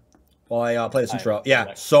now. While I play this intro.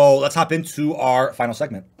 Yeah, so let's hop into our final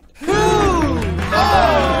segment. Who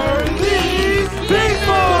are these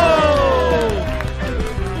people?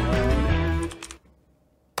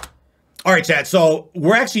 All right, chat. So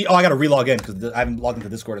we're actually... Oh, I got to relog in because I haven't logged into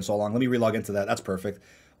Discord in so long. Let me relog into that. That's perfect.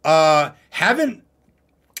 Haven't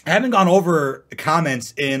gone over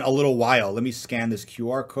comments in a little while. Let me scan this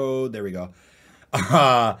QR code. There we go.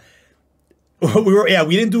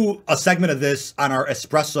 We didn't do a segment of this on our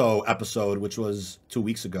espresso episode, which was 2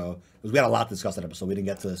 weeks ago, because we had a lot to discuss that episode. We didn't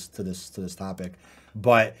get to this topic,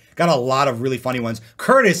 but got a lot of really funny ones.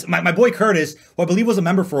 Curtis, my boy Curtis, who I believe was a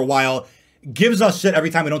member for a while, gives us shit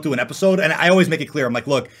every time we don't do an episode, and I always make it clear. I'm like,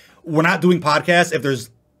 look, we're not doing podcasts if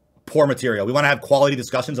there's poor material. We want to have quality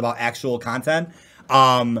discussions about actual content.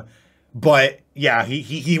 But yeah,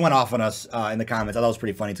 he went off on us in the comments. I thought it was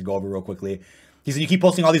pretty funny to go over real quickly. He said, you keep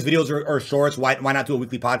posting all these videos or shorts. Why not do a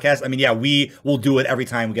weekly podcast? I mean, yeah, we will do it every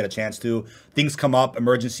time we get a chance to. Things come up,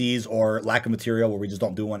 emergencies or lack of material where we just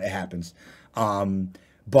don't do one. It happens.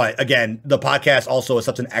 But again, the podcast also is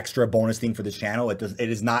such an extra bonus thing for this channel. It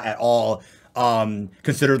is not at all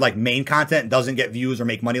considered like main content. It doesn't get views or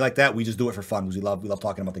make money like that. We just do it for fun because we love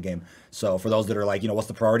talking about the game. So for those that are like, what's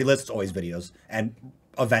the priority list? It's always videos and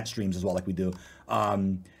event streams as well, like we do.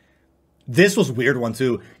 This was a weird one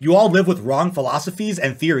too. You all live with wrong philosophies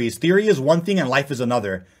and theories. Theory is one thing and life is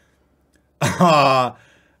another.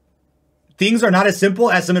 Things are not as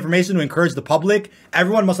simple as some information to encourage the public.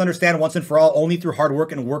 Everyone must understand once and for all, only through hard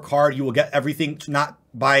work and work hard, you will get everything,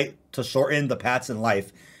 to shorten the paths in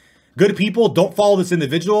life. Good people don't follow this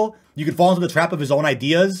individual. You can fall into the trap of his own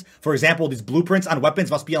ideas. For example, these blueprints on weapons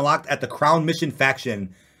must be unlocked at the Crown Mission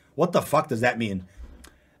faction. What the fuck does that mean?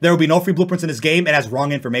 There will be no free blueprints in this game. It has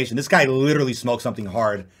wrong information. This guy literally smoked something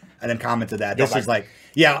hard and then commented that. This is like,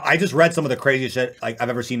 yeah, I just read some of the craziest shit like I've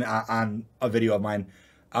ever seen on a video of mine.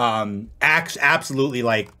 Absolutely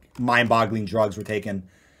like mind-boggling drugs were taken.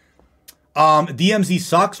 DMZ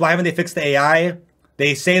sucks. Why haven't they fixed the AI?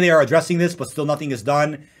 They say they are addressing this, but still nothing is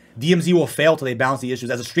done. DMZ will fail till they balance the issues.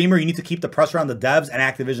 As a streamer, you need to keep the pressure on the devs and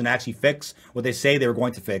Activision to actually fix what they say they were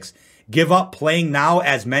going to fix. Give up playing now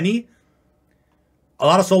as many. A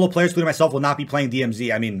lot of solo players, including myself, will not be playing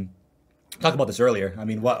DMZ. I mean, talked about this earlier. I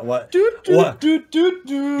mean, what?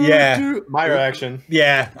 Yeah. My reaction.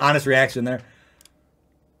 Yeah, honest reaction there.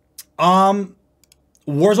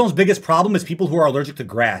 Warzone's biggest problem is people who are allergic to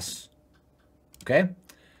grass. Okay?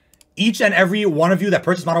 Each and every one of you that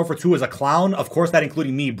purchased Modern Warfare 2 is a clown. Of course, that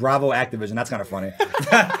including me. Bravo, Activision. That's kind of funny.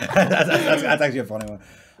 that's actually a funny one.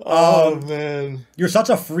 Oh, man. You're such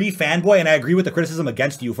a free fanboy, and I agree with the criticism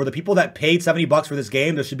against you. For the people that paid $70 for this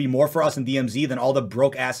game, there should be more for us in DMZ than all the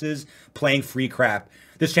broke asses playing free crap.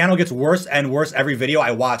 This channel gets worse and worse every video I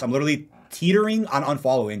watch. I'm literally teetering on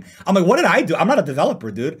unfollowing. I'm like, what did I do? I'm not a developer,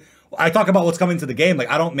 dude. I talk about what's coming to the game. Like,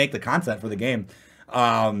 I don't make the content for the game.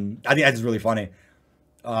 I think that's just really funny.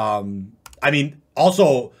 I mean,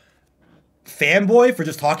 also, fanboy for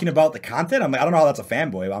just talking about the content. I'm like, I don't know how that's a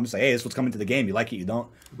fanboy. I'm just like, hey, this is what's coming to the game. You like it, you don't.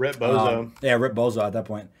 Rip Bozo. Yeah, rip Bozo at that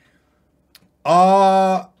point.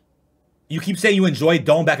 You keep saying you enjoyed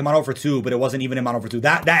Dome back in Modern Warfare 2, but it wasn't even in Modern Warfare 2.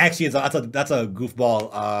 That actually is that's a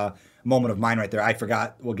goofball moment of mine right there. I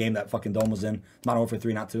forgot what game that fucking Dome was in. Modern Warfare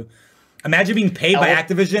 3, not 2. Imagine being paid by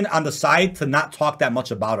Activision on the side to not talk that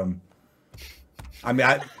much about him. I mean,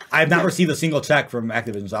 I have not received a single check from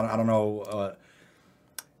Activision, so I don't know.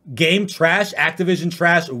 Game trash, Activision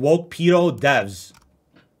trash, woke pedo devs.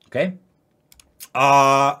 Okay.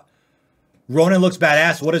 Ronan looks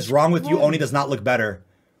badass. What is wrong with you? Oni does not look better.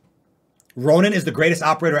 Ronan is the greatest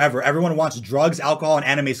operator ever. Everyone wants drugs, alcohol, and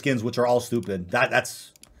anime skins, which are all stupid.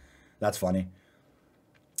 That's funny.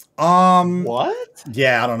 What?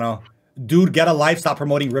 Yeah, I don't know. Dude, get a life. Stop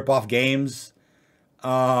promoting rip-off games.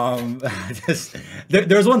 There's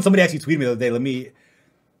one somebody actually tweeted me the other day. Let me.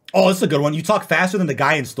 Oh, this is a good one. You talk faster than the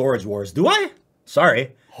guy in Storage Wars. Do I?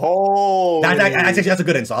 Sorry. Oh, that's a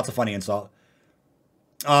good insult. That's a funny insult.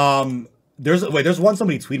 There's one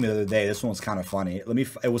somebody tweeted me the other day. This one's kind of funny.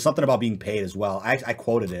 It was something about being paid as well. I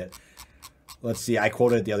quoted it. Let's see. I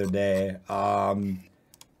quoted it the other day.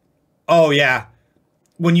 Oh yeah.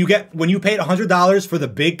 When you paid $100 for the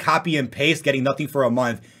big copy and paste, getting nothing for a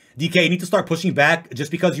month, DK, you need to start pushing back.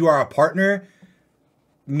 Just because you are a partner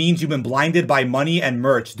means you've been blinded by money and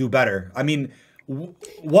merch. Do better. I mean,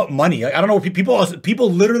 what money? Like, I don't know. People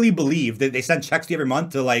literally believe that they send checks to you every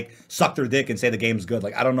month to like suck their dick and say the game's good.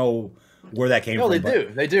 Like, I don't know where that came from. No,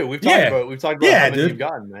 they do. We've talked about how many you've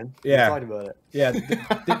gotten, man. Yeah. We've talked about it. Yeah.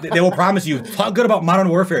 they will promise you, talk good about Modern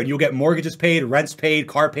Warfare, and you'll get mortgages paid, rents paid,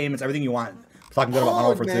 car payments, everything you want. Talking good about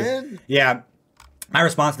Modern Warfare 2. Yeah. My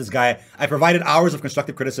response to this guy, I provided hours of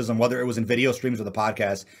constructive criticism, whether it was in video streams or the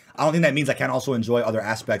podcast. I don't think that means I can't also enjoy other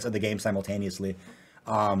aspects of the game simultaneously.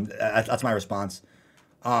 That's my response.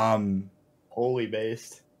 Holy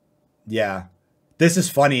based. Yeah. This is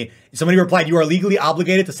funny. Somebody replied, "You are legally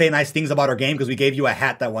obligated to say nice things about our game because we gave you a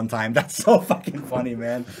hat that one time." That's so fucking funny,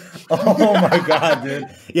 man. Oh my god, dude.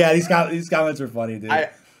 Yeah, these comments are funny, dude.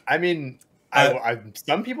 I mean,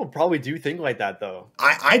 some people probably do think like that though.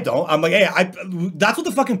 I don't. I'm like, hey, that's what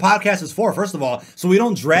the fucking podcast is for. First of all, so we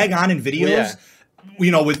don't drag on in videos. Well, yeah.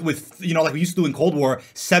 You know, with like we used to do in Cold War,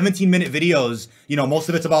 17-minute videos. You know, most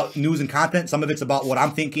of it's about news and content. Some of it's about what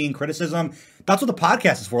I'm thinking, criticism. That's what the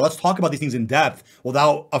podcast is for. Let's talk about these things in depth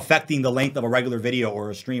without affecting the length of a regular video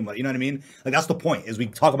or a stream. You know what I mean? Like, that's the point, is we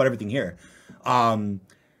talk about everything here.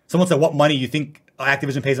 Someone said, what money you think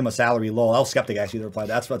Activision pays them a salary? Lol. I was skeptic, actually, to reply.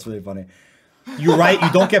 That's really funny. You're right.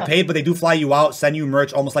 You don't get paid, but they do fly you out, send you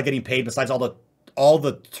merch, almost like getting paid, besides all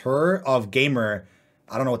the tour of gamer.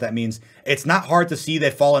 I don't know what that means. It's not hard to see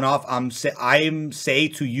they've fallen off. I'm say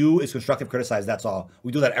to you is constructive criticize. That's all.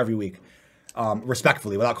 We do that every week.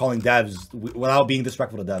 Respectfully, without calling devs, without being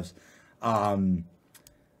disrespectful to devs.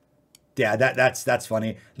 Yeah, that's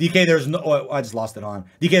funny. DK, there's no. Oh, I just lost it on.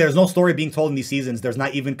 DK, there's no story being told in these seasons. There's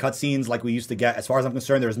not even cutscenes like we used to get. As far as I'm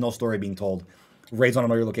concerned, there's no story being told. Raids want to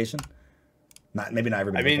know your location? Maybe not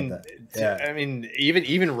everybody. I mean, like that. Yeah. I mean,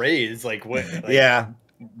 even Raids, like what? Like, yeah,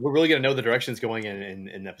 we're really gonna know the directions going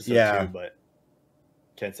in episode 2, but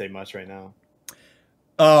can't say much right now.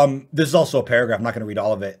 This is also a paragraph. I'm not going to read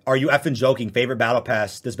all of it. Are you effing joking? Favorite battle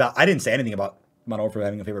pass? I didn't say anything about Modern Warfare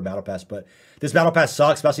having a favorite battle pass, but this battle pass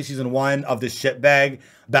sucks, especially season 1 of this shitbag.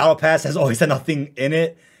 Battle pass has always had nothing in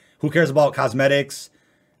it. Who cares about cosmetics?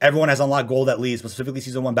 Everyone has unlocked gold at least, but specifically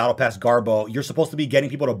season 1 battle pass Garbo. You're supposed to be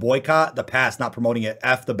getting people to boycott the pass, not promoting it.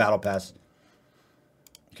 F the battle pass.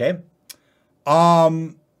 Okay.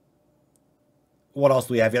 What else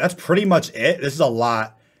do we have here? That's pretty much it. This is a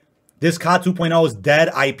lot. This COD 2.0 is dead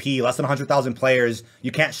IP. Less than 100,000 players. You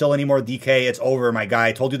can't show any more DK. It's over, my guy.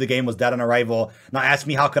 I told you the game was dead on arrival. Now ask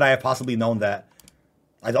me, how could I have possibly known that?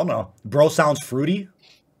 I don't know. Bro sounds fruity.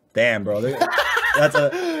 Damn, bro. That's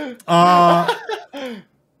a...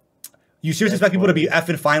 You seriously expect people to be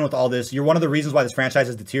effing fine with all this? You're one of the reasons why this franchise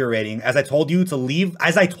is deteriorating. As I told you to leave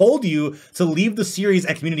the series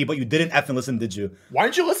and community, but you didn't effing listen, did you? Why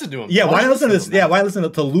didn't you listen to him? Yeah, why listen to this? Yeah, why listen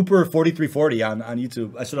to Looper 4340 on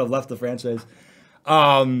YouTube? I should have left the franchise.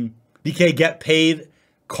 BK, get paid,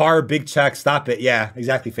 car, big check, stop it. Yeah,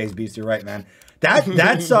 exactly, Face Beast. You're right, man. That's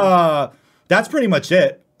pretty much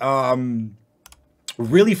it.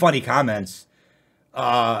 Really funny comments.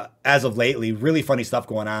 As of lately, really funny stuff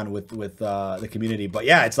going on with the community. But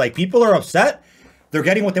yeah, it's like people are upset. They're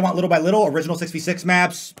getting what they want little by little. Original 6v6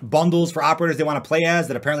 maps, bundles for operators they want to play as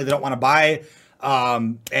that apparently they don't want to buy.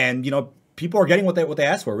 And you know, people are getting what they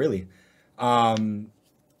asked for, really.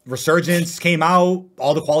 Resurgence came out,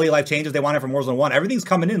 all the quality of life changes they wanted from Warzone 1. Everything's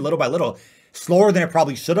coming in little by little. Slower than it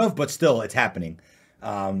probably should have, but still it's happening.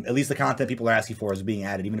 At least the content people are asking for is being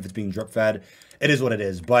added, even if it's being drip fed. It is what it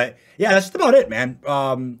is. But yeah, that's just about it, man.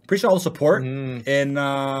 Appreciate all the support in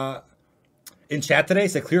chat today.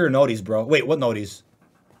 Say clear your noties, bro. Wait, what noties?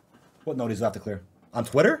 What noties do I have to clear? On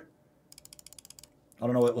Twitter? I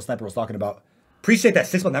don't know what Sniper was talking about. Appreciate that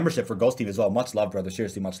 6-month membership for Ghost Team as well. Much love, brother.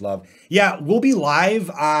 Seriously, much love. Yeah, we'll be live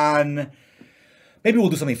on... Maybe we'll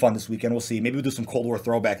do something fun this weekend. We'll see. Maybe we'll do some Cold War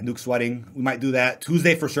throwback, nuke sweating. We might do that.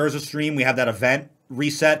 Tuesday for sure is a stream. We have that event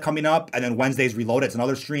reset coming up. And then Wednesday's Reload. It's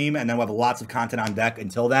another stream. And then we'll have lots of content on deck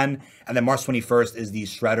until then. And then March 21st is the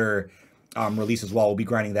Shredder release as well. We'll be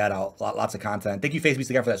grinding that out. Lots of content. Thank you,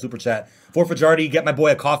 FaceBeast, again for that super chat. For Fajardi, get my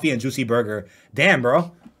boy a coffee and juicy burger. Damn,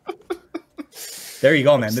 bro. There you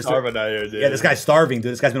go, man. Starving out here, dude. Yeah, this guy's starving,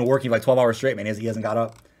 dude. This guy's been working for like 12 hours straight, man. He hasn't got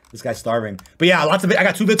up. This guy's starving. But yeah, lots of I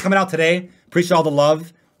got 2 vids coming out today. Appreciate all the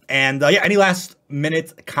love. And yeah, any last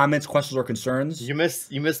minute comments, questions, or concerns? You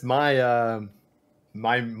missed my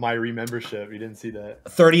my remembership. You didn't see that.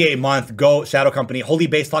 38-month Go Shadow Company. Holy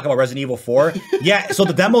Base talk about Resident Evil 4. Yeah, so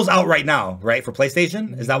the demo's out right now, right? For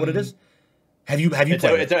PlayStation? Is that what it is? Have you played it?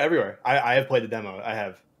 It's everywhere. I have played the demo. I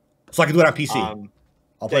have. So I can do it on PC.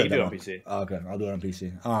 I'll play it on PC. Okay, I'll do it on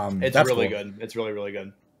PC. It's really good. It's really, really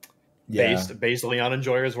good. Base Leon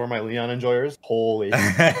enjoyers were my Leon enjoyers. Holy.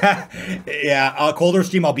 Yeah, Cold War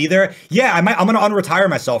stream, I'll be there. Yeah, I'm gonna unretire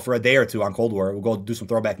myself for a day or two on Cold War. We'll go do some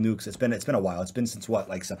throwback nukes. It's been a while. It's been since what,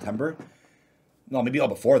 like September? No, maybe all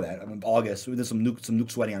before that. I mean, August. We did some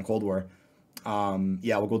nuke sweating on Cold War.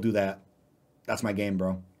 Yeah, we'll go do that. That's my game,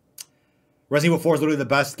 bro. Resident Evil 4 is literally the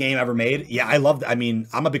best game ever made. Yeah, I'm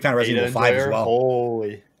a big fan of Resident Evil 5 as well.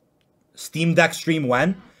 Holy. Steam Deck stream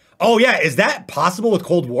when? Oh yeah, is that possible with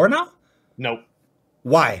Cold War now? Nope.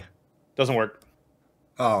 Why? Doesn't work.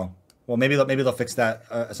 Oh. Well, maybe they'll fix that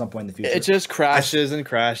at some point in the future. It just crashes and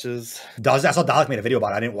crashes. Does that? I saw Dalek made a video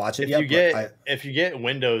about it. I didn't watch it yet. If you get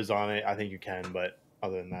Windows on it, I think you can. But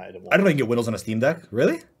other than that, it won't. I don't think you can get Windows on a Steam Deck.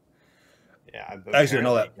 Really? Yeah, I actually didn't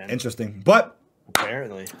know that. Interesting. But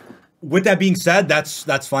apparently, with that being said,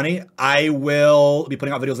 that's funny. I will be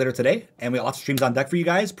putting out videos later today, and we have lots of streams on deck for you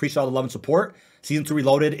guys. Appreciate all the love and support. Season 2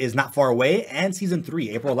 Reloaded is not far away, and Season 3,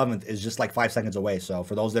 April 11th, is just like 5 seconds away. So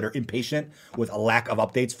for those that are impatient with a lack of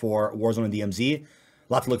updates for Warzone and DMZ, a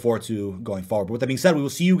lot to look forward to going forward. But with that being said, we will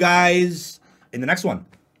see you guys in the next one.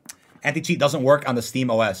 Anti-cheat doesn't work on the Steam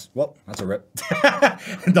OS. Well, that's a rip.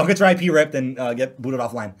 Don't get your IP ripped and get booted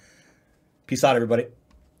offline. Peace out, everybody.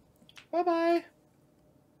 Bye-bye.